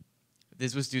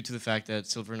 This was due to the fact that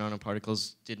silver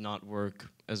nanoparticles did not work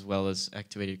as well as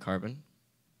activated carbon.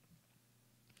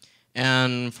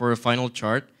 And for a final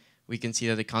chart, we can see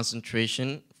that the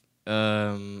concentration,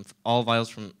 all vials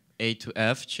from A to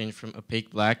F changed from opaque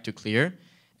black to clear,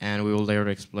 and we will later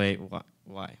explain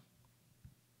why.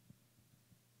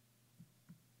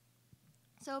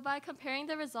 So by comparing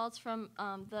the results from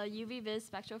the UV-Vis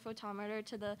spectrophotometer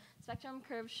to the spectrum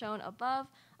curve shown above,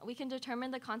 we can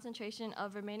determine the concentration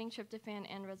of remaining tryptophan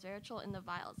and resveratrol in the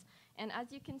vials. And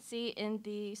as you can see in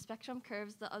the spectrum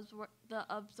curves, the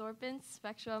absorbance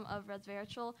spectrum of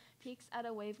resveratrol peaks at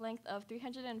a wavelength of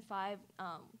 305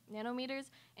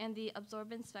 nanometers, and the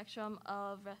absorbance spectrum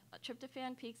of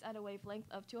tryptophan peaks at a wavelength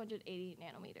of 280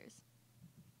 nanometers.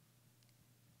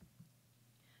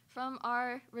 From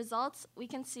our results, we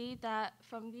can see that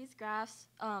from these graphs,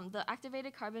 the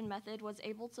activated carbon method was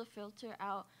able to filter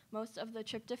out most of the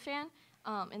tryptophan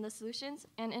in the solutions,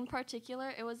 and in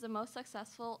particular, it was the most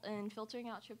successful in filtering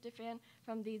out tryptophan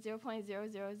from the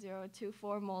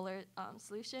 0.00024 molar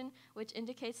solution, which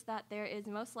indicates that there is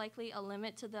most likely a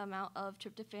limit to the amount of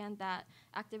tryptophan that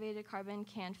activated carbon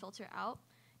can filter out.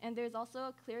 And there's also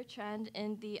a clear trend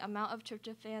in the amount of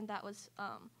tryptophan that was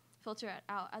filtered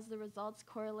out, as the results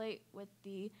correlate with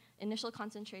the initial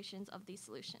concentrations of these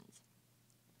solutions.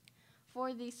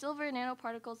 For the silver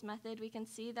nanoparticles method, we can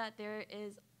see that there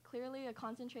is clearly a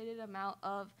concentrated amount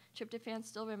of tryptophan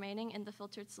still remaining in the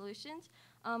filtered solutions.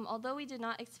 Although we did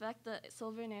not expect the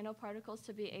silver nanoparticles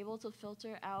to be able to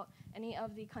filter out any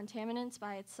of the contaminants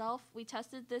by itself, we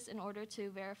tested this in order to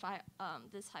verify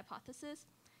this hypothesis.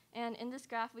 And in this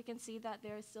graph, we can see that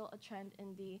there is still a trend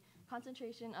in the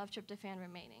concentration of tryptophan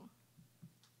remaining.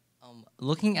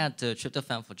 Looking at the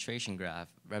tryptophan filtration graph,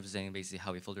 representing basically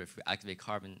how we filter through activated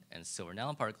carbon and silver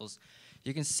nanoparticles,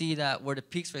 you can see that where the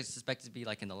peaks were suspected to be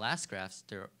like in the last graphs,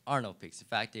 there are no peaks. In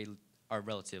fact, they are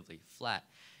relatively flat,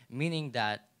 meaning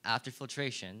that after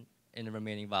filtration in the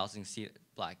remaining vials, you can see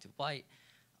black to white,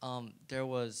 there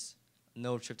was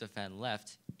no tryptophan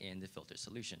left in the filtered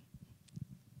solution.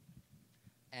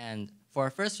 And for our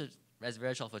first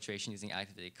resveratrol filtration using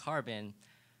activated carbon,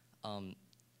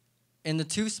 in the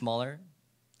 2 smaller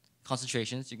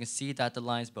concentrations, you can see that the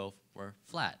lines both were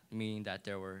flat, meaning that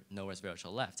there were no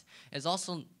resveratrol left. It's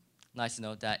also nice to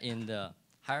note that in the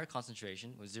higher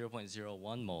concentration, with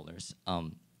 0.01 molars,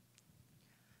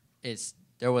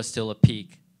 there was still a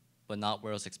peak, but not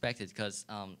where it was expected, because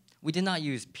we did not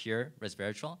use pure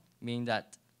resveratrol, meaning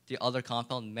that the other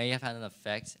compound may have had an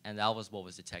effect, and that was what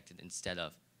was detected instead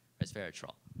of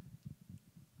resveratrol.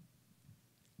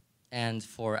 And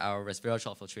for our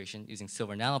resveratrol filtration using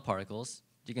silver nanoparticles,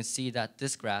 you can see that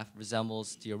this graph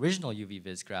resembles the original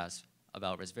UV-Vis graphs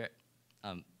about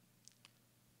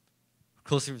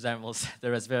closely resembles the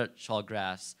resveratrol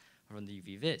graphs from the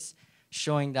UV-Vis,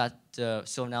 showing that the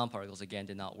silver nanoparticles again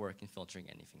did not work in filtering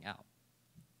anything out.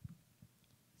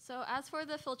 So as for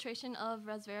the filtration of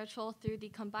resveratrol through the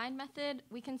combined method,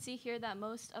 we can see here that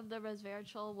most of the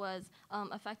resveratrol was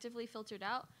effectively filtered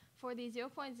out. For the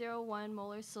 0.01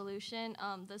 molar solution,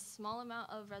 the small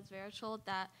amount of resveratrol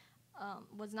that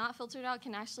was not filtered out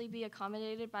can actually be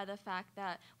accommodated by the fact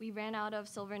that we ran out of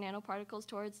silver nanoparticles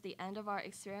towards the end of our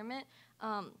experiment.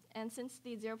 And since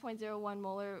the 0.01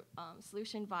 molar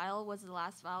solution vial was the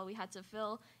last vial we had to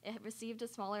fill, it received a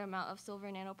smaller amount of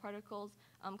silver nanoparticles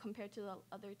compared to the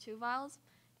other 2 vials.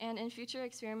 And in future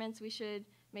experiments, we should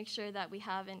make sure that we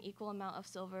have an equal amount of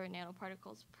silver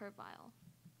nanoparticles per vial.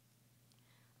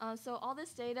 So all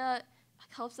this data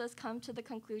helps us come to the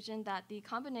conclusion that the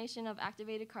combination of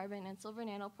activated carbon and silver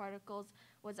nanoparticles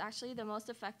was actually the most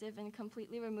effective in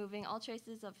completely removing all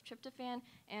traces of tryptophan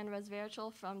and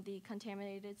resveratrol from the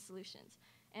contaminated solutions.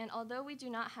 And although we do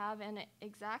not have an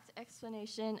exact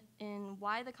explanation in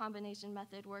why the combination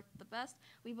method worked the best,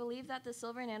 we believe that the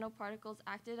silver nanoparticles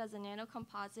acted as a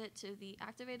nanocomposite to the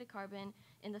activated carbon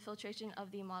in the filtration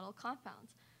of the model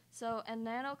compounds. So a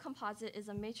nanocomposite is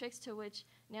a matrix to which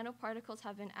nanoparticles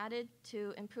have been added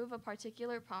to improve a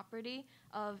particular property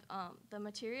of the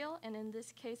material, and in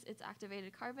this case, it's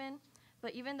activated carbon.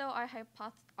 But even though our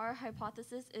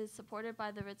hypothesis is supported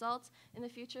by the results, in the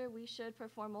future we should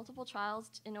perform multiple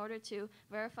trials in order to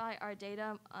verify our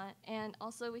data, and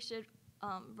also we should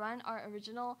run our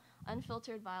original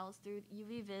unfiltered vials through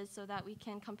UV vis so that we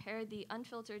can compare the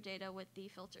unfiltered data with the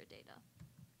filtered data.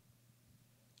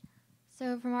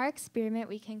 So from our experiment,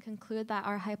 we can conclude that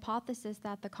our hypothesis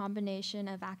that the combination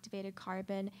of activated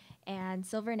carbon and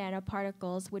silver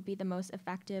nanoparticles would be the most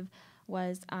effective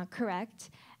was correct.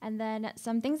 And then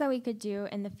some things that we could do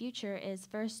in the future is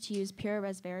first to use pure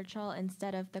resveratrol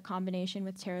instead of the combination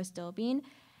with pterostilbene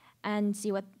and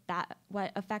see what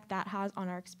effect that has on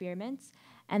our experiments.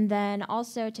 And then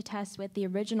also to test with the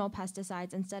original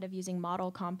pesticides instead of using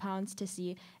model compounds to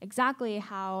see exactly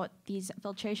how these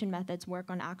filtration methods work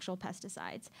on actual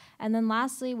pesticides. And then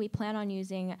lastly, we plan on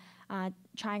using,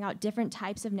 trying out different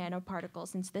types of nanoparticles,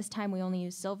 since this time we only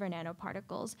use silver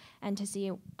nanoparticles, and to see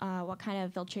what kind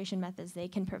of filtration methods they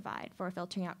can provide for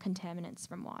filtering out contaminants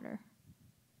from water.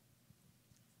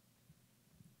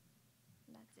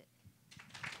 That's it.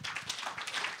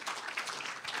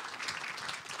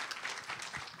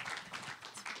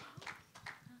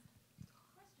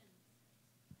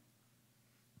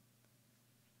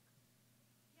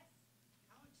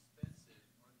 How expensive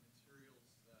are the materials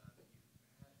that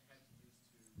you had to use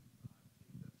to take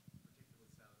the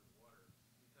particulates out of the water?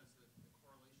 Because the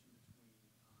correlation between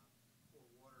poor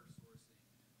water sourcing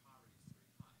and poverty is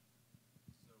very high.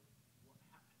 So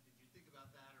did you think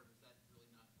about that, or was that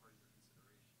really not part of your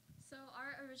consideration? So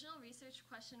our original research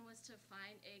question was to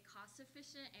find a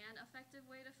cost-efficient and effective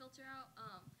way to filter out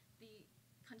the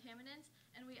contaminants,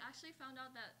 and we actually found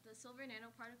out that the silver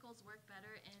nanoparticles work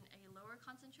better in a lower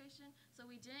concentration, so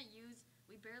we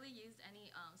barely used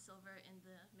any silver in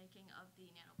the making of the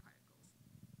nanoparticles.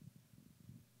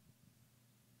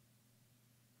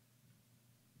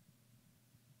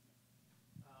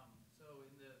 So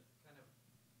in the kind of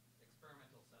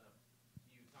experimental setup,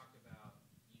 you talked about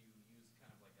you use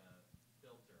kind of like a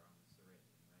filter on the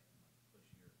syringe, right? And like push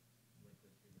your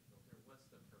liquid through the filter. What's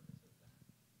the purpose of that?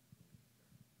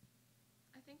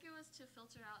 I think it was to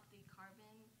filter out the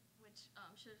carbon, which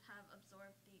should have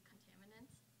absorbed the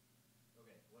contaminants.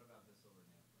 Okay, what about the silver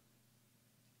nanoparticles?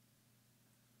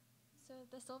 So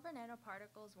the silver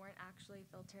nanoparticles weren't actually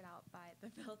filtered out by the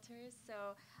filters,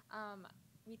 so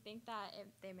we think that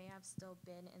they may have still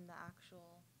been in the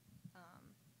actual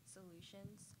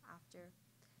solutions after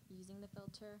using the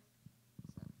filter.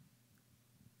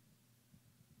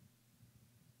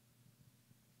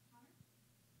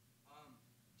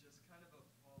 Just kind of a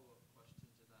follow-up question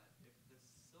to that. If the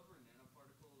silver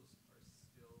nanoparticles are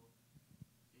still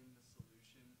in the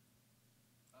solution,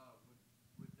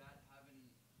 would that have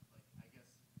any, like, I guess,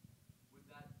 would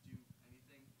that do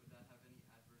anything? Would that have any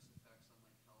adverse effects on,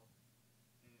 like, health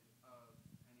of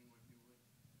anyone who would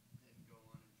then go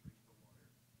on and drink the water?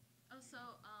 Oh,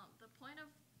 so the point of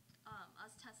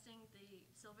us testing the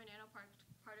silver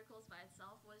nanoparticles by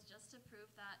itself was just to prove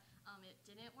that it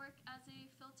didn't work as a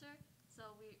filter.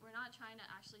 So we're not trying to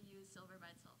actually use silver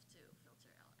by itself to filter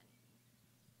out anything.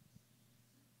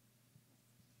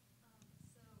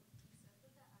 So you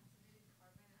said that the activated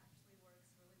carbon actually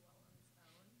works really well on its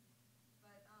own,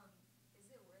 but is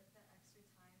it worth the extra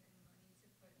time and money to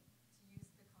use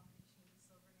the combination of the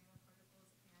silver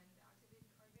nanoparticles and the activated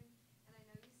carbon? And I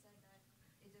know you said that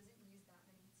it doesn't use that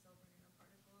many silver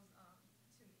nanoparticles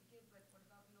to make it, but what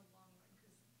about in the long run?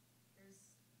 Because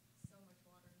there's so much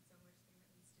water and so much thing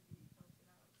that needs to be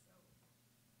filtered out. So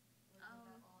when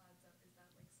that all adds up, is that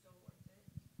like still worth it?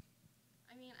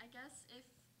 I mean, I guess if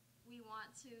we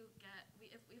want to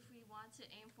if we want to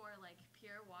aim for like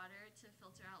pure water to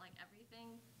filter out like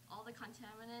everything, all the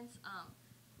contaminants,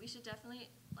 we should definitely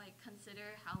like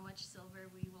consider how much silver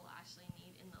we will actually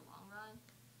need in the long run.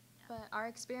 But our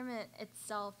experiment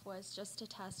itself was just to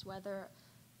test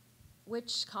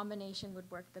which combination would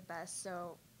work the best.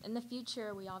 So in the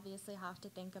future, we obviously have to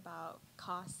think about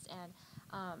costs and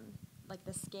like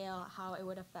the scale, how it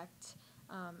would affect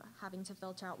having to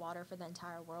filter out water for the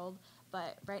entire world.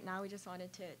 But right now, we just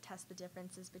wanted to test the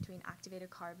differences between activated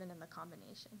carbon and the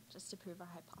combination, just to prove our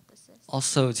hypothesis.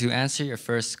 Also, to answer your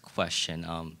first question,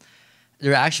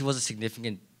 there actually was a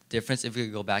significant difference if we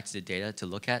could go back to the data to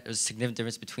look at. There's a significant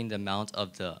difference between the amount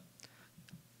of the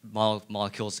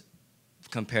molecules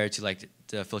compared to like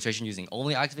the filtration using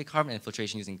only activated carbon and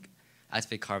filtration using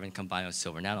activated carbon combined with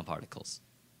silver nanoparticles.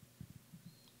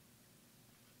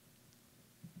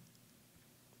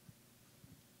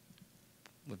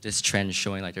 With this trend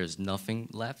showing like there's nothing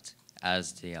left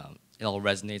as the it all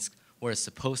resonates where it's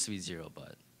supposed to be zero,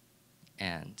 but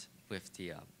and with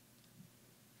the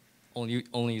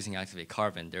only using activated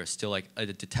carbon, there's still like a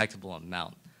detectable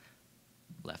amount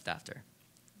left after.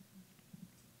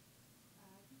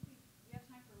 We have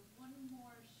time for one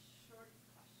more short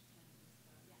question.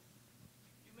 So, yes.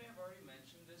 You may have already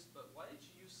mentioned this, but why did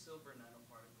you use silver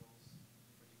nanoparticles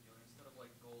in particular instead of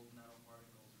like gold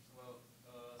nanoparticles? Well,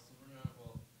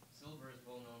 silver is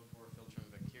well known for filtering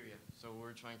bacteria, so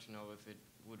we're trying to know if it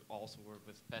would also work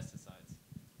with pesticides.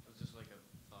 It was just like a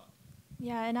thought.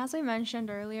 Yeah, and as I mentioned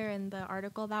earlier in the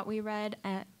article that we read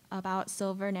about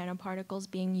silver nanoparticles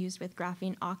being used with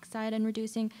graphene oxide and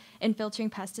reducing and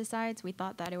filtering pesticides, we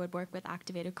thought that it would work with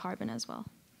activated carbon as well.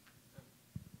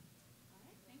 All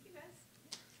right, thank you guys.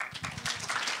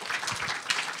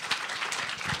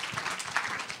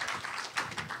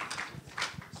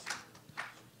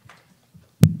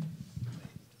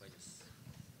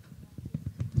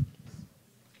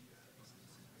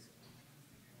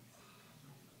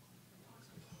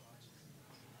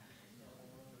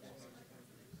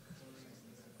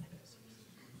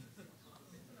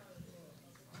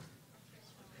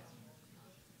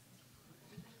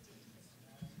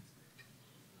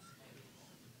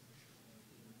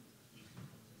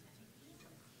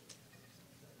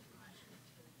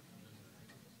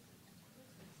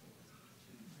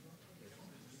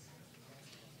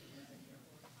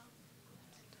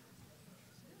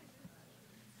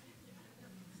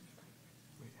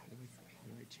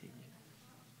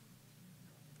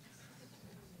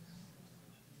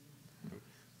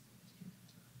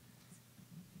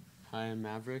 Hi, I'm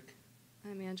Maverick.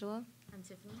 I'm Angela. I'm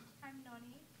Tiffany. I'm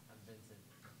Noni. I'm Vincent.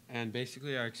 And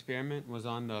basically our experiment was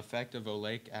on the effect of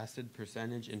oleic acid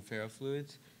percentage in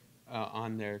ferrofluids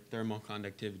on their thermal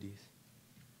conductivities.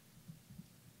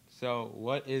 So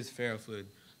what is ferrofluid?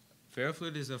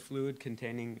 Ferrofluid is a fluid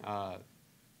containing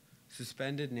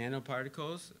suspended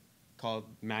nanoparticles called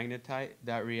magnetite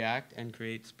that react and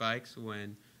create spikes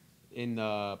when in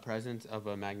the presence of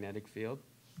a magnetic field.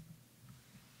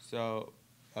 So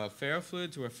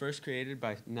ferrofluids were first created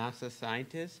by NASA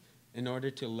scientists in order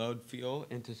to load fuel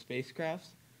into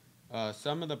spacecrafts.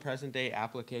 Some of the present-day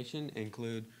applications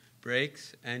include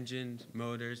brakes, engines,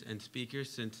 motors, and speakers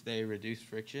since they reduce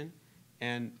friction.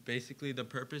 And basically the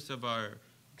purpose of our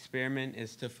experiment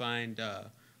is to find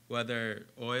whether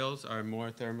oils are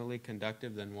more thermally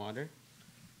conductive than water.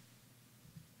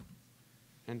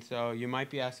 And so you might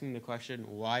be asking the question,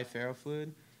 why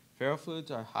ferrofluid? Ferrofluids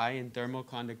are high in thermal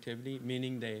conductivity,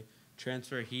 meaning they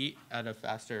transfer heat at a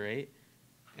faster rate.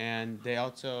 And they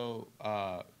also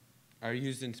are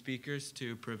used in speakers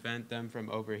to prevent them from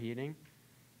overheating.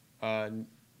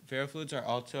 Ferrofluids are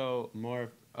also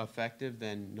more effective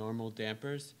than normal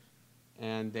dampers,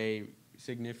 and they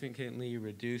significantly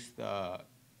reduce the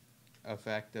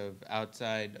effect of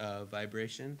outside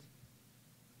vibrations.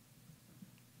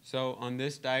 So on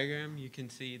this diagram, you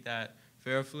can see that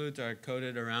ferrofluids are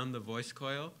coated around the voice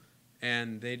coil,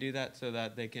 and they do that so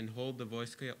that they can hold the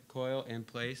voice coil in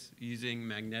place using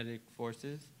magnetic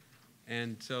forces,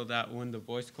 and so that when the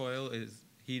voice coil is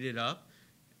heated up,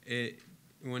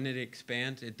 when it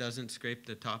expands, it doesn't scrape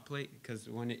the top plate, because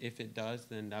if it does,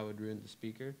 then that would ruin the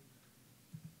speaker.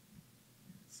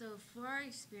 So for our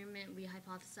experiment, we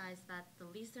hypothesized that the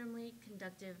least thermally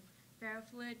conductive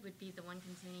ferrofluid would be the one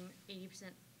containing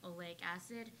 80% oleic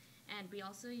acid, and we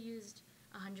also used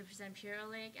 100% pure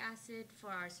oleic acid for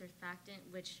our surfactant,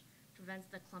 which prevents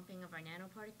the clumping of our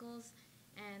nanoparticles.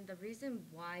 And the reason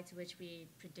why to which we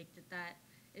predicted that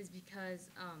is because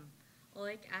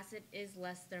oleic acid is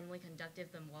less thermally conductive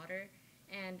than water,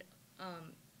 and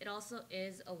it also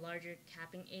is a larger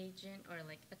capping agent, or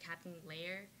like a capping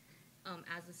layer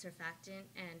as a surfactant,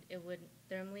 and it would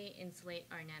thermally insulate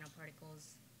our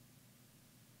nanoparticles.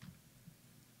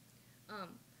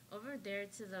 Over there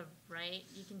to the right,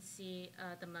 you can see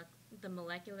the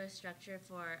molecular structure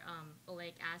for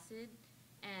oleic acid.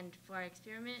 And for our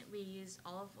experiment, we used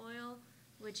olive oil,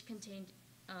 which contained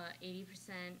 80%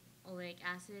 oleic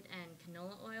acid, and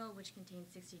canola oil, which contained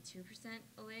 62%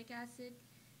 oleic acid.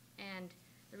 And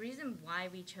the reason why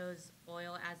we chose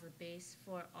oil as the base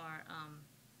for our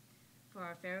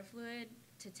ferrofluid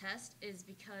to test is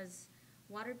because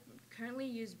currently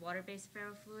used water-based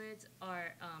ferrofluids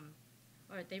are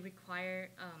or they require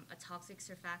a toxic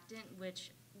surfactant,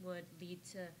 which would lead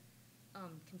to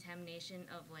contamination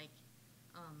of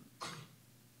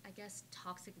I guess,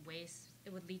 toxic waste.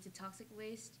 It would lead to toxic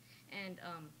waste. And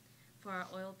for our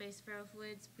oil-based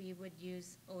ferrofluids, we would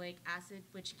use oleic acid,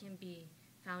 which can be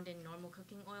found in normal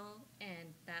cooking oil,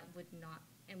 and that would not,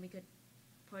 and we could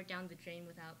pour it down the drain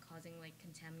without causing like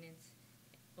contaminants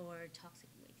or toxic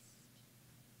waste.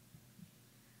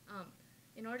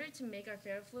 In order to make our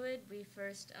ferrofluid, we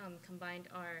first combined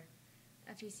our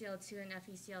FeCl2 and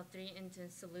FeCl3 into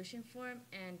solution form,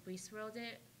 and we swirled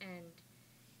it and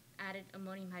added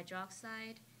ammonium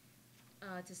hydroxide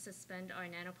to suspend our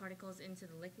nanoparticles into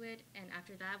the liquid. And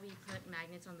after that, we put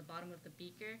magnets on the bottom of the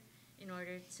beaker in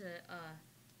order to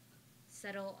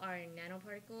settle our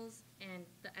nanoparticles, and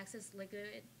the excess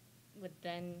liquid would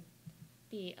then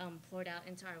be poured out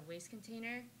into our waste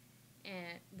container,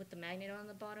 and with the magnet on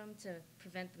the bottom to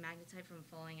prevent the magnetite from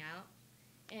falling out.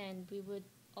 And we would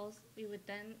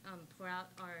then pour out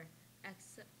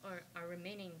our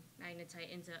remaining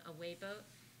magnetite into a weigh boat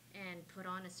and put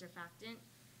on a surfactant.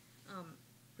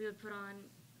 We would put on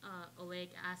oleic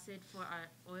acid for our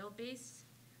oil-based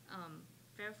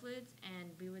ferrofluids,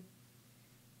 and we would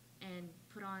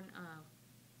put on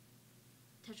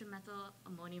tetramethyl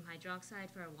ammonium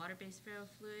hydroxide for our water-based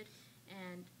ferrofluid.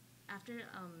 And after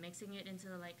mixing it into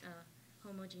like a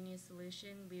homogeneous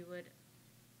solution, we would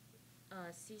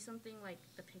see something like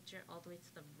the picture all the way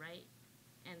to the right,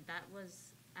 and that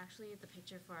was actually the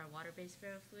picture for our water-based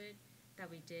ferrofluid that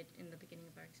we did in the beginning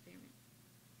of our experiment.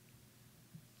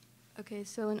 Okay,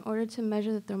 so in order to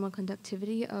measure the thermal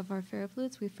conductivity of our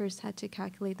ferrofluids, we first had to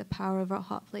calculate the power of our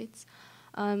hot plates.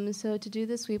 So to do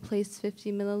this, we placed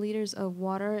 50 milliliters of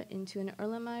water into an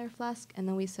Erlenmeyer flask, and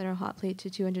then we set our hot plate to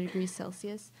 200 degrees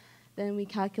Celsius. Then we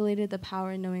calculated the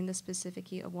power, knowing the specific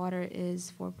heat of water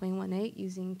is 4.18,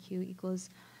 using Q equals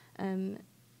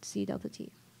C delta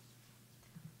T.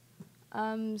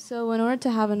 So in order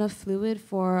to have enough fluid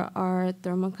for our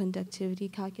thermal conductivity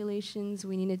calculations,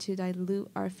 we needed to dilute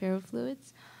our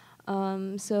ferrofluids.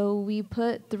 So we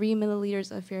put 3 milliliters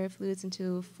of ferrofluids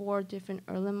into 4 different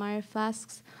Erlenmeyer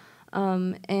flasks.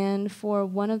 And for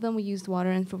one of them, we used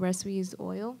water, and for the rest, we used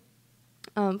oil.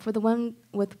 For the one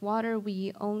with water,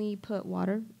 we only put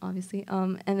water, obviously.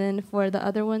 And then for the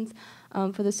other ones,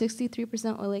 for the 63%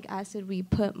 oleic acid, we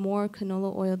put more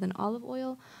canola oil than olive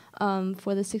oil.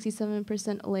 For the 67%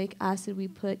 oleic acid, we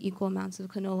put equal amounts of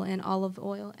canola and olive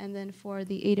oil. And then for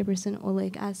the 80%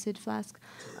 oleic acid flask,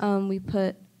 we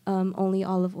put only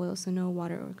olive oil, so no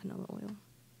water or canola oil.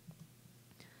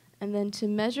 And then to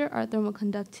measure our thermal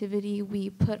conductivity, we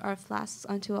put our flasks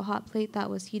onto a hot plate that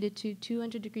was heated to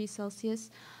 200 degrees Celsius.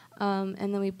 And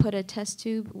then we put a test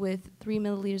tube with 3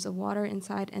 milliliters of water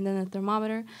inside, and then a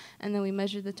thermometer. And then we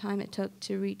measured the time it took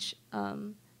to reach,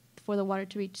 for the water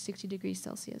to reach 60 degrees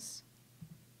Celsius.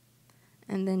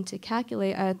 And then to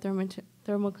calculate our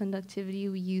thermal conductivity,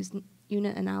 we used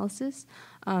unit analysis.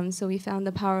 So we found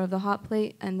the power of the hot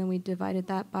plate, and then we divided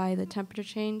that by the temperature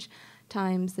change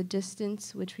times the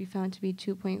distance, which we found to be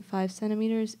 2.5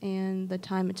 centimeters, and the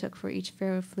time it took for each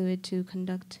ferrofluid to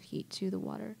conduct heat to the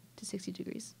water to 60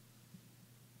 degrees.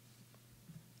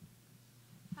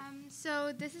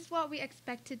 So this is what we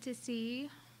expected to see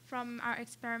from our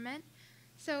experiment.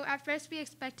 So at first we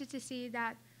expected to see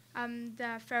that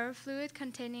the ferrofluid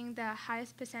containing the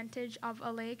highest percentage of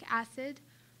oleic acid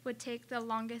would take the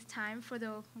longest time for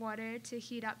the water to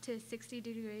heat up to 60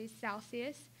 degrees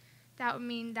Celsius. That would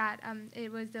mean that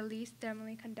it was the least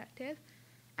thermally conductive.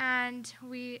 And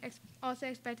we also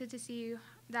expected to see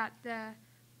that the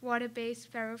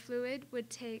water-based ferrofluid would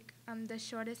take the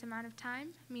shortest amount of time,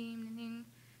 meaning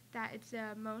that it's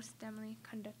the most thermally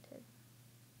conductive.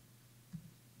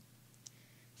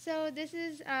 So this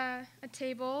is a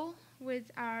table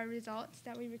with our results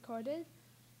that we recorded.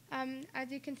 As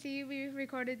you can see, we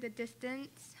recorded the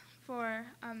distance for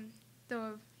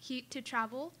the heat to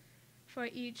travel for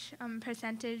each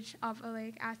percentage of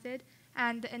oleic acid,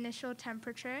 and the initial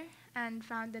temperature, and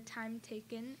found the time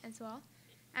taken as well.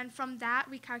 And from that,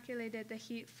 we calculated the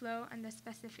heat flow and the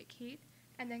specific heat,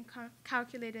 and then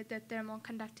calculated the thermal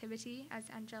conductivity, as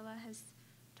Angela has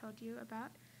told you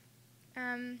about.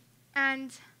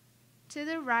 And to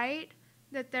the right,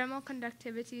 the thermal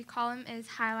conductivity column is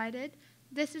highlighted.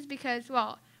 This is because,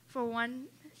 well, for one,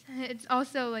 it's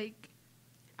also like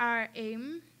our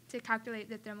aim to calculate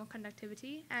the thermal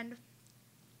conductivity, and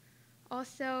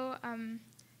also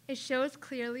it shows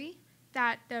clearly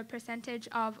that the percentage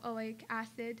of oleic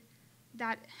acid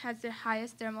that has the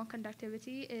highest thermal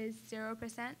conductivity is 0%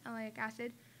 oleic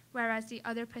acid, whereas the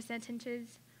other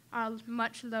percentages are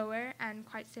much lower and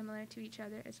quite similar to each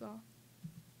other as well.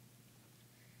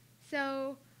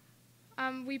 So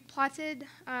we plotted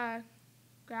a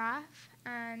graph,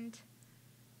 and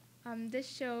This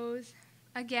shows,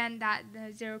 again, that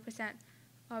the 0%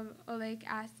 of oleic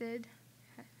acid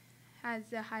has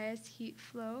the highest heat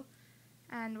flow,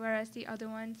 and whereas the other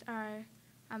ones are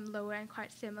lower and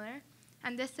quite similar.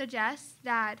 And this suggests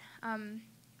that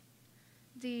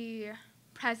the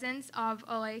presence of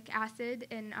oleic acid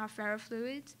in our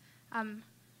ferrofluids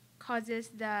causes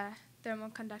the thermal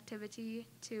conductivity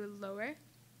to lower.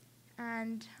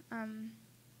 And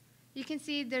you can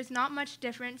see there's not much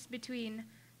difference between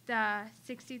the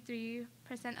 63%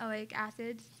 oleic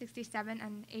acid, 67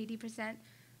 and 80%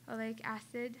 oleic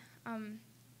acid,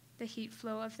 the heat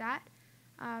flow of that.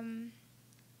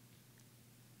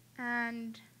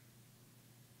 And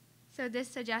so this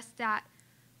suggests that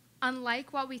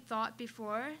unlike what we thought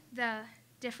before, the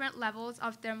different levels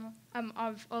of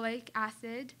oleic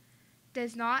acid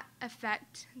does not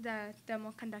affect the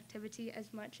thermal conductivity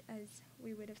as much as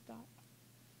we would have thought.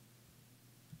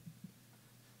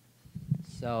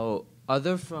 So,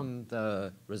 other from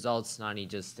the results Nani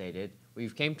just stated,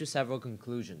 we've came to several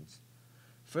conclusions.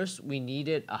 First, we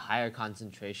needed a higher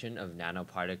concentration of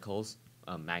nanoparticles,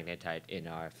 magnetite, in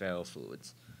our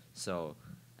ferrofluids. So,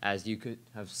 as you could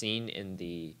have seen in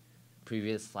the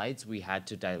previous slides, we had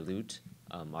to dilute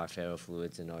our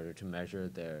ferrofluids in order to measure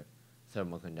their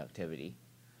thermal conductivity.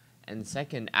 And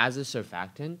second, as a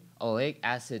surfactant, oleic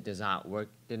acid did not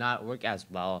work as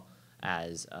well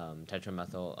as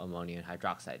tetramethyl ammonium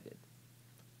hydroxide did.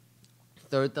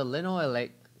 Third, the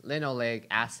linoleic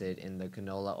acid in the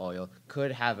canola oil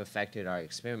could have affected our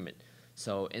experiment.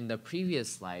 So in the previous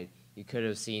slide, you could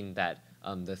have seen that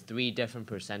the 3 different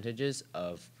percentages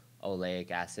of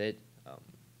oleic acid,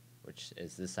 which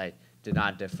is this side, did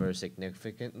not differ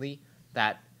significantly.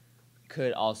 That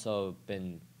could also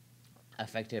been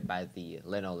affected by the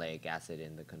linoleic acid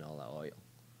in the canola oil.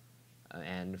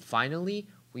 And finally,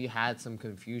 we had some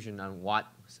confusion on what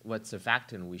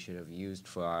surfactant we should have used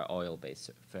for our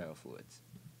oil-based ferrofluids.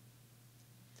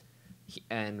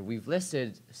 And we've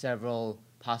listed several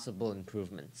possible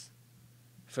improvements.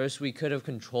 First, we could have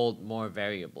controlled more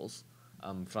variables.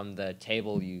 From the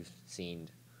table you've seen,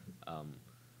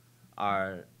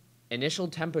 our initial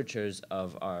temperatures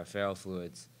of our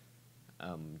ferrofluids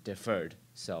differed.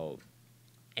 So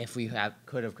if we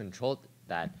could have controlled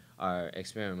that, our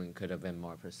experiment could have been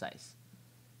more precise.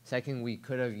 Second, we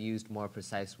could have used more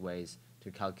precise ways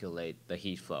to calculate the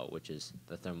heat flow, which is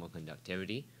the thermal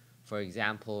conductivity. For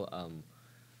example,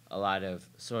 a lot of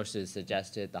sources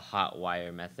suggested the hot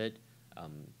wire method,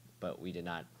 but we did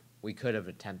not. We could have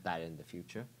attempted that in the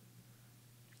future.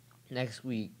 Next,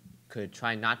 we could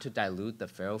try not to dilute the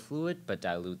ferrofluid, but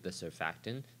dilute the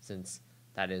surfactant, since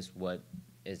that is what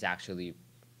is actually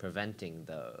preventing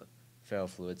the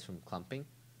ferrofluids from clumping.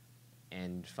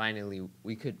 And finally,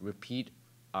 we could repeat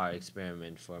our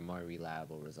experiment for more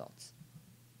reliable results.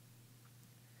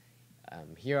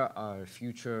 Here are our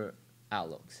future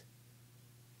outlooks.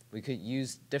 We could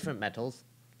use different metals,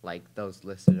 like those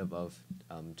listed above,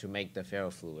 to make the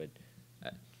ferrofluid,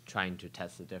 trying to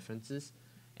test the differences.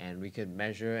 And we could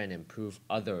measure and improve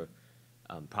other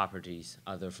properties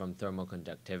other from thermal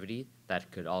conductivity that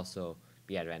could also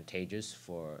be advantageous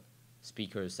for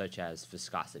speakers such as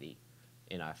viscosity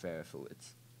in our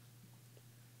ferrofluids.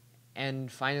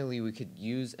 And finally, we could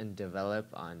use and develop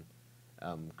on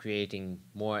creating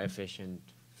more efficient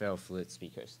ferrofluid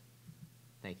speakers.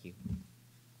 Thank you.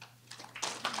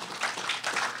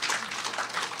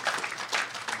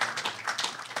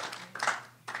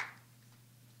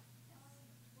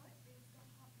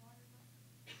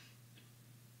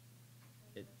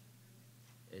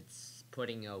 It's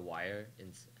putting a wire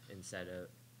inside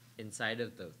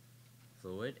of the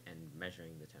fluid and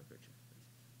measuring the temperature.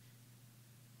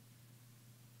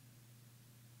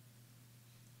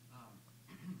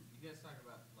 You guys talk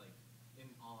about, like, in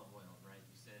olive oil, right?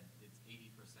 You said it's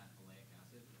 80% oleic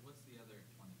acid. What's the other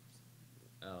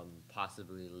 20%?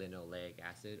 Possibly linoleic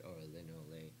acid or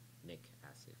linoleic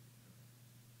acid.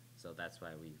 So that's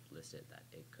why we've listed that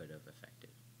it could have affected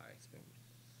our experiment.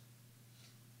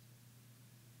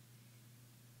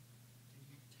 Did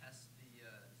you test the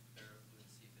ferrofluid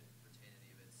to see if it retained any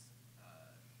of its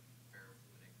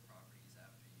ferrofluidic properties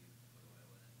after you put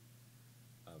oil in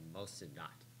it? Most did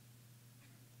not.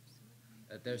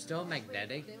 They're still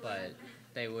magnetic, but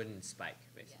they wouldn't spike,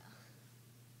 basically.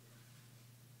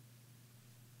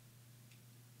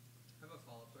 I have a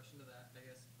follow-up question to that, I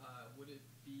guess. Would it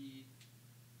be,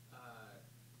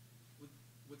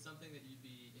 would something that you'd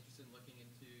be interested in looking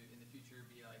into in the future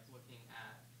be like looking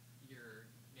at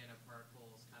your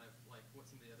nanoparticles, kind of like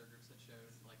what some of the other groups had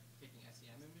showed, like taking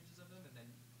SEM images of them, and then,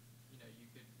 you know,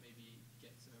 you could maybe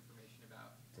get some information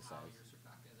about how your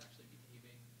surfactant is actually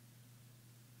behaving?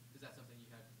 Is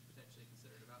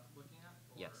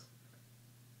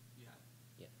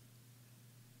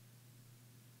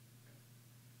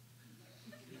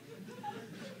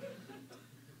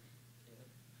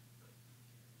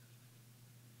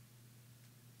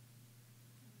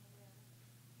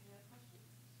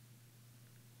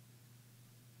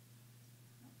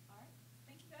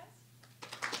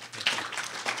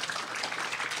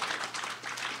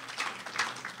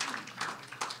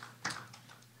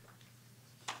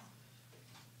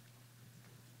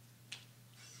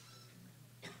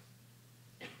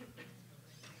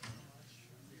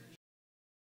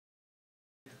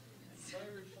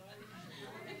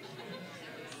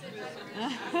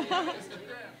you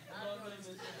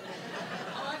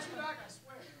back, I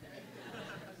swear.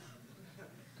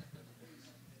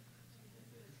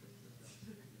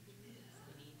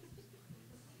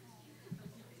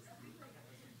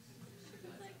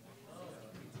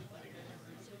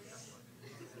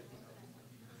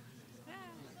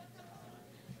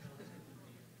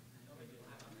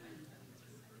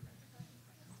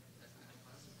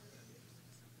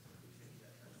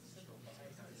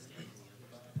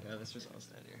 Yeah, let's just all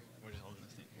stand here. We're just all gonna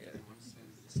stand here.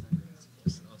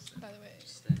 Just all stand. By the way,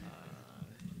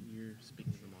 You're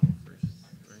speaking to the model first,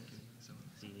 right? So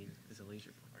it's a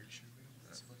laser pointer. Are you sure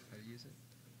that's how to use it?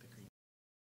 The green.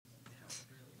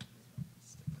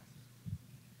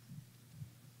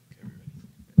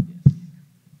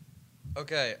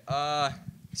 Okay,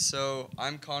 so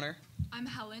I'm Connor. I'm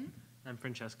Helen. I'm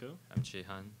Francesco. I'm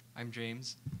Chihan. I'm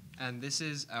James. And this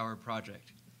is our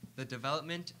project, the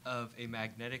development of a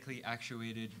magnetically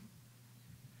actuated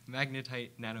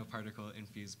magnetite nanoparticle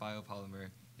infused biopolymer.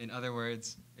 In other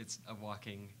words, it's a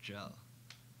walking gel.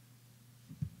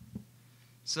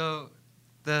 So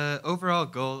the overall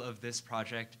goal of this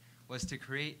project was to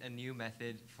create a new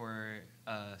method for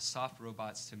soft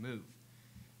robots to move.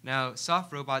 Now,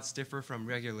 soft robots differ from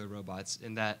regular robots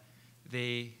in that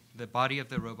the body of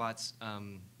the robots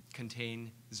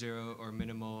contain zero or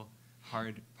minimal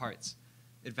hard parts.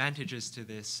 Advantages to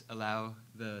this allow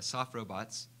the soft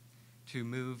robots to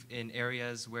move in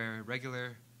areas where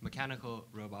regular mechanical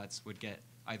robots would get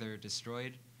either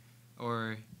destroyed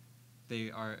or they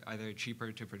are either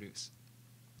cheaper to produce.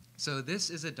 So this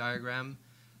is a diagram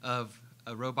of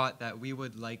a robot that we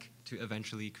would like to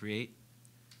eventually create.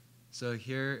 So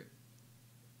here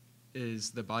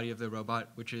is the body of the robot,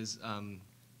 which is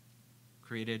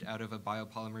created out of a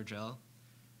biopolymer gel.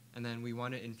 And then we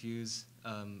want to infuse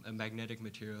a magnetic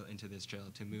material into this gel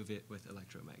to move it with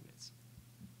electromagnets.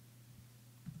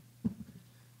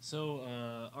 So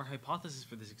our hypothesis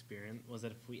for this experiment was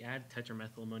that if we add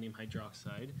tetramethylammonium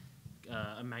hydroxide,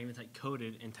 a magnetite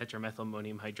coated in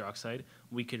tetramethylammonium hydroxide,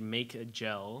 we could make a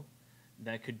gel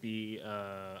that could be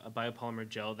a biopolymer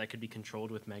gel that could be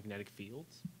controlled with magnetic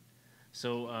fields.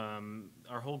 So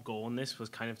our whole goal in this was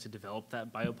kind of to develop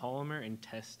that biopolymer and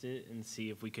test it and see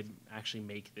if we could actually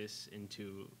make this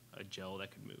into a gel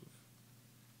that could move.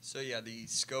 So yeah, the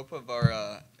scope of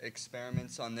our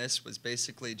experiments on this was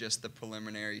basically just the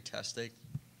preliminary testing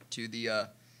to the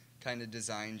kind of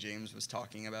design James was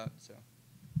talking about.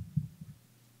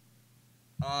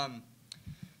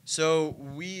 So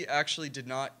we actually did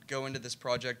not go into this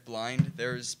project blind.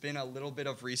 There's been a little bit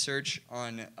of research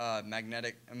on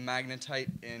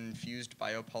magnetite-infused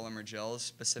biopolymer gels,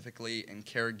 specifically in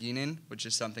carrageenan, which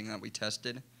is something that we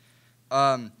tested.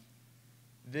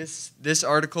 This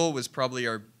article was probably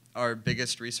our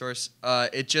biggest resource.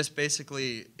 It just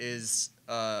basically is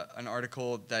an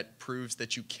article that proves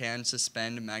that you can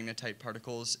suspend magnetite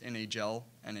particles in a gel,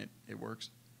 and it works.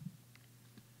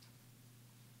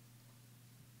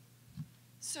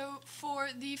 So for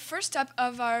the first step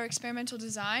of our experimental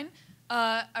design,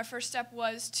 our first step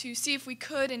was to see if we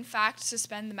could, in fact,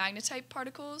 suspend the magnetite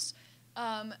particles,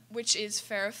 which is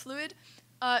ferrofluid.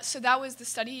 So that was the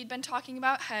study he'd been talking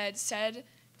about, had said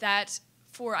that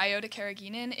for iota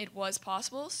carrageenan it was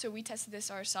possible, so we tested this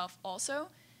ourselves also.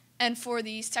 And for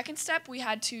the second step, we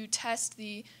had to test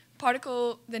the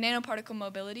nanoparticle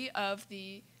mobility of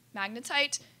the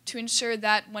magnetite to ensure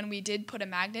that when we did put a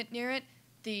magnet near it,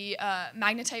 the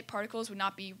magnetite particles would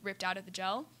not be ripped out of the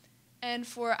gel. And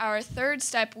for our third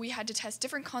step, we had to test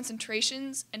different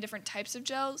concentrations and different types of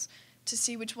gels to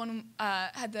see which one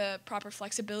had the proper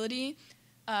flexibility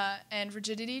and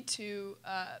rigidity to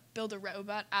build a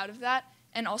robot out of that.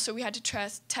 And also we had to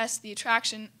test the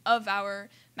attraction of our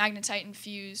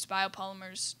magnetite-infused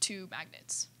biopolymers to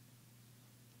magnets.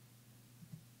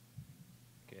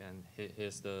 Okay, and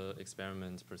here's the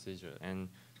experiment procedure. And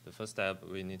the first step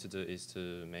we need to do is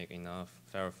to make enough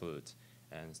ferrofluid.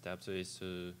 And step 2 is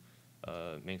to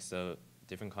mix the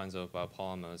different kinds of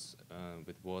biopolymers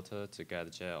with water to get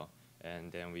the gel.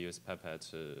 And then we use pipette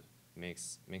to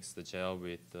mix the gel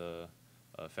with the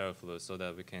ferrofluid so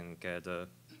that we can get a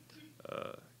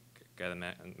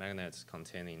magnet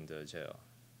containing the gel.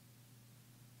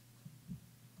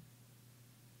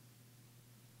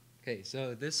 Okay,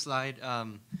 so this slide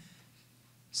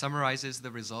summarizes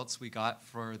the results we got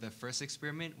for the first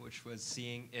experiment, which was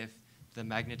seeing if the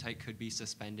magnetite could be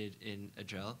suspended in a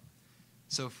gel.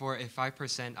 So for a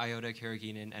 5% iota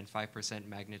carrageenan and 5%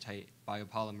 magnetite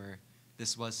biopolymer,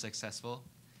 this was successful.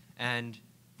 And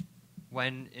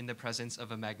when in the presence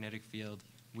of a magnetic field,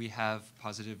 we have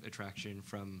positive attraction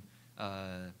from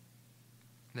the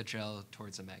gel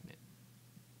towards a magnet.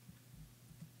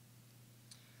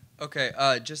 Okay,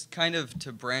 just kind of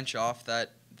to branch off that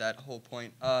whole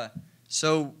point.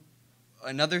 So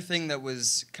another thing that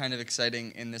was kind of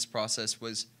exciting in this process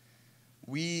was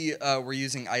we were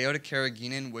using iota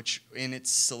carrageenan, which in its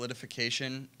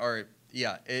solidification,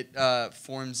 it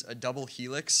forms a double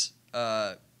helix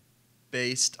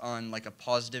based on like a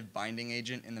positive binding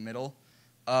agent in the middle,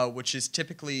 which is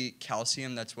typically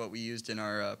calcium. That's what we used in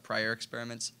our prior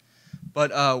experiments.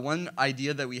 But one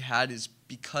idea that we had is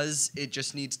because it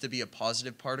just needs to be a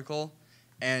positive particle,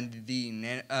 and the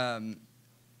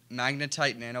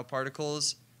magnetite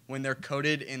nanoparticles, when they're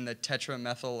coated in the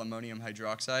tetramethyl ammonium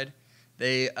hydroxide,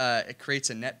 it creates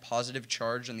a net positive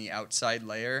charge on the outside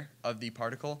layer of the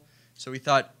particle. So we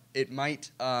thought it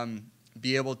might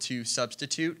be able to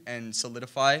substitute and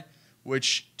solidify,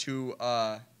 which to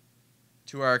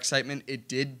our excitement, it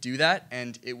did do that,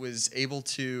 and it was able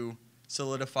to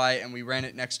solidify, and we ran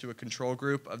it next to a control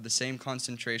group of the same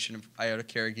concentration of iota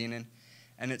carrageenan,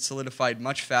 and it solidified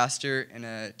much faster in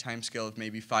a time scale of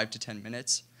maybe 5 to 10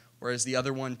 minutes, whereas the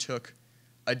other one took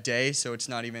a day, so it's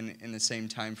not even in the same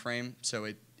time frame. So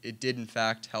it did, in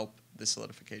fact, help the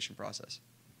solidification process.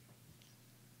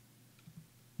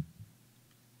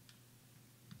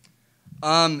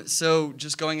 So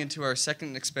just going into our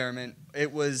second experiment,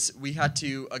 we had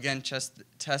to, again,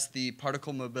 test the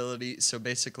particle mobility. So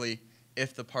basically,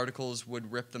 if the particles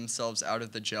would rip themselves out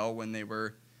of the gel when they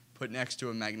were put next to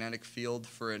a magnetic field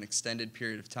for an extended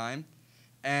period of time.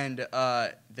 And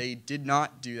they did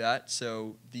not do that,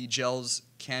 so the gels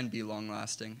can be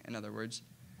long-lasting, in other words.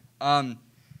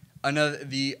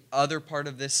 The other part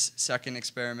of this second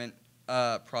experiment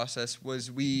process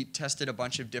was we tested a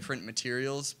bunch of different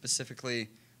materials. Specifically,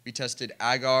 we tested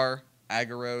agar,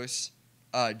 agarose,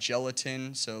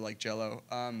 gelatin, so like jello,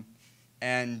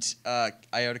 and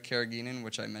iota carrageenan,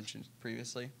 which I mentioned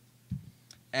previously.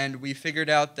 And we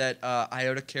figured out that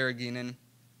iota carrageenan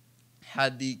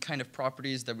had the kind of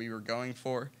properties that we were going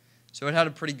for. So it had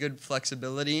a pretty good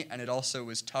flexibility, and it also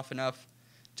was tough enough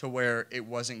to where it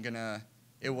wasn't gonna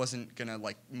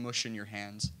like mush in your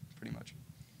hands, pretty much.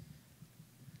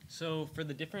 So for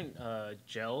the different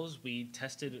gels, we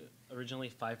tested originally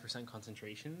 5%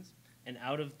 concentrations. And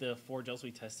out of the 4 gels we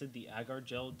tested, the agar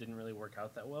gel didn't really work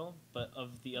out that well. But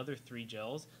of the other 3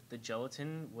 gels, the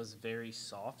gelatin was very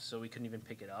soft, so we couldn't even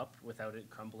pick it up without it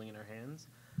crumbling in our hands.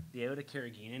 The iota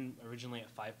carrageenan, originally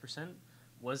at 5%,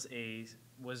 was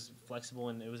flexible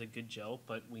and it was a good gel,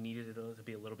 but we needed it to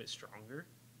be a little bit stronger.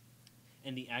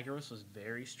 And the agarose was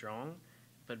very strong,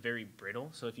 but very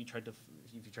brittle. So if you tried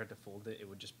to fold it, it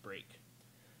would just break.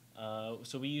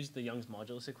 So we used the Young's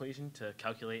modulus equation to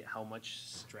calculate how much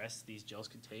stress these gels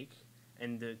could take.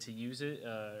 And to use it,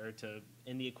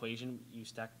 in the equation, you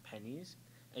stack pennies,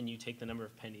 and you take the number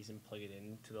of pennies and plug it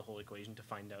into the whole equation to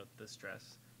find out the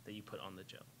stress that you put on the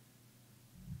gel.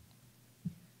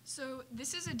 So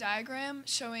this is a diagram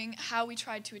showing how we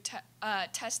tried to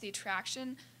test the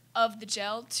attraction of the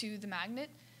gel to the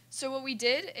magnet. So what we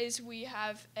did is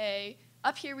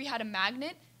up here we had a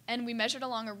magnet, and we measured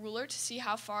along a ruler to see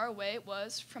how far away it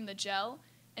was from the gel.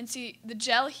 And see, the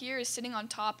gel here is sitting on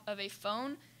top of a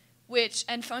phone,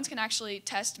 and phones can actually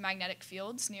test magnetic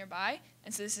fields nearby.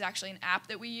 And so this is actually an app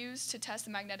that we use to test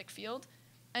the magnetic field.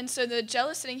 And so the gel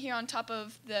is sitting here on top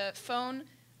of the phone,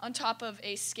 on top of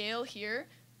a scale here,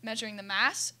 measuring the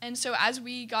mass. And so as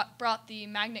we brought the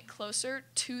magnet closer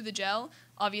to the gel,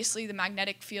 obviously the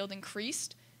magnetic field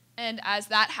increased. And as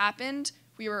that happened,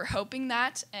 we were hoping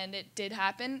that, and it did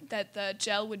happen, that the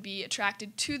gel would be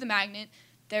attracted to the magnet,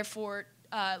 therefore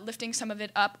lifting some of it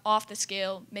up off the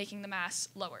scale, making the mass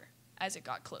lower as it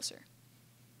got closer.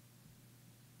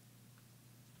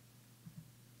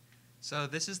 So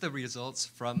this is the results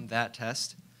from that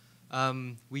test.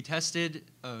 We tested,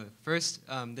 first,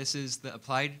 this is the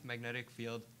applied magnetic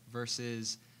field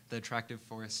versus the attractive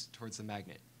force towards the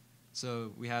magnet.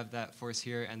 So we have that force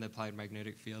here and the applied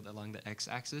magnetic field along the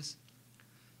x-axis.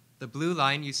 The blue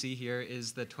line you see here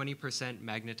is the 20%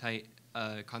 magnetite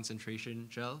concentration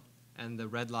gel, and the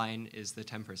red line is the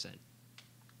 10%.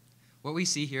 What we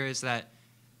see here is that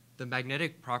the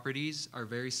magnetic properties are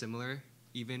very similar,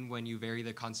 even when you vary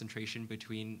the concentration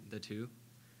between the two.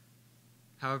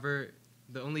 However,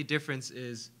 the only difference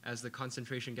is as the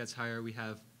concentration gets higher, we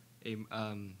have a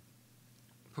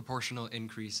proportional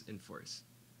increase in force.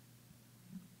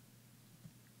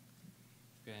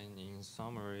 And in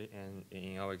summary, and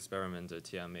in our experiment, the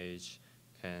TMH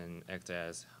can act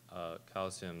as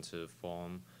calcium to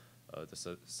form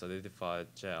the solidified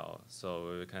gel.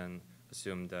 So we can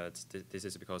assume that this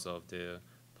is because of the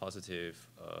positive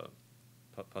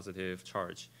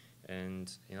charge.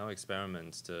 And in our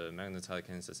experiment, the magnetite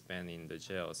can suspend in the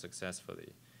gel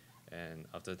successfully. And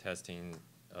after testing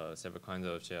several kinds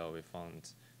of gel, we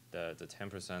found that the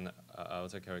 10%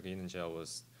 outer carrageenan gel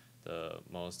was the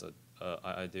most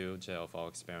ideal gel for our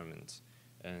experiment.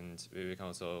 And we can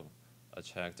also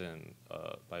check them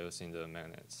by using the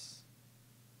magnets.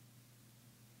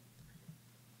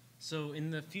 So in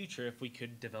the future, if we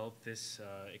could develop this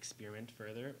experiment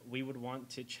further, we would want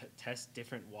to test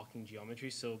different walking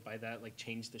geometries. So by that, like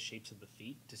change the shapes of the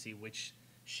feet to see which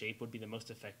shape would be the most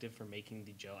effective for making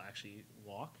the gel actually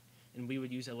walk. And we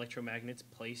would use electromagnets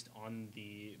placed on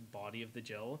the body of the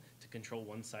gel to control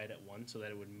one side at once so that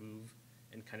it would move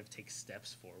and kind of take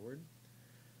steps forward.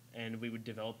 And we would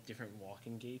develop different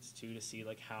walking gaits too to see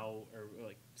like how, or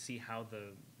like see how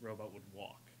the robot would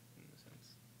walk in a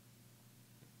sense.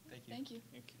 Thank you.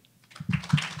 Thank you. So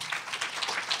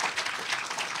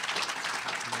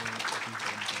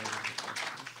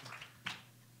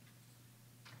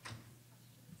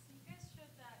you guys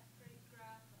showed that great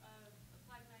graph of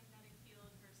applied magnetic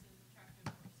field versus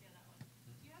attractive force. Yeah, that one.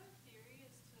 Do you have a theory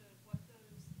as to what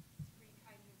those three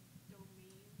kind of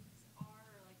domains are,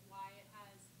 or like why it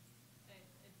has a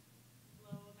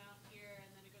low amount here and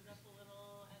then it goes up a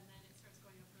little and then it starts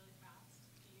going up really fast?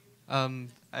 Do you?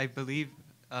 I believe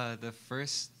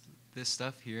this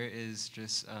stuff here is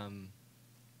just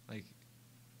like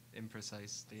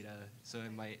imprecise data, so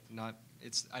it might not.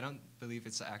 I don't believe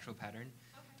it's the actual pattern,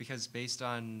 because based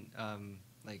on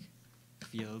like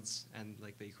fields and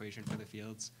like the equation for the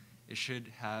fields, it should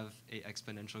have a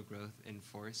exponential growth in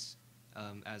force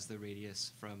as the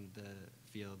radius from the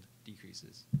field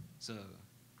decreases. So,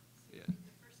 yeah.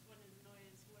 The first one is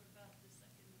noise. What about the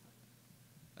second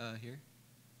one? Here.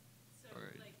 So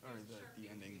Or the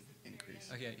ending increase.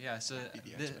 Okay, yeah, so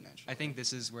Be the exponential. I think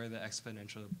this is where the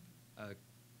exponential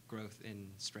growth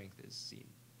in strength is seen.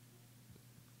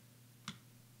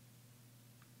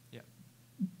 Yeah.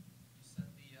 You said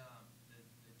the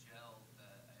gel, the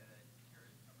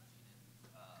carrageenan,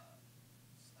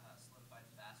 solidified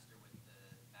faster with the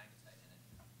magnetite in it.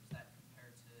 Was that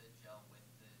compared to gel with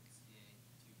the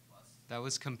Ca2+? That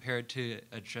was compared to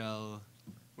a gel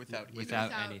without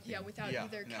anything. Yeah, without Yeah,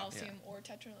 either no. calcium or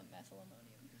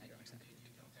tetramethylammonium hydroxide. Could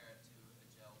you compare it to a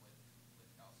gel with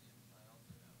calcium ions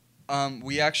or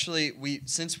no?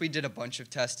 Since we did a bunch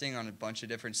of testing on a bunch of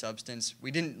different substances,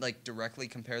 we didn't like directly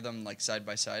compare them like side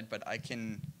by side, but I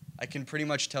can pretty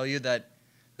much tell you that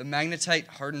the magnetite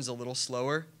hardens a little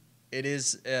slower. It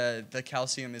is the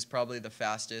calcium is probably the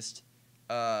fastest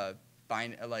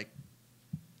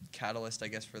catalyst, I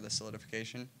guess, for the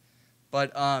solidification.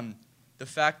 But the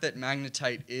fact that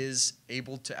magnetite is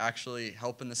able to actually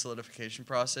help in the solidification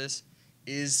process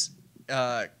is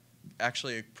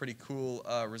actually a pretty cool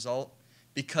result,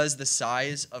 because the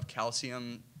size of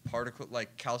calcium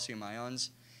calcium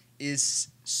ions is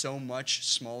so much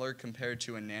smaller compared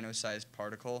to a nano-sized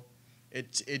particle.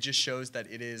 It just shows that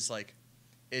it is like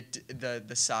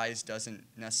the size doesn't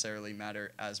necessarily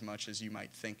matter as much as you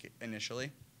might think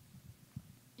initially.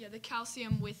 Yeah, the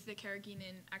calcium with the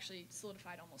carrageenan actually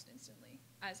solidified almost instantly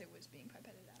as it was being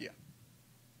pipetted out. Yeah.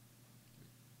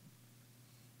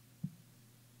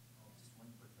 Just one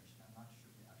quick question. I'm not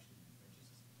sure if it actually mentions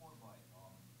this before, but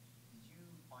did you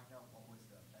find out what was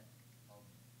the effect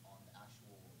on the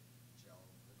actual gel,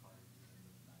 the carrageenan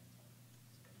with the magnetite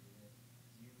suspended in it?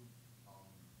 Do you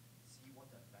see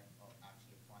what the effect of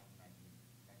actually applying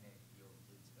magnetic field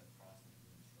did to the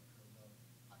cross-linking structure of the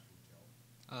actual gel?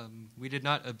 We did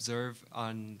not observe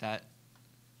on that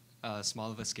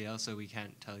small of a scale, so we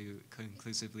can't tell you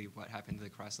conclusively what happened to the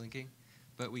cross-linking.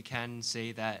 But we can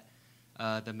say that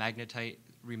the magnetite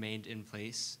remained in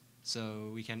place,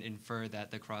 so we can infer that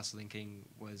the cross-linking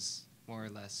was more or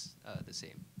less the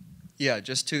same. Yeah,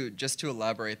 just to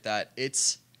elaborate that,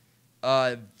 it's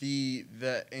that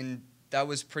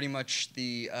was pretty much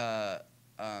the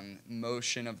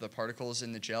motion of the particles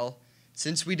in the gel.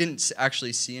 Since we didn't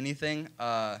actually see anything,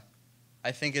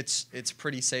 I think it's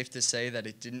pretty safe to say that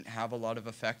it didn't have a lot of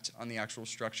effect on the actual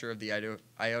structure of the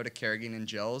iota carrageenan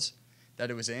gels that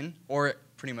it was in, or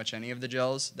pretty much any of the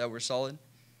gels that were solid.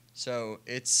 So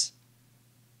it's,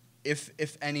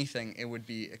 if anything, it would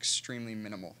be extremely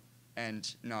minimal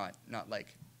and not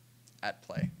like at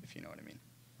play, if you know what I mean.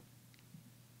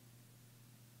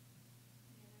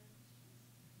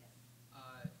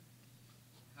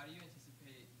 How do you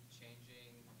anticipate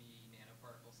changing the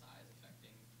nanoparticle size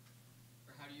affecting,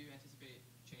 or how do you anticipate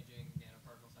changing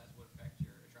nanoparticle size would affect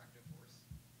your attractive force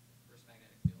versus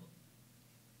magnetic field?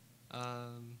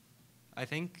 I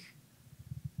think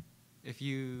if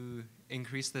you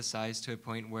increase the size to a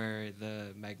point where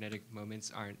the magnetic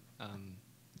moments aren't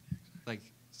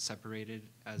separated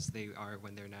as they are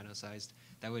when they're nano-sized,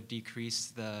 that would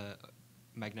decrease the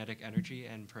magnetic energy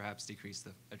and perhaps decrease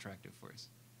the attractive force.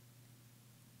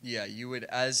 Yeah, you would,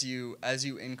 as you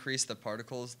increase the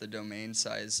particles, the domain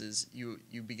sizes, you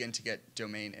begin to get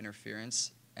domain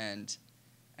interference, and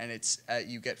it's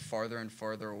you get farther and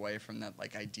farther away from that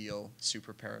like ideal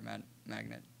super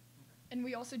paramagnet. And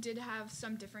we also did have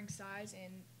some differing size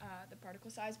in the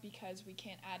particle size because we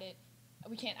can't add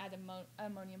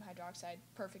ammonium hydroxide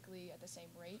perfectly at the same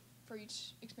rate for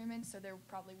each experiment. So there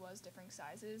probably was differing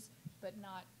sizes, but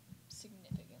not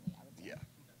significantly, I would say. Yeah.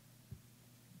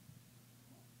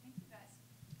 Thank you, guys.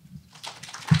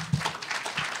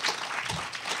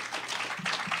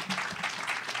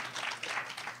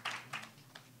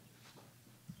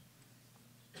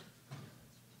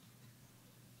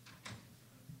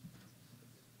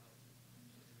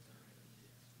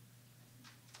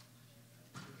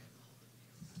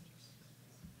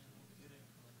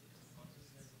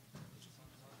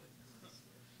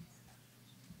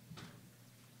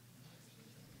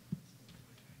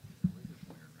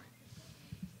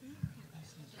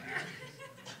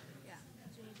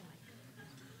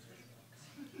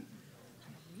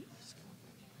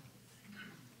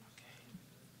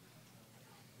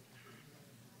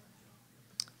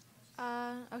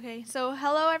 Okay, so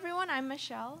hello everyone, I'm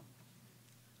Michelle.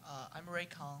 I'm Ray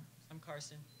Kong. I'm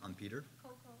Carson. I'm Peter.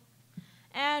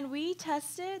 And we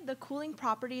tested the cooling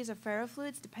properties of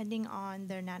ferrofluids depending on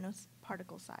their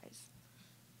nanoparticle size.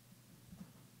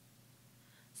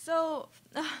 So,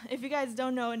 if you guys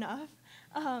don't know enough,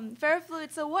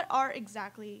 ferrofluids, so what are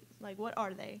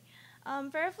they?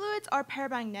 Ferrofluids are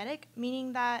paramagnetic,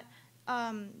 meaning that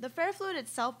the ferrofluid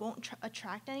itself won't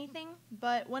attract anything,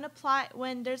 but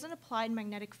when there's an applied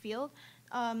magnetic field,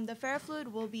 the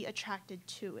ferrofluid will be attracted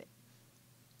to it.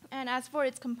 And as for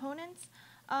its components,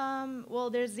 well,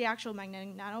 there's the actual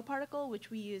magnetic nanoparticle, which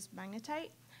we use magnetite,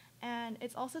 and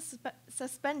it's also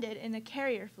suspended in a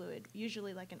carrier fluid,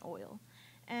 usually like an oil.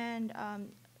 And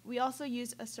we also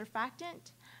use a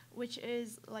surfactant, which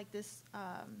is like this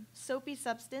soapy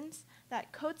substance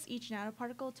that coats each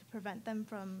nanoparticle to prevent them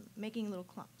from making little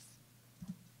clumps.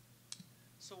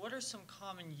 So what are some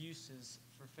common uses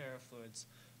for ferrofluids?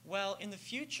 Well, in the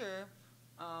future,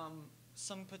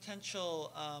 some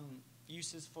potential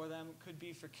uses for them could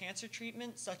be for cancer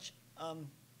treatment, such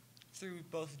through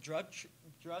both drug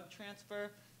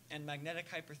transfer and magnetic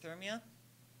hyperthermia.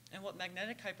 And what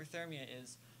magnetic hyperthermia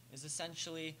is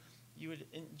essentially you would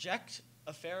inject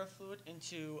a ferrofluid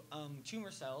into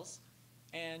tumor cells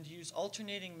and use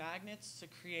alternating magnets to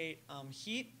create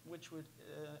heat, which would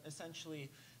essentially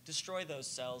destroy those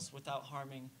cells without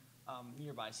harming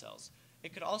nearby cells.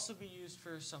 It could also be used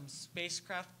for some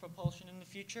spacecraft propulsion in the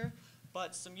future,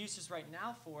 but some uses right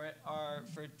now for it are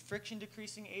for friction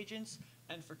decreasing agents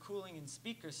and for cooling in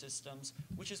speaker systems,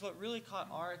 which is what really caught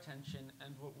our attention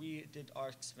and what we did our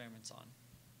experiments on.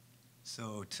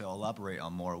 So to elaborate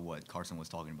on more what Carson was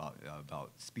talking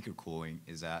about speaker cooling,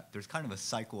 is that there's kind of a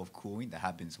cycle of cooling that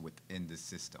happens within the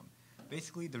system.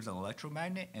 Basically, there's an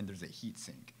electromagnet and there's a heat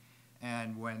sink.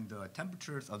 And when the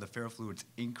temperatures of the ferrofluids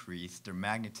increase, their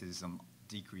magnetism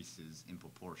decreases in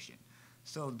proportion.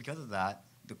 So because of that,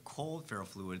 the cold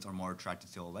ferrofluids are more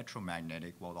attracted to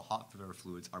electromagnetic, while the hot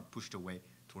ferrofluids are pushed away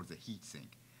towards the heat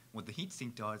sink. What the heat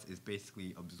sink does is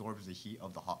basically absorbs the heat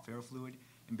of the hot ferrofluid,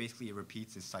 and basically it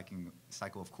repeats this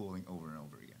cycle of cooling over and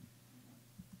over again.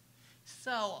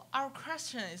 So our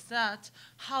question is that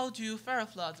how do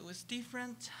ferrofluids with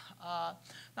different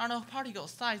nanoparticle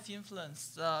size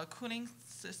influence the cooling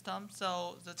system?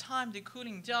 So the time the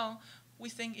cooling down, we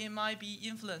think it might be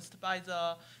influenced by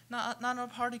the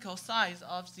nanoparticle size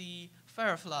of the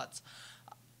ferrofluids.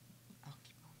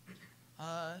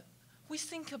 We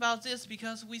think about this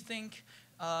because we think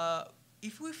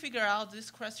if we figure out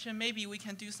this question, maybe we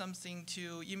can do something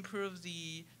to improve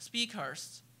the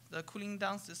speakers, the cooling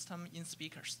down system in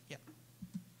speakers. Yeah.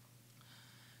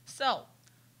 So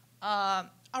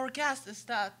our guess is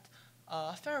that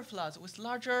ferrofluids with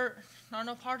larger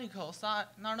nanoparticles are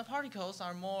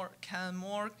can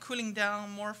cooling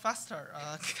down more faster.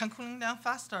 Can cooling down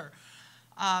faster.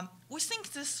 We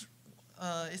think this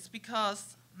is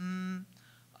because the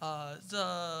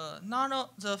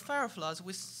ferrofluids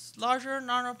with larger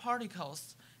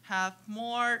nanoparticles have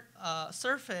more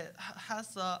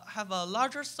have a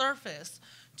larger surface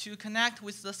to connect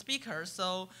with the speaker,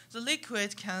 so the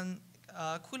liquid can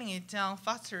cooling it down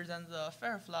faster than the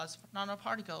ferrofluids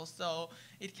nanoparticles, so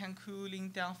it can cooling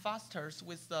down faster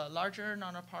with the larger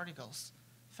nanoparticles,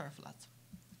 ferrofluids.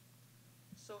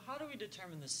 So how do we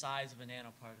determine the size of a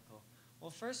nanoparticle? Well,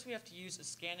 first we have to use a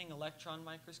scanning electron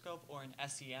microscope, or an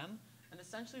SEM, And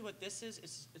essentially what this is,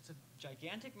 it's a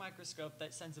gigantic microscope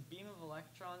that sends a beam of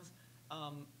electrons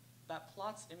that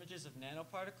plots images of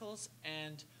nanoparticles,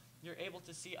 and you're able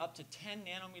to see up to 10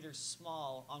 nanometers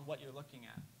small on what you're looking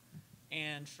at.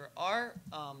 And for our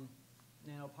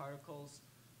nanoparticles,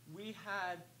 we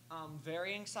had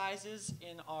varying sizes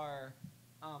in our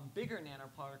bigger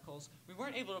nanoparticles. We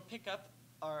weren't able to pick up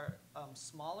our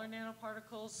smaller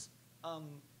nanoparticles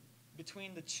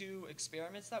between the two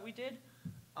experiments that we did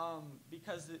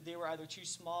because they were either too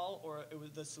small or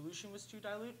the solution was too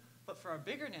dilute. But for our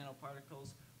bigger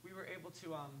nanoparticles, we were able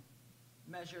to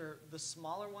measure the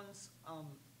smaller ones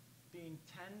being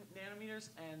 10 nanometers,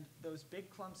 and those big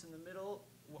clumps in the middle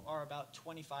are about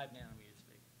 25 nanometers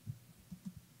big.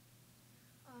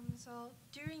 So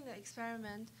during the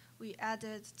experiment, we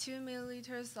added 2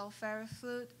 milliliters of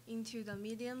ferrofluid into the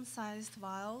medium-sized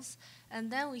vials, and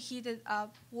then we heated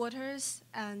up waters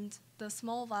and the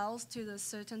small vials to the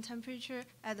certain temperature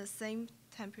at the same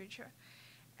temperature.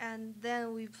 And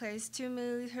then we placed 2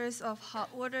 milliliters of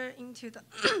hot water into the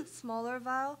smaller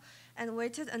vial and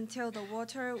waited until the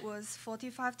water was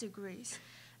 45 degrees.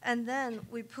 And then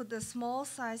we put the small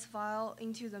size vial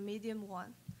into the medium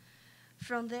one.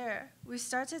 From there, we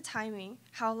started timing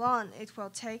how long it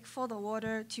will take for the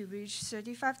water to reach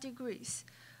 35 degrees.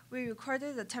 We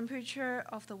recorded the temperature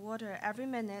of the water every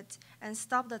minute and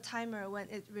stopped the timer when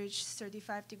it reached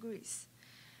 35 degrees.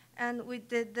 And we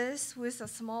did this with a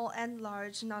small and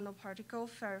large nanoparticle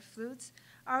ferrofluids.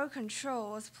 Our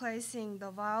control was placing the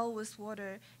vial with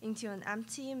water into an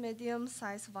empty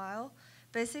medium-sized vial,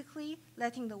 basically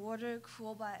letting the water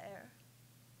cool by air.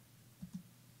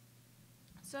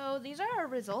 So these are our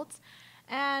results.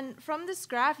 And from this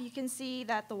graph, you can see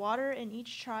that the water in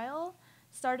each trial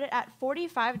started at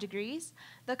 45 degrees.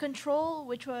 The control,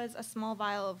 which was a small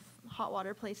vial of hot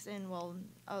water placed in, well,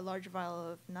 a large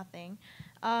vial of nothing,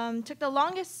 took the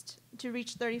longest to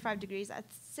reach 35 degrees at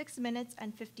 6 minutes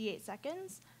and 58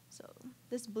 seconds. So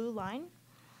this blue line.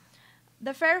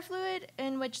 The ferrofluid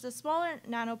in which the smaller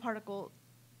nanoparticle,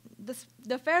 the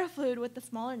ferrofluid with the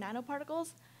smaller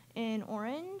nanoparticles in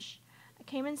orange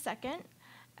came in second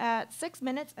at 6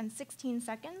 minutes and 16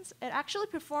 seconds. It actually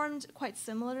performed quite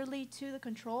similarly to the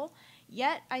control,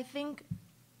 yet I think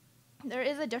there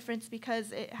is a difference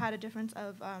because it had a difference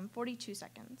of 42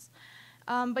 seconds.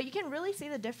 But you can really see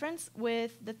the difference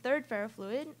with the third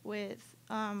ferrofluid,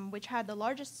 which had the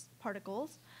largest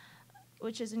particles,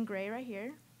 which is in gray right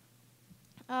here.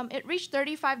 It reached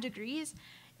 35 degrees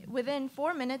within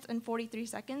 4 minutes and 43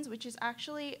 seconds, which is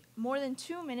actually more than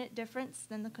 2 minute difference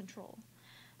than the control.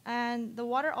 And the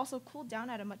water also cooled down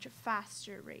at a much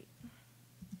faster rate.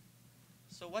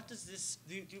 So what does this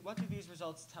what do these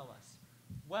results tell us?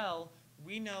 Well,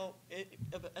 we know it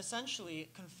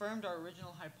essentially confirmed our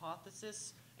original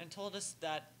hypothesis and told us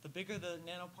that the bigger the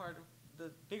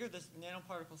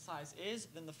nanoparticle size is,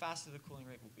 then the faster the cooling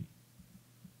rate will be.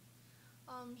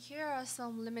 Here are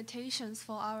some limitations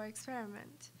for our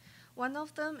experiment. One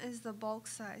of them is the bulk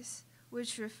size,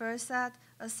 which refers that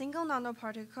a single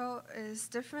nanoparticle is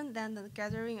different than the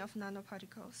gathering of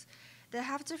nanoparticles. They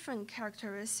have different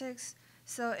characteristics,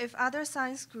 so if other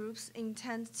science groups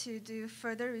intend to do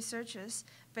further researches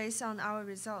based on our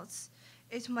results,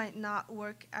 it might not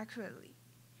work accurately.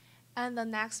 And the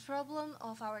next problem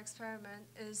of our experiment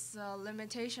is the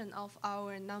limitation of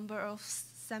our number of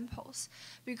samples.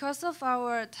 Because of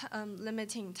our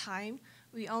limiting time,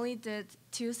 we only did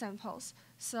 2 samples.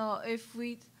 So if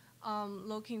we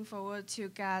looking forward to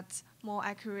get more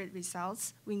accurate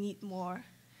results, we need more.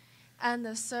 And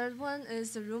the third one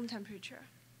is the room temperature.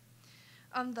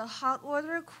 The hot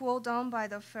water cooled down by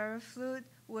the ferrofluid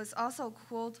was also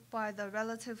cooled by the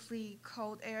relatively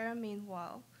cold air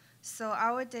meanwhile. So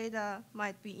our data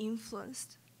might be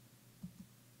influenced.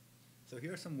 So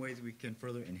here are some ways we can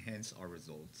further enhance our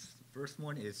results. The first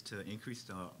one is to increase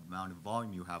the amount of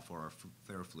volume you have for our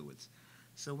ferrofluids.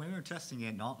 So when we were testing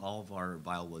it, not all of our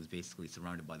vial was basically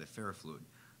surrounded by the ferrofluid.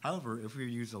 However, if we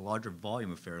use a larger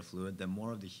volume of ferrofluid, then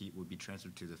more of the heat would be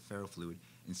transferred to the ferrofluid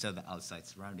instead of the outside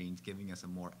surroundings, giving us a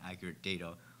more accurate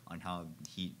data on how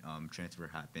heat transfer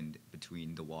happened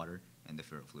between the water and the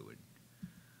ferrofluid.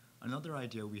 Another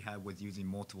idea we had was using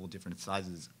multiple different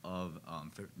sizes of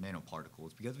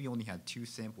nanoparticles. Because we only had 2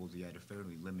 samples, we had a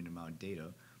fairly limited amount of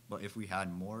data. But if we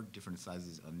had more different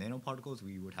sizes of nanoparticles,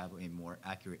 we would have a more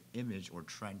accurate image or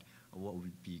trend of what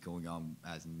would be going on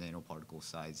as nanoparticle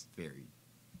size varied.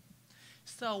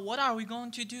 So what are we going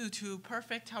to do to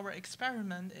perfect our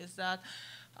experiment is that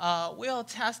we'll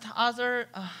test other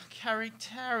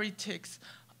characteristics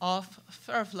of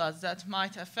ferrofluids that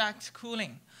might affect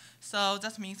cooling. So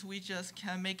that means we just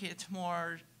can make it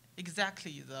more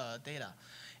exactly the data.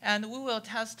 And we will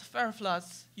test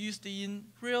ferrofloods used in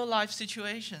real-life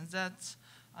situations. That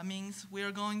means we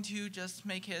are going to just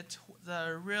make it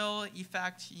the real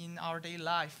effect in our daily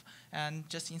life and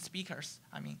just in speakers,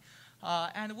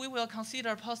 and we will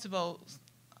consider possible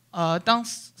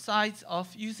downsides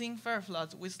of using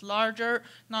ferrofloods with larger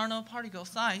nanoparticle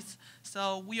size.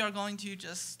 So we are going to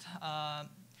just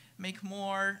make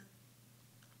more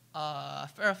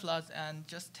ferrofloods and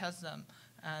just test them,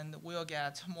 and we'll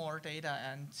get more data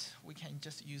and we can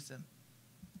just use them.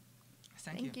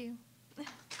 Thank you.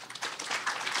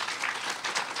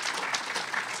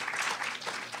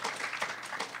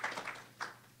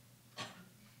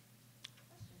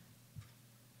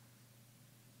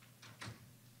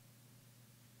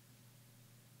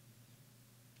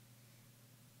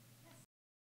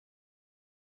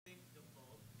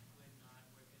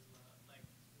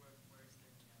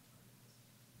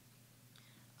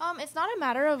 It's not a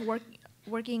matter of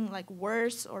working like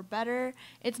worse or better.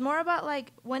 It's more about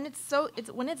like when it's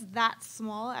that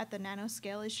small at the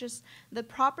nanoscale. It's just the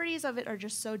properties of it are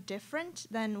just so different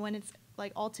than when it's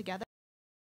like all together.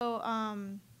 So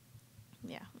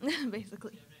yeah,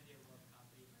 basically.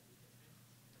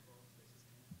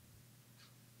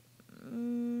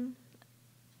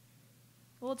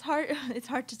 Well, it's hard. It's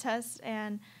hard to test,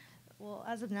 and well,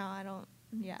 as of now, I don't.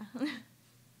 Yeah.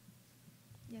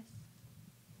 Yes.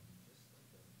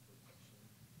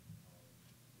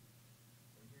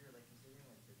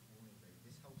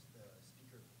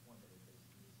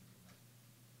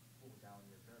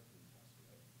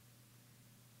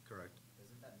 Correct.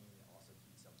 Doesn't that mean it also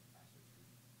heats up faster too?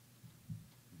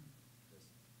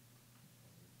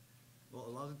 Well, it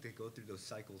allows it to go through those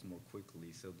cycles more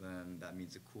quickly, so then that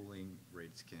means the cooling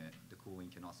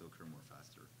can also occur more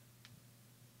faster.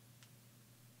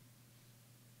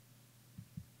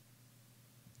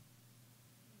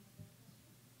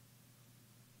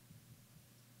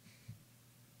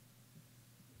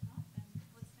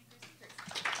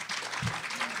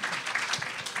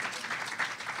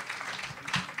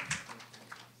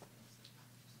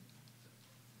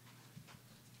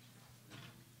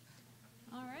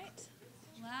 All right.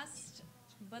 Last,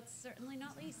 but certainly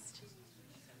not least.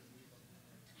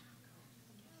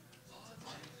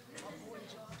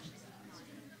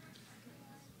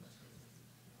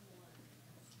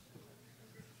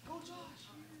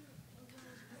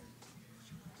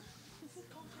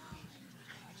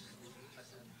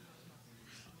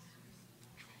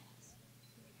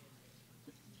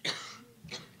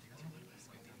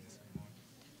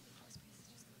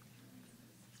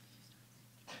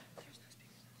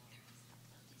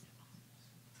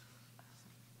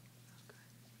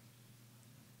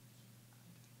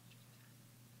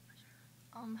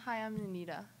 Hi, I'm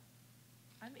Anita.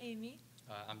 I'm Amy.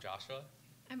 I'm Joshua.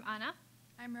 I'm Anna.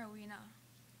 I'm Rowena.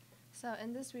 So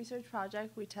in this research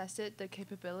project, we tested the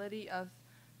capability of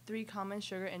 3 common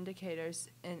sugar indicators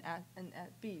in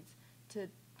at beads to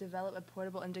develop a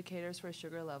portable indicators for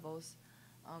sugar levels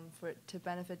to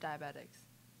benefit diabetics.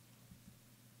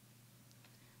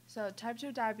 So type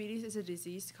 2 diabetes is a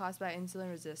disease caused by insulin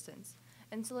resistance.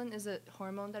 Insulin is a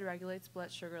hormone that regulates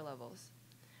blood sugar levels.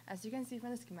 As you can see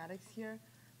from the schematics here,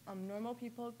 normal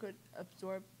people could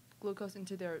absorb glucose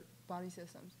into their body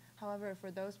systems. However, for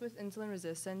those with insulin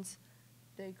resistance,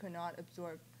 they could not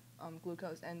absorb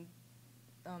glucose, and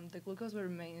the glucose would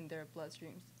remain in their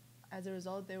bloodstreams. As a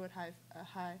result, they would have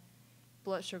high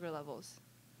blood sugar levels.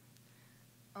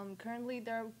 Currently,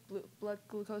 there are blood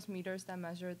glucose meters that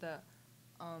measure the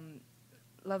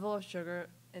level of sugar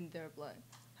in their blood.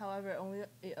 However,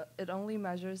 it only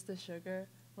measures the sugar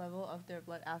level of their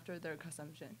blood after their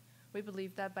consumption. We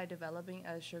believe that by developing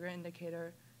a sugar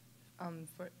indicator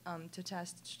to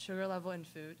test sugar level in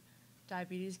food,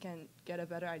 diabetes can get a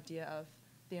better idea of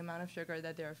the amount of sugar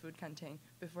that their food contains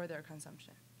before their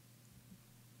consumption.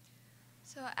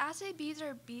 So assay beads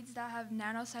are beads that have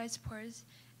nano-sized pores,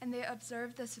 and they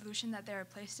observe the solution that they are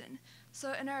placed in.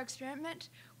 So in our experiment,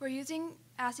 we're using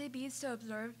assay beads to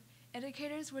observe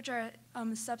indicators, which are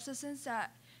substances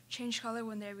that change color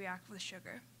when they react with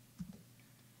sugar.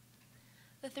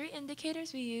 The 3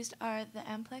 indicators we used are the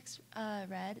Amplex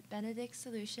red, Benedict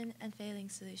solution, and Fehling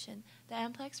solution. The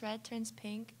Amplex red turns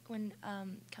pink when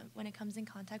it comes in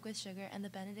contact with sugar, and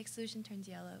the Benedict solution turns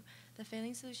yellow. The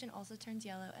Fehling solution also turns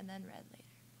yellow and then red later.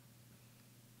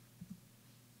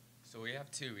 So we have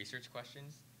 2 research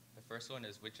questions. The first one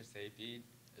is, which assay bead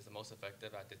is the most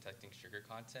effective at detecting sugar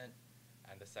content?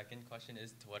 And the second question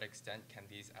is, to what extent can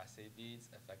these assay beads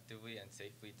effectively and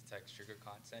safely detect sugar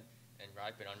content in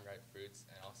ripe and unripe fruits,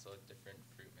 and also different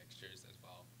fruit mixtures as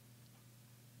well?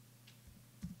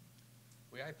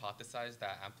 We hypothesized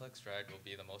that Amplex Red will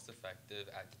be the most effective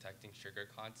at detecting sugar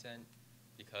content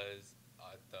because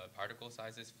the particle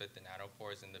sizes fit the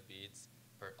nanopores in the beads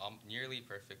nearly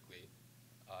perfectly,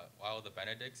 while the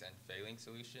Benedict's and Failing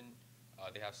solution,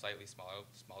 they have slightly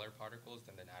smaller particles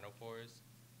than the nanopores,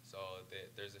 so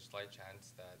there's a slight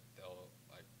chance that they'll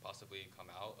possibly come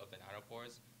out of the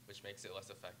nanopores, which makes it less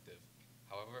effective.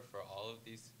 However, for all of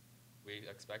these, we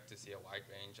expect to see a wide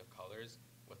range of colors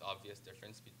with obvious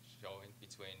difference showing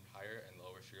between higher and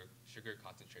lower sugar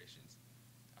concentrations.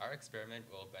 Our experiment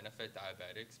will benefit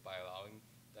diabetics by allowing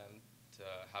them to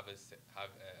have an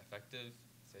effective,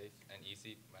 safe, and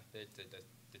easy method to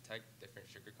detect different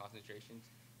sugar concentrations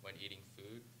when eating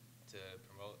food to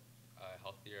promote a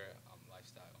healthier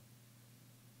lifestyle.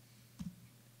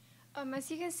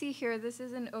 As you can see here, this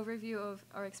is an overview of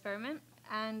our experiment,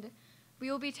 and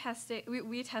we will be testing.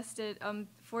 We tested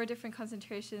 4 different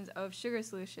concentrations of sugar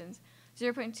solutions: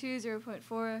 0.2,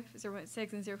 0.4,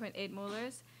 0.6, and 0.8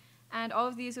 molars. And all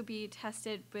of these will be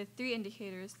tested with 3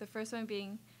 indicators. The first one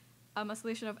being a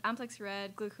solution of Amplex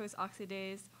Red, glucose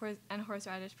oxidase, and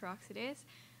horseradish peroxidase,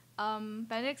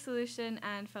 Benedict solution,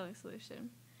 and Failing solution.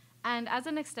 And as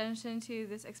an extension to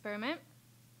this experiment,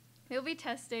 we'll be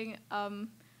testing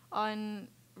on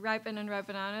ripe and unripe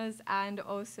bananas, and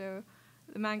also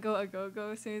the mango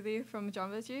agogo smoothie from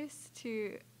Jamba Juice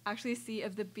to actually see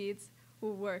if the beads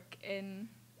will work in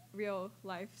real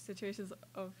life situations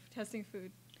of testing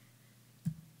food.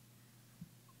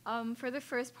 For the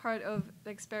first part of the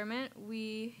experiment,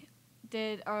 we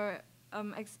did our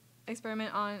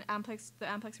experiment on the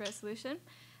Amplex Red solution.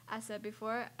 As said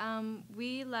before,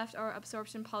 we left our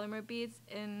absorption polymer beads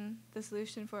in the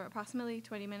solution for approximately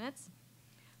 20 minutes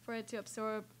for it to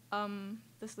absorb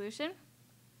the solution.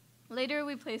 Later,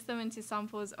 we placed them into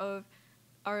samples of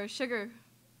our sugar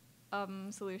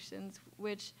solutions,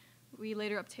 which we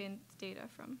later obtained data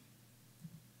from.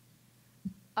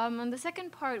 On the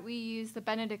second part, we used the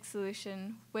Benedict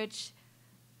solution, which,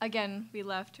 again, we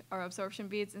left our absorption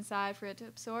beads inside for it to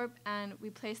absorb, and we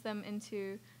placed them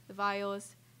into the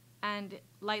vials and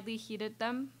lightly heated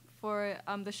them for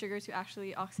the sugar to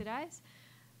actually oxidize.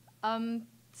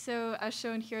 So as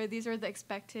shown here, these are the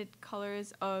expected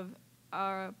colors of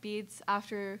our beads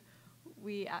after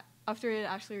it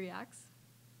actually reacts.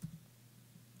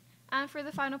 And for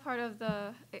the final part of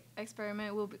the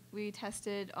experiment, we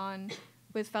tested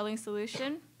with Failing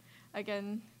solution.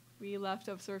 Again, we left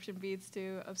absorption beads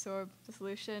to absorb the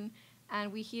solution,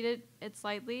 and we heated it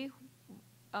slightly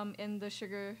in the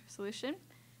sugar solution.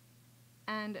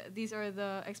 And these are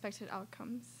the expected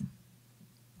outcomes.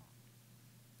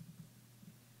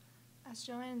 As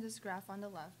shown in this graph on the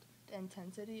left, the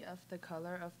intensity of the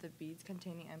color of the beads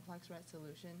containing Amplex Red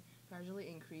solution gradually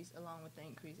increased along with the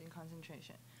increase in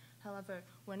concentration. However,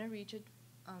 when it reached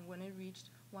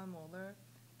 1 molar,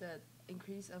 the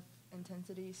increase of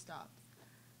intensity stopped.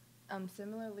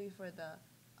 Similarly, for the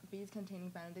beads containing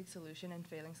Benedict solution and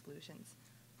Failing solutions,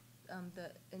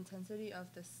 the intensity of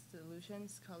the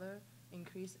solution's color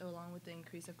increased along with the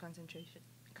increase of concentration.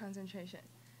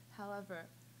 However,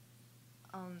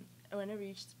 when it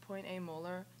reached 0.8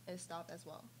 molar, it stopped as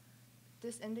well.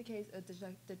 This indicates a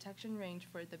detection range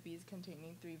for the beads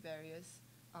containing 3 various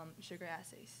sugar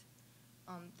assays.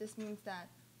 This means that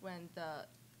when the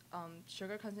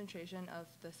sugar concentration of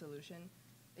the solution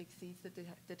exceeds the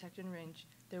detection range,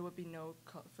 there would be no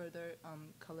further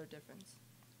color difference.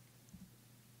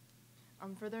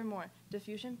 Furthermore,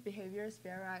 diffusion behaviors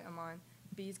vary among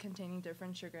beads containing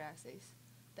different sugar assays.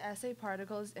 The assay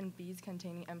particles in beads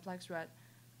containing Amplex Red,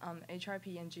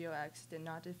 HRP, and GOX did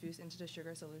not diffuse into the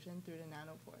sugar solution through the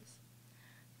nanopores.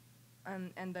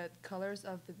 And the colors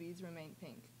of the beads remain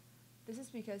pink. This is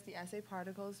because the assay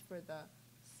particles for the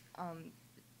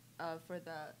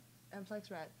Amplex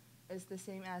Red is the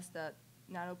same as the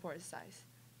nanopore size.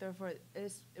 Therefore,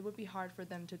 it would be hard for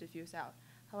them to diffuse out.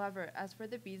 However, as for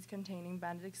the beads containing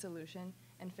Benedict solution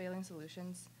and Failing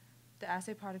solutions, the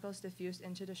assay particles diffused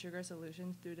into the sugar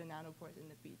solutions through the nanopores in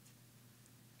the beads,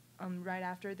 right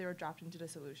after they were dropped into the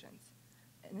solutions.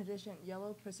 In addition,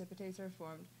 yellow precipitates are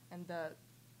formed, and the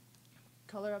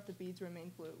color of the beads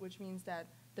remained blue, which means that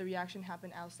the reaction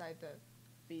happened outside the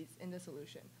beads in the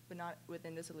solution, but not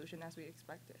within the solution as we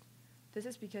expected. This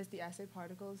is because the assay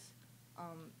particles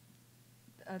of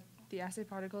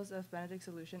Benedict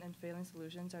solution and Failing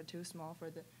solutions are too small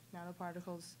for the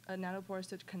nanopores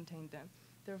to contain them.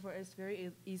 Therefore, it's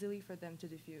very easily for them to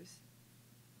diffuse.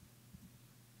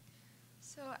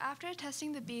 So after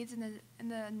testing the beads in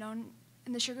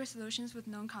the sugar solutions with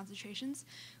known concentrations,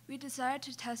 we decided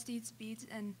to test these beads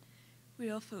in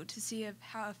real food to see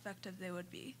how effective they would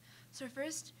be. So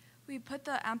first, we put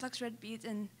the Amplex red beads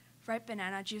in ripe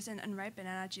banana juice and unripe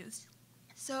banana juice.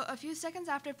 So a few seconds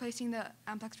after placing the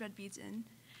Amplex red beads in,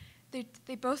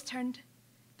 they both turned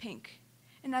pink.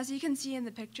 And as you can see in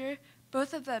the picture,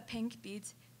 both of the pink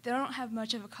beads, they don't have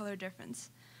much of a color difference.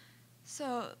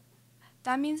 So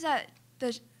that means that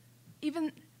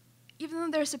even though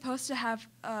they're supposed to have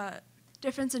a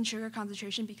difference in sugar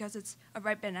concentration because it's a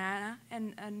ripe banana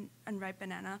and an unripe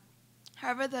banana,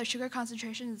 however, the sugar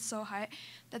concentration is so high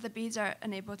that the beads are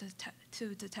unable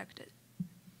to detect it.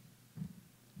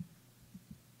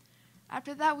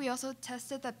 After that, we also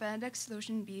tested the Benedict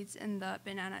solution beads in the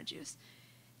banana juice.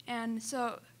 And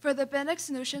so for the Benedict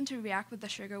solution to react with the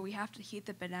sugar, we have to heat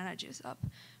the banana juice up.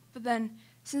 But then,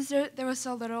 since there was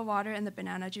so little water in the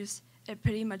banana juice, it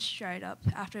pretty much dried up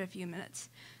after a few minutes.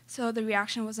 So the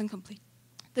reaction wasn't complete.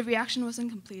 The reaction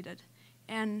wasn't completed.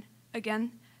 And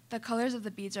again, the colors of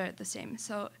the beads are the same.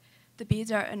 So the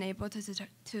beads are unable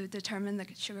to determine the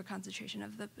sugar concentration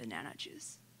of the banana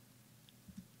juice.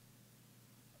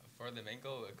 For the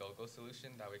mango go-go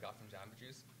solution that we got from Jamba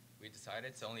Juice, we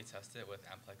decided to only test it with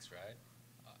Amplex Red.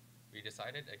 We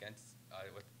decided against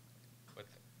with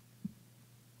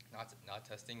not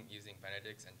testing using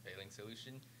Benedict's and Failing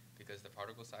solution because the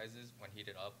particle sizes, when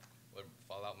heated up, would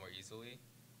fall out more easily,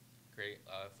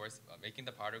 making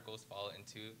the particles fall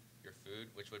into your food,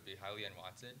 which would be highly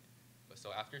unwanted. So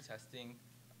after testing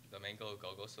the mango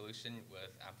go-go solution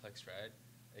with Amplex Red,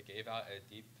 it gave out a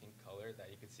deep pink color that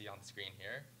you can see on the screen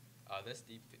here. This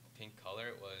deep pink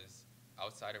color was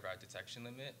outside of our detection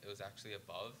limit. It was actually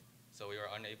above, so we were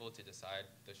unable to decide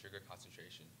the sugar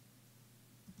concentration.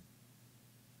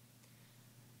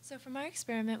 So from our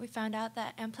experiment, we found out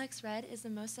that Amplex Red is the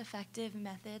most effective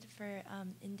method for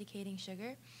indicating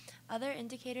sugar. Other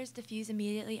indicators diffuse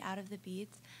immediately out of the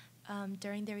beads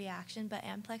during the reaction, but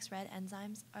Amplex Red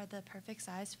enzymes are the perfect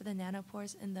size for the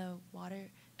nanopores in the water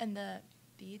and the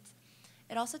beads.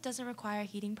 It also doesn't require a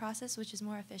heating process, which is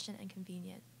more efficient and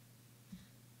convenient.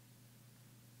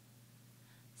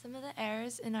 Some of the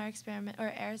errors in our experiment,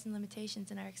 or errors and limitations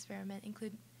in our experiment,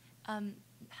 include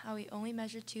how we only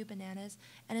measured 2 bananas,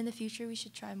 and in the future we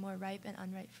should try more ripe and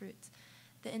unripe fruits.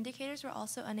 The indicators were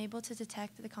also unable to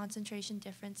detect the concentration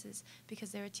differences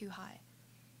because they were too high.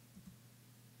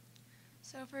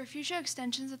 So for future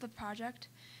extensions of the project,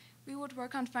 we would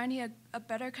work on finding a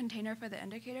better container for the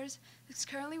indicators, because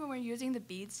currently when we're using the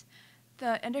beads,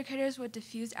 the indicators would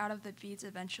diffuse out of the beads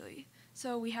eventually.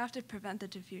 So we have to prevent the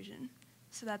diffusion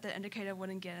so that the indicator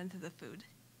wouldn't get into the food.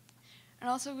 And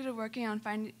also we were working on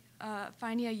finding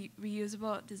a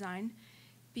reusable design,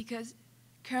 because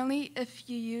currently if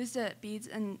you use the beads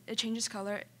and it changes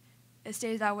color, it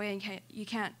stays that way and you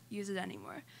can't use it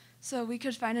anymore. So we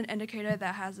could find an indicator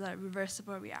that has a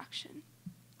reversible reaction.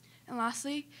 And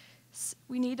lastly,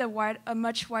 we need a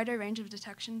much wider range of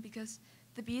detection because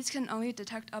the beads can only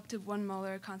detect up to 1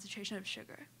 molar concentration of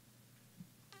sugar.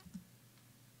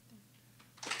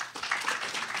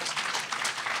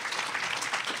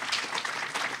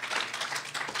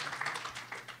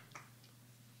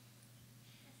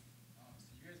 So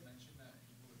you guys mentioned that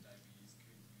people with diabetes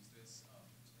could use this in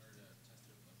order to test their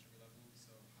blood sugar level.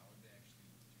 So how would they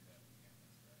actually do that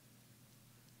with Amplex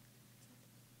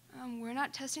Red? We're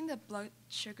not testing the blood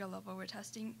sugar level, we're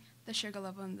testing the sugar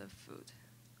level in the food.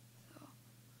 So.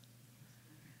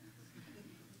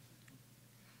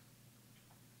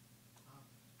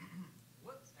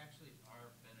 What actually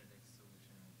are Benedict's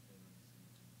solution and Failing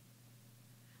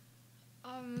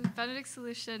solution? Benedict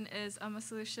solution is a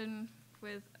solution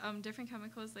with different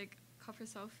chemicals like copper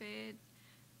sulfate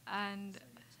and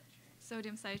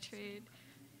sodium citrate,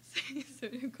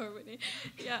 sodium carbonate.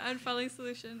 Yeah, and Failing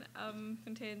solution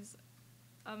contains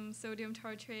sodium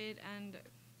tartrate and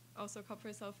also copper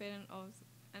sulfate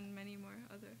and many more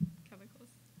other chemicals.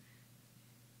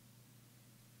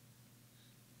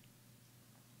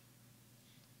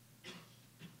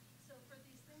 So for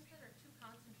these things that are too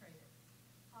concentrated,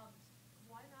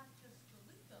 why not just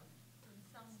dilute them in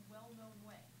some well-known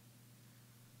way?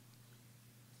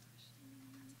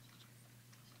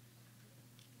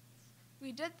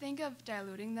 We did think of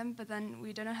diluting them, but then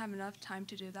we didn't have enough time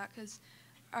to do that because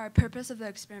our purpose of the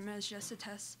experiment is just to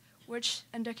test which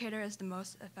indicator is the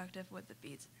most effective with the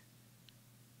beads.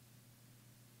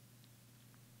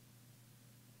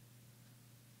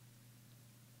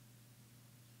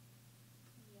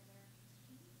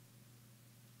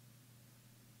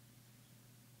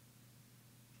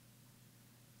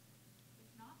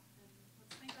 If not, then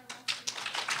let's thank our last speaker.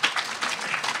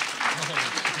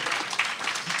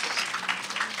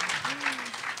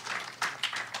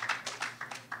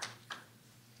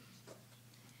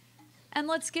 And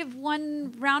let's give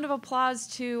one round of applause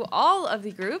to all of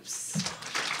the groups.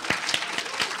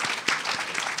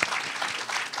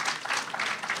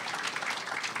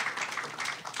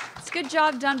 It's a good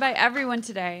job done by everyone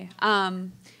today.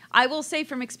 I will say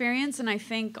from experience, and I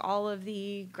think all of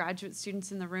the graduate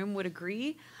students in the room would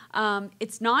agree,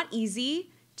 it's not easy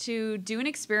to do an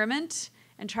experiment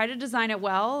and try to design it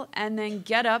well and then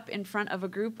get up in front of a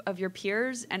group of your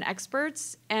peers and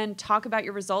experts and talk about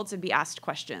your results and be asked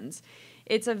questions.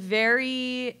 It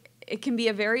can be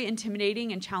a very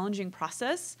intimidating and challenging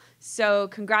process. So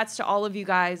congrats to all of you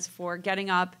guys for getting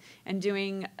up and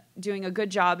doing a good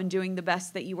job and doing the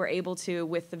best that you were able to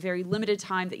with the very limited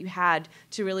time that you had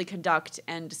to really conduct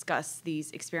and discuss these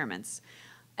experiments.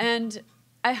 And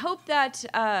I hope that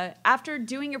after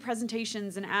doing your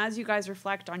presentations and as you guys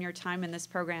reflect on your time in this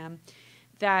program,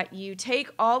 that you take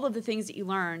all of the things that you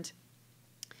learned,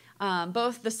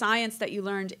 both the science that you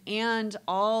learned and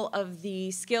all of the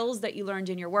skills that you learned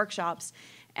in your workshops.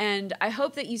 And I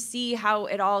hope that you see how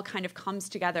it all kind of comes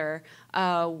together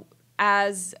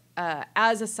as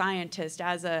a scientist,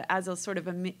 as a sort of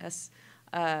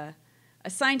a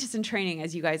scientist in training,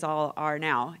 as you guys all are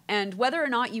now. And whether or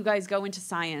not you guys go into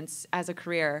science as a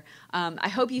career, I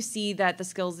hope you see that the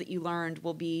skills that you learned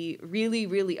will be really,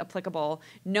 really applicable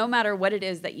no matter what it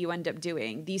is that you end up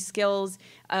doing. These skills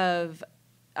of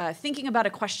thinking about a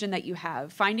question that you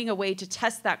have, finding a way to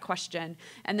test that question,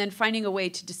 and then finding a way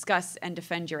to discuss and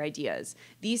defend your ideas.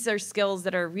 These are skills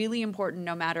that are really important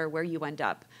no matter where you end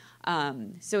up.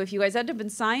 So if you guys end up in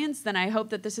science, then I hope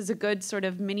that this is a good sort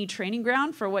of mini training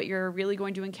ground for what you're really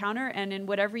going to encounter. And in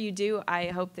whatever you do, I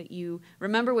hope that you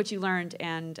remember what you learned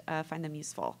and find them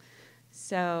useful.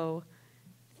 So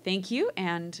thank you,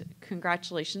 and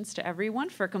congratulations to everyone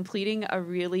for completing a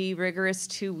really rigorous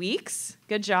 2 weeks.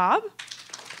 Good job.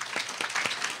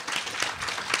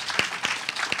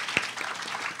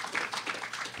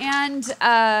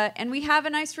 And we have a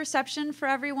nice reception for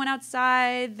everyone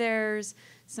outside. There's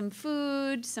some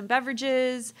food, some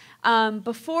beverages.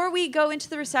 Before we go into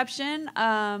the reception,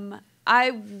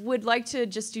 I would like to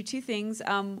just do two things.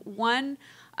 One,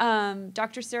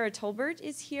 Dr. Sarah Tolbert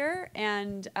is here,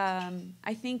 and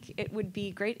I think it would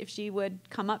be great if she would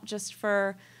come up just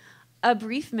for a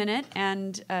brief minute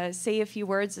and say a few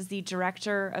words as the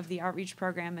director of the outreach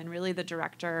program and really the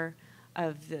director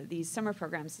of these summer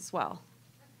programs as well.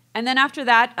 And then after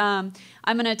that, I'm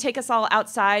going to take us all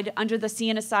outside under the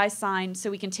CNSI sign so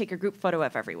we can take a group photo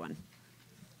of everyone.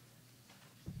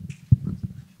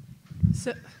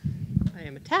 So I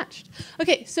am attached.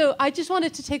 Okay, so I just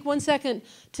wanted to take 1 second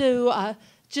to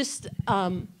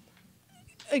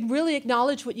really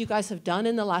acknowledge what you guys have done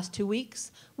in the last 2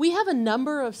 weeks. We have a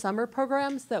number of summer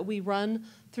programs that we run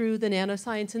through the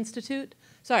Nanoscience Institute.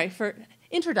 Sorry, for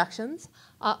introductions.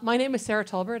 My name is Sarah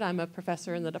Tolbert. I'm a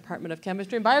professor in the Department of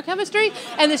Chemistry and Biochemistry,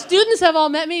 and the students have all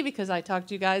met me because I talked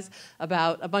to you guys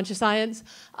about a bunch of science.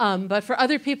 But for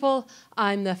other people,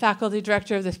 I'm the faculty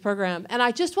director of this program. And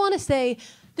I just want to say,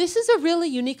 this is a really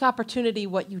unique opportunity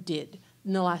what you did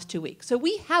in the last 2 weeks. So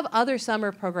we have other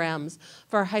summer programs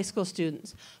for our high school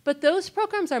students, but those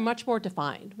programs are much more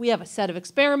defined. We have a set of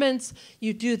experiments,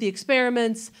 you do the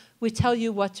experiments, we tell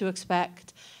you what to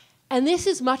expect. And this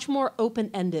is much more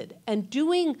open-ended. And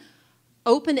doing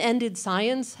open-ended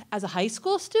science as a high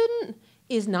school student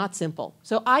is not simple.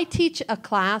 So I teach a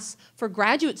class for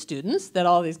graduate students that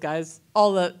all these guys,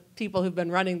 all the people who've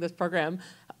been running this program,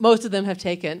 most of them have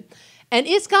taken. And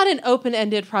it's got an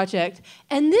open-ended project.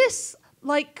 And this,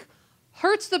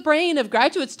 hurts the brain of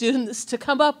graduate students to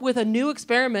come up with a new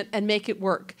experiment and make it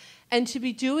work. And to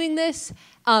be doing this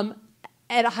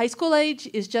at a high school age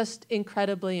is just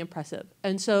incredibly impressive.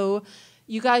 And so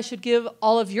you guys should give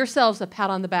all of yourselves a pat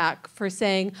on the back for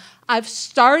saying, I've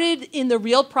started in the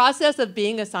real process of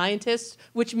being a scientist,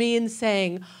 which means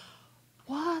saying,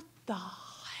 what the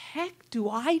heck do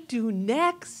I do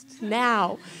next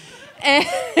now? And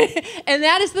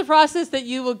that is the process that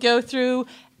you will go through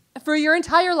for your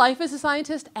entire life as a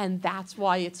scientist, and that's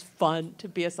why it's fun to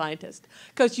be a scientist,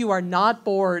 because you are not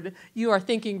bored. You are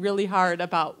thinking really hard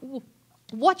about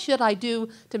what should I do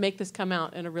to make this come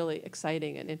out in a really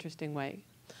exciting and interesting way.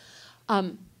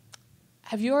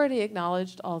 Have you already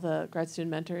acknowledged all the grad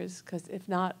student mentors? Because if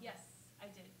not... Yes, I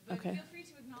did. But okay. Feel free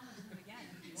to acknowledge them again.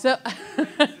 So,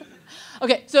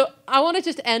 okay, so I want to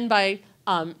just end by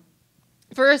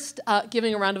first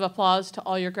giving a round of applause to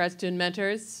all your grad student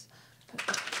mentors.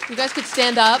 You guys could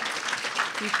stand up.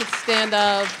 You could stand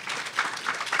up.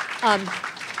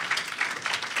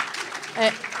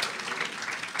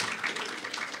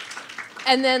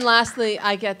 And then lastly,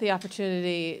 I get the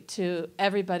opportunity to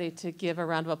everybody to give a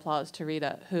round of applause to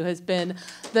Rita, who has been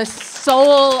the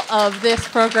soul of this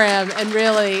program and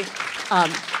really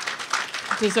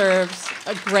deserves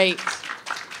a great.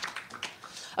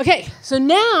 Okay, so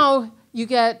now you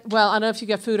get, well, I don't know if you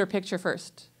get food or picture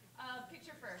first.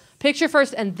 Picture first. Picture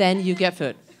first, and then you get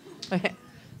food. Okay.